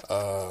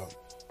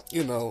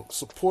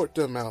 Support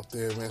them out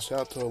there, man. Shout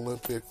out to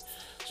Olympic.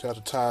 Shout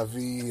out to Ty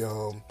V.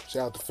 Shout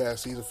out to Fat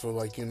Caesar for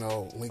linking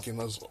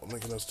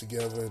us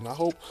together. And I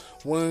hope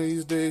one of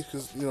these days,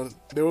 because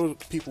there were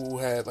people who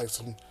had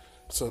some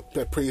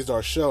that praised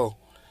our show.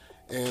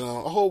 And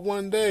I hope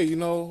one day,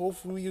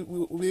 hopefully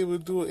we'll be able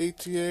to do an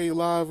ATA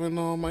live in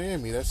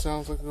Miami. That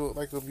sounds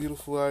like a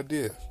beautiful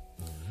idea.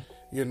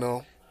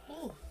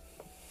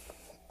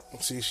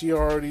 See, she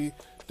already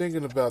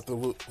thinking about the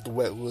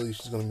Wet Willie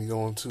she's going to be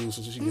going to,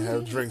 so she can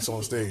have drinks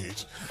on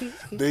stage.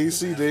 There you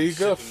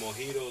go.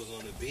 Mojitos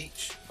on the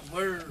beach.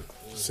 Word.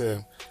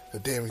 Said,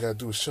 damn, we got to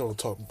do a show and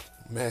talk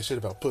mad shit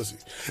about pussy.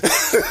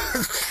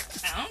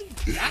 I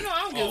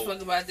don't give a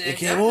fuck about that. They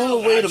came all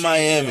the way to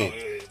Miami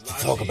to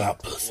talk about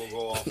pussy.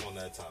 We'll go off on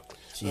that topic.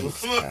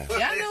 Jesus Y'all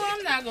know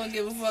I'm not gonna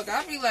give a fuck.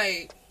 I'll be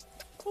like,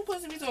 who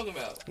pussy we talking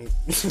about?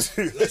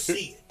 Let's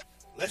see it.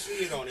 Let's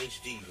see it on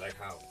HD, like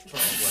how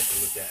Charles likes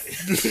to look at it.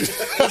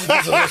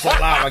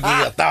 I give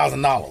you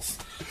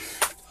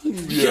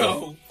 $1,000.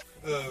 Yo,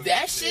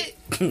 that shit,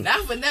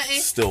 not for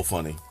nothing. Still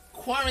funny.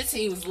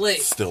 Quarantine was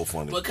lit. Still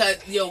funny. Because,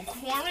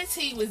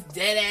 quarantine was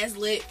dead ass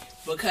lit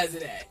because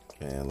of that.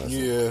 Man,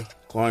 listen. Yeah.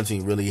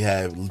 quarantine really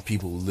had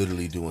people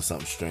literally doing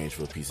something strange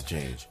for a piece of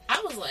change.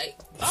 I was like,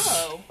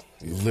 oh.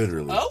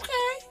 Literally.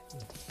 Okay.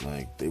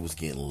 Like, they was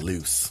getting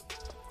loose.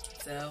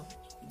 So,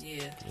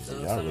 yeah. So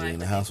y'all really in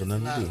the house with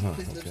nothing to do, huh?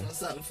 Okay.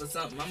 Something for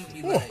something. I'm going to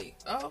be like,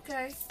 oh,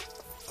 okay.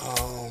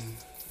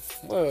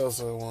 What else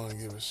I want to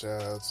give a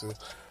shout out to?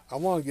 I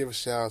want to give a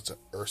shout out to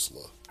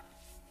Ursula,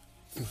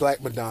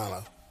 Black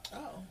Madonna.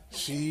 Oh.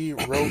 She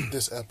wrote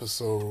this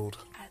episode,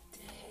 I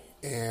did.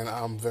 and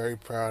I'm very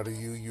proud of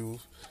you.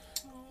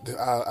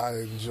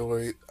 I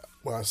enjoyed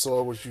when I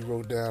saw what you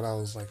wrote down. I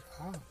was like,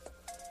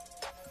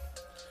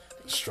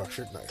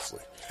 structured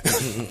nicely.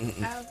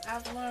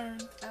 I've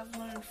learned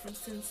from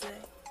Sensei.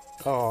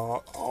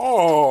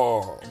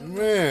 Oh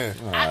man!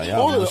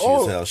 Y'all bushy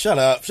as hell. Shut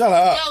up!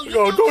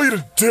 Yo, go eat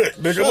a dick,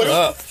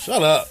 nigga.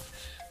 Shut up!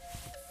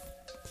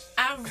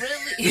 I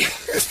really.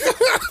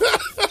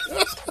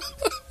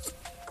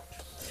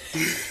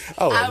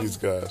 I love these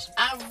guys.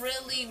 I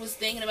really was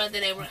thinking about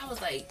that at work. I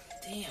was like,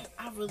 damn,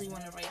 I really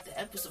want to write the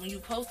episode. When you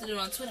posted it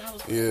on Twitter, I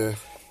was like, yeah.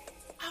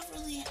 I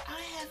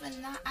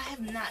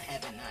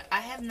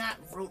have not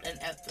wrote an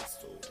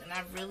episode, and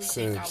I really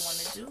think I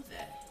want to do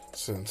that.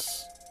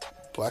 Since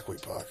Black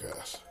Week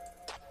Podcast.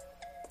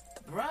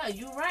 Bruh,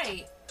 you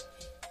right.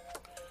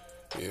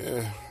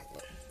 Yeah.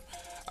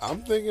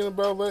 I'm thinking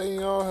about letting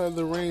y'all have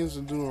the reins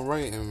and doing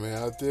writing,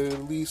 man. I did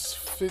at least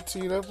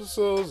 15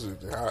 episodes.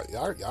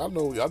 Y'all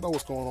know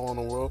what's going on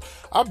in the world.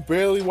 I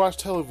barely watch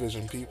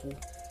television, people.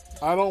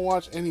 I don't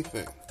watch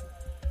anything.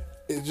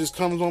 It just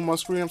comes on my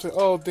screen. I'm saying,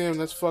 oh, damn,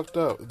 that's fucked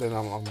up. Then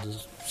I'm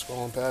just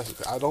scrolling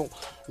past it. I don't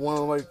want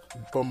to, like,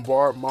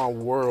 bombard my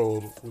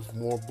world with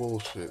more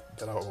bullshit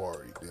that I'm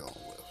already dealing with.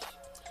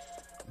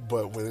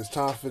 But when it's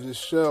time for this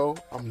show,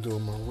 I'm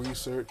doing my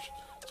research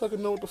so I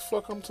can know what the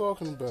fuck I'm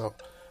talking about.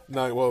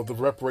 Now, well, the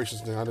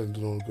reparations thing, I didn't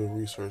do no good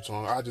research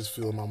on. I just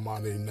feel in my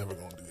mind they ain't never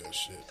gonna do that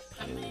shit.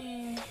 I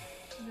mean,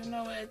 you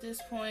know, at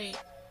this point,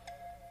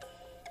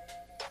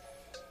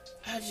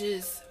 I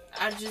just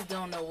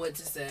don't know what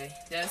to say.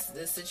 That's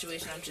the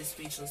situation I'm just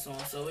speechless on.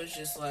 So it's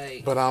just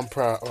like. But I'm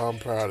proud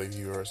of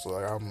you, Ursula.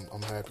 Like,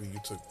 I'm happy you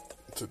took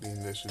the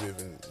initiative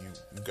and you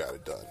got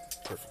it done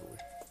perfectly.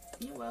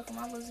 You're welcome.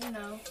 I was,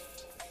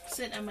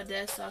 sitting at my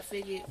desk, so I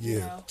figured,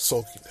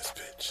 sulky this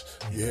bitch.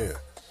 Yeah,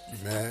 you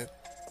mad?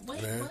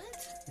 Wait, man. what?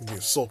 You being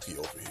sulky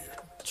over here.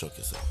 Choke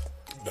yourself.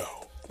 No.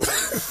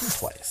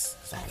 Twice.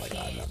 Sound like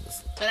odd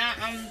numbers. But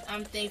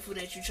I'm thankful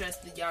that you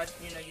trusted y'all.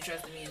 You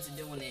trusted me into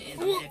doing it,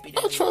 and I'm happy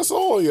that I trust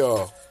all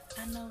y'all.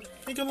 I know that.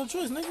 Ain't got no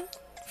choice, nigga.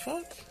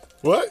 Fuck.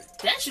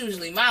 What? That's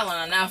usually my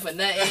line, not for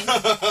nothing.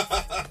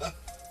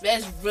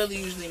 That's really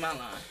usually my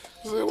line.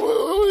 What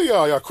are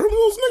y'all? Y'all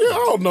criminals, nigga?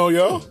 I don't know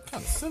y'all. What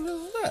kind of silly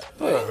is that?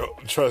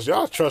 Trust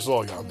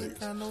all y'all niggas.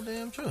 Got no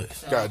damn choice.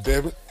 So, God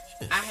damn it.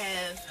 I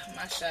have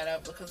my shout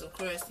out because, of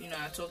course,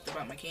 I talked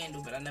about my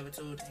candle, but I never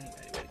told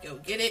anybody where to go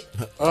get it.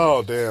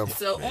 Oh, damn.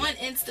 So on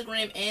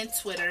Instagram and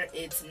Twitter,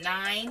 it's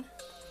 9,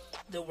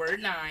 the word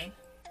 9,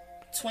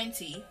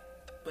 20,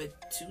 but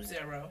 20,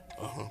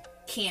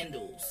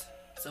 candles.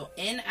 So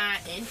NINE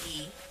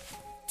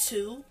 20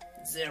 CANDLES.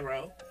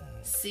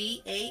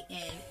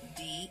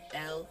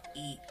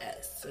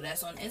 So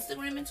that's on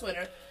Instagram and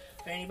Twitter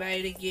for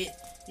anybody to get,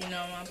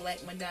 my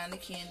Black Madonna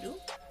candle.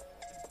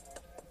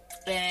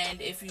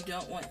 And if you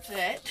don't want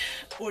that,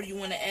 or you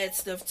want to add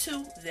stuff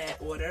to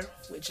that order,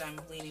 which I'm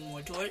leaning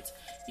more towards,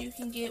 you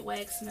can get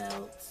wax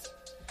melts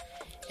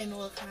and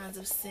all kinds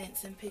of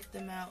scents and pick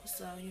them out.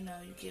 So, you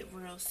get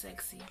real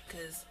sexy.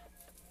 Because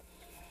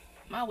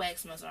my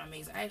wax melts are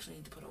amazing. I actually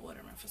need to put an order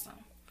in for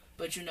some.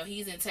 But,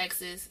 he's in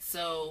Texas,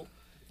 so...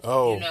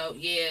 Oh.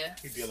 Yeah.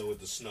 He's dealing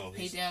with the snow.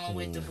 He's dealing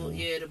with the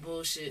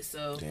bullshit.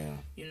 So,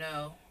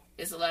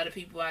 it's a lot of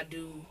people I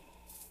do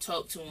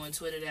talk to on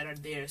Twitter that are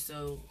there.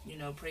 So,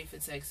 pray for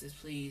Texas,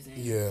 please. And,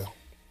 yeah.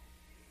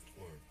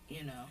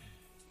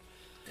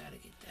 Gotta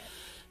get that.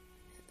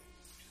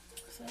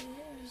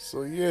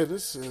 So, yeah,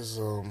 this is,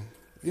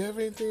 you have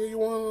anything you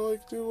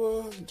want to,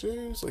 do,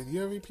 James? Like, do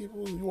you have any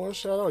people you want to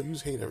shout out? Or you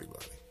just hate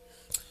everybody?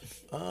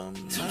 I'm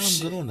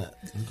good on that.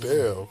 Damn.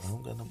 I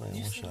don't got nobody I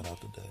want to shout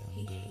out today.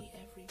 I'm good.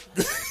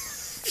 You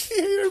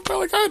hate everybody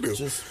like I do.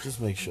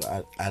 Just make sure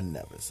I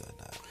never said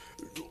that.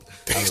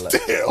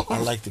 Damn. I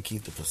like to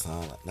keep the persona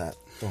like that.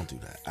 Don't do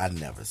that. I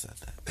never said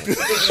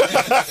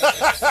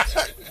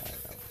that.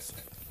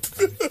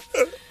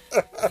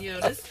 Yo,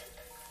 this,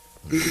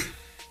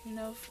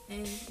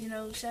 and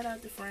shout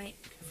out to Frank.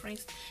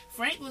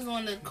 Frank was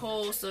on the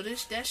call, so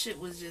that shit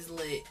was just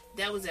lit.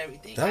 That was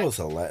everything. That was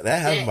hilarious.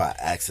 That happened by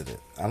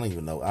accident. I don't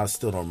even know. I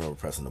still don't remember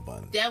pressing the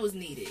button. That was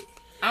needed.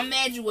 I'm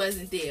mad you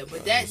wasn't there,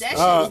 but that shit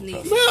was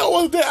needed. Man, I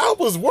was there. I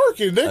was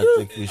working, nigga. I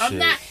think we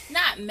should. I'm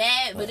not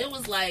mad, but it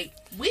was like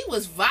we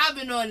was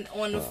vibing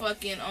on the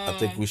fucking. I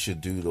think we should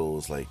do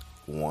those like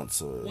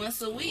once a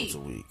week.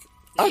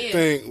 I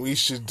think we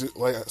should do,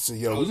 like I said,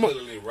 yo, I was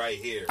literally right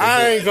here.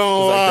 I ain't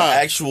gonna lie. Like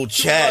the actual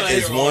chat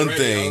is one already.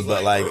 thing,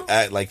 but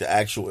like the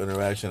actual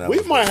interaction.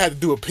 We might have to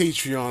do a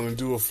Patreon and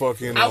do a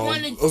fucking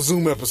a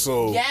Zoom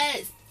episode.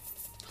 Yes,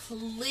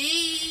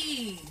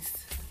 please.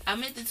 I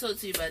meant to talk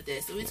to you about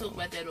that, so we talk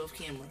about that off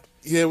camera.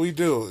 Yeah, we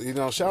do. You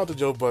know, shout out to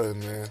Joe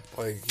Budden, man.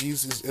 Like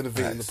he's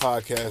innovating the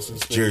podcast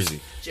and Jersey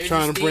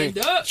trying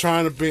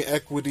to bring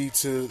equity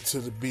to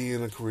the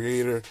being a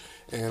creator.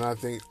 And I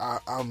think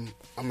I'm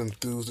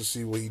enthused to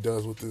see what he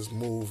does with this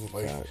move.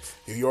 Like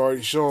he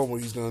already shown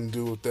what he's gonna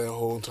do with that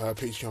whole entire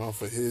Patreon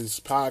for his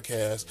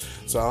podcast.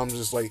 So I'm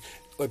just like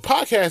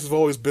podcasts have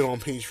always been on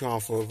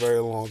Patreon for a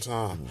very long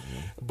time.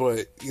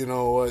 But you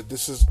know what?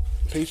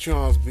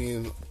 Patreon's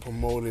being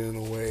promoted in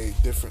a way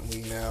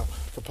differently now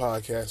for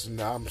podcasts,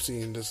 and I'm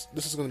seeing this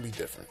is going to be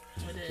different.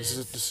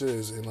 This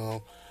is,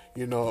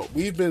 you know,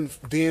 we've been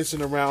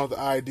dancing around the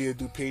idea to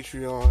do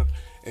Patreon,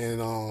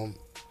 and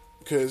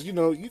because you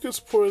know you can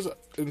support us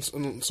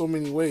in so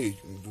many ways.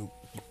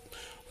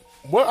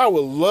 What I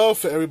would love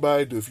for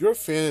everybody to do, if you're a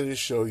fan of this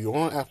show, you're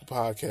on Apple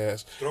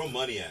Podcasts, throw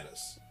money at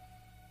us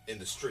in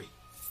the street.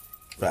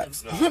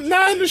 Facts. No,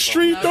 not in the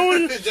street,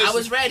 throwing. I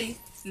was ready.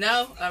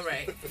 No? All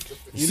right.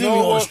 You see me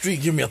on the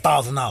street, give me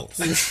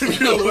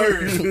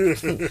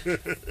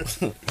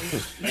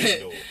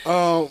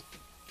 $1,000.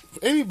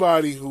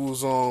 Anybody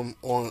who's on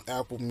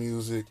Apple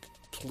Music,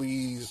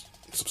 please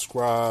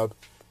subscribe,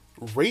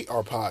 rate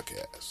our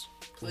podcast.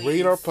 Please.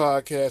 Rate our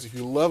podcast. If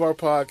you love our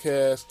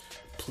podcast,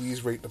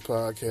 please rate the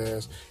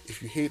podcast.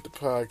 If you hate the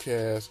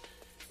podcast,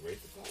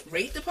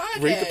 rate the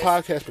podcast. Rate the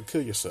podcast, but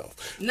kill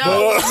yourself.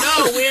 No,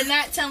 we're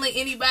not telling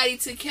anybody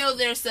to kill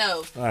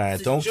themselves. All right,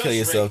 don't kill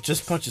yourself.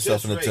 Just punch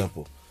yourself in the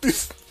temple.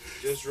 Just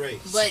rate.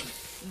 But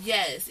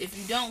yes, if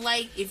you don't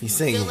like, if you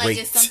feel like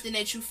it's something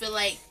that you feel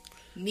like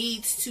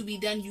needs to be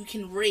done, you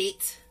can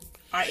rate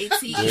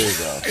R-A-T-E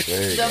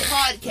the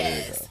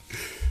podcast.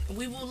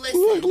 We will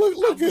listen.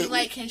 Look be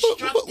like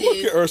constructive. Look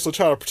at Ursula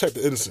trying to protect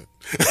the innocent.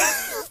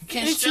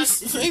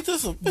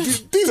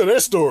 These are their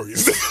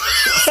stories.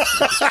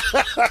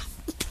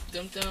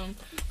 Dum.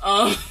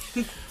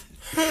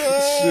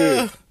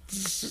 Shit.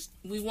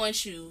 We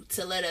want you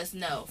to let us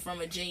know from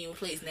a genuine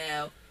place.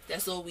 Now,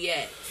 that's all we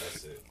ask.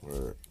 That's it.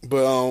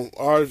 But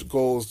our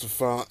goal is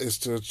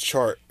to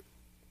chart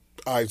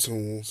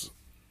iTunes,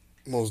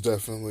 most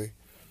definitely,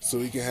 so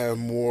we can have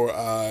more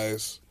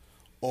eyes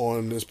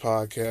on this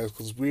podcast,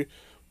 because we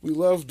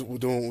love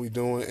doing what we're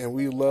doing, and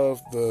we love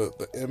the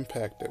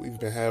impact that we've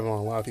been having on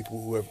a lot of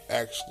people who have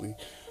actually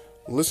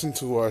listened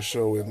to our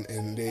show,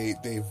 and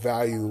they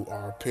value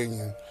our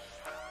opinion.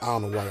 I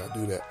don't know why y'all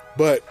do that,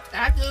 but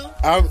I do.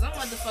 I'm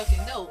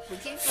motherfucking dope.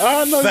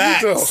 I know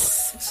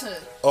Facts. you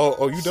dope.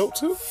 Oh, you dope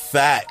too?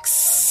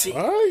 Facts.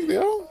 All right,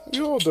 yo,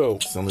 you all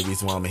dope. It's the only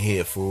reason why I'm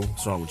here, fool.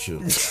 What's wrong with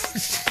you?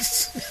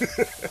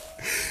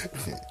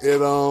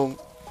 And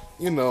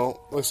you know,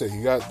 like I said,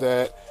 you got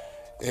that,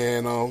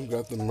 and you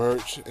got the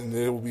merch, and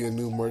there will be a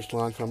new merch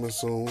line coming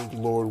soon,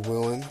 Lord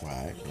willing.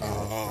 Right.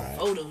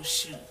 Photo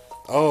shoot.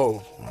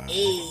 Oh,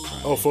 Hey.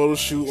 Photo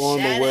shoot on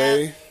the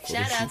way.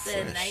 Shout out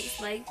to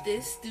Nights Like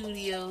This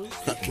Studios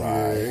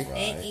Right.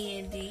 and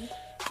E&D,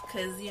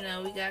 because you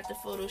know we got the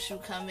photo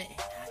shoot coming, and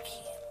I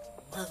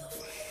can't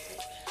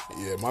motherfucker.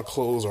 Yeah, my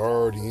clothes are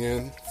already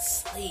in.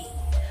 Slade.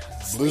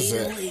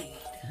 Blizzard.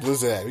 We're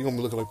gonna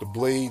be looking like the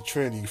Blade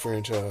Trinity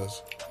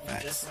franchise.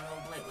 Just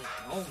like the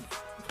moment.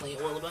 Playing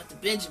all about the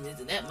Benjamins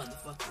and that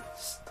motherfucker.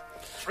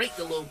 Straight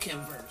the Lil'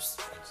 Kim verse.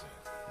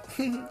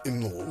 In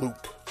the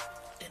loop.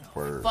 In a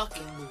Word.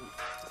 fucking loop.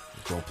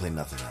 Don't play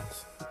nothing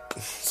else.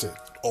 Said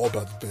all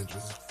about the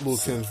Benjamins. Lil'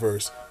 Kim's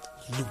verse.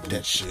 Loop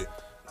that shit.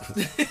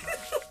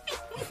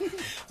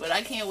 But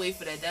I can't wait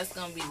for that. That's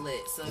gonna be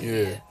lit. So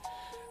Yeah.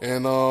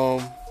 And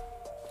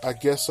I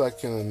guess I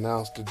can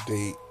announce the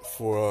date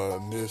for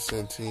Near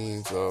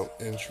Sentine's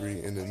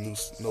entry in the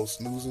No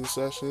Snoozing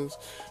Sessions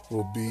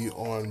will be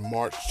on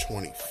March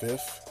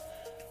 25th.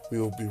 We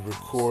will be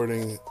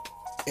recording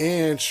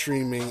and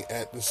streaming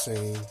at the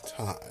same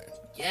time.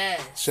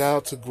 Yes. Shout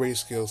out to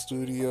Grayscale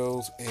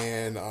Studios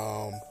and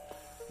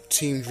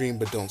Team Dream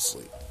But Don't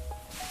Sleep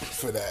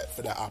for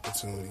that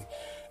opportunity.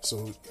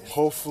 So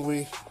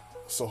hopefully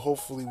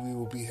we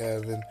will be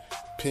having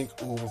Pink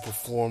Uber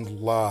performed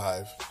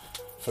live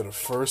for the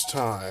first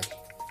time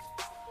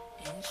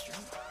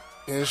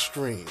in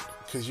stream.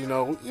 Because you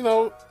know,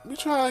 we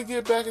trying to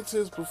get back into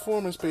this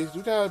performance space.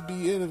 We gotta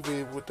be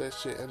innovative with that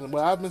shit. And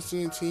what I've been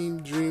seeing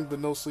Team Dream But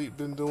No Sleep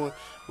been doing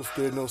with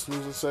their No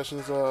Snoozing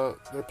Sessions,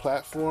 their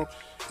platform,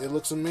 it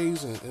looks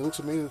amazing. It looks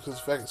amazing because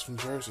the fact it's from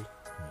Jersey,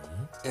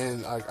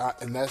 and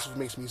and that's what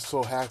makes me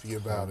so happy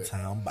about it.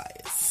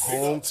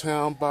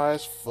 Hometown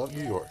bias. Fuck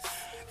New York.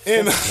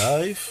 And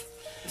Life.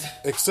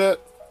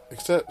 except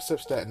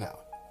Staten Island.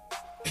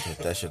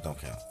 That shit don't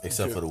count.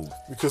 Except for the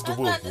because the I was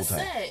Wu. about to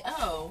say,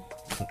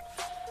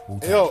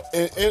 Yo,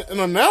 and an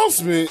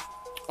announcement.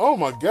 Oh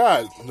my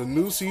God, the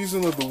new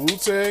season of the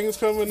Wu-Tang is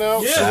coming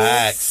out.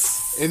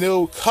 Facts. And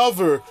it'll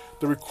cover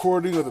the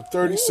recording of the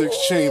 36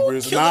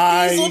 Chambers. And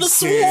I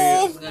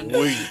can't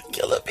wait.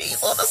 Killer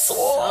Bees on the so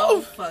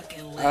Swarm.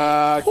 fucking lit.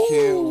 I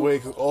can't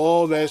wait, because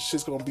all that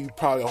shit's gonna be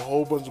probably a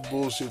whole bunch of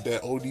bullshit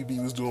that ODB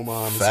was doing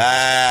behind the scenes.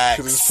 Facts.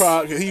 Because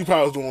he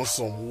probably was doing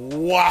some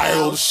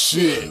wild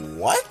shit.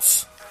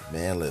 What?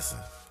 Man, listen.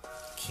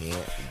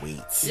 Can't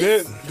wait.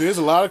 There's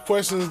a lot of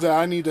questions that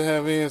I need to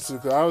have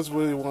answered because I just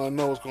really want to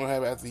know what's going to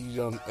happen after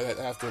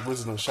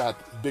RZA done shot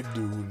Big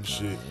Dude and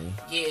shit.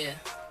 Yeah,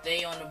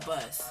 they on the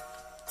bus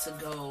to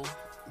go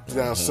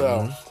down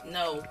south.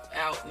 No,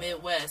 out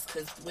Midwest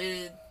because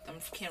I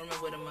can't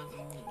remember where the mother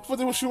moved. But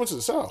then she went to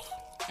the south.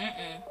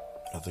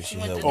 I think she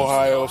went had to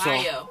Ohio.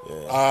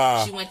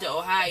 Ohio. She went to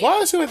Ohio. Why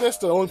is it like that's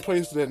the only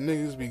place that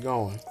niggas be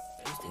going?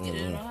 They used to get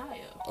it in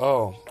Ohio.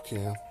 Oh,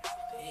 Cam.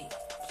 Hey.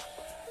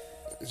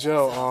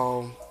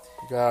 Joe,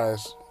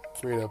 guys,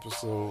 great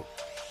episode.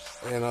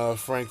 And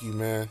Frankie,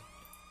 man.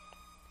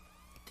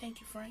 Thank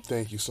you, Frank.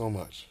 Thank you so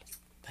much.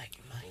 Thank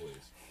you,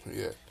 Mike.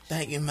 Yeah.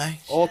 Thank you, Mike.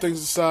 All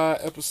things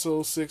aside,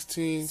 episode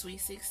 16. Sweet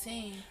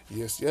 16.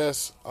 Yes.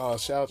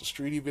 Shout out to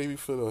Streety Baby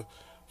for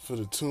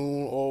the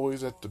tune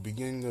always at the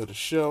beginning of the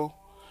show.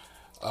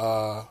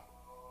 I'm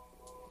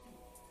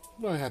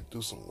gonna have to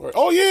do some work.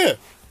 Oh yeah!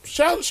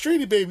 Shout out to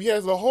Streety Baby. He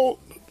has a whole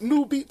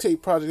new beat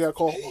tape project out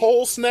called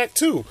Whole Snack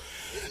 2.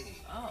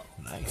 Oh,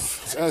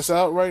 nice. It's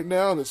out right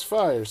now and it's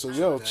fire. So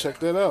yo, check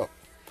that out.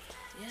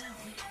 Yeah,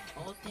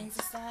 All Things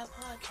Aside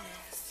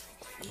podcast.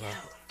 We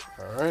out.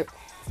 All right.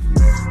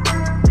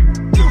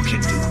 You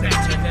can do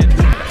better than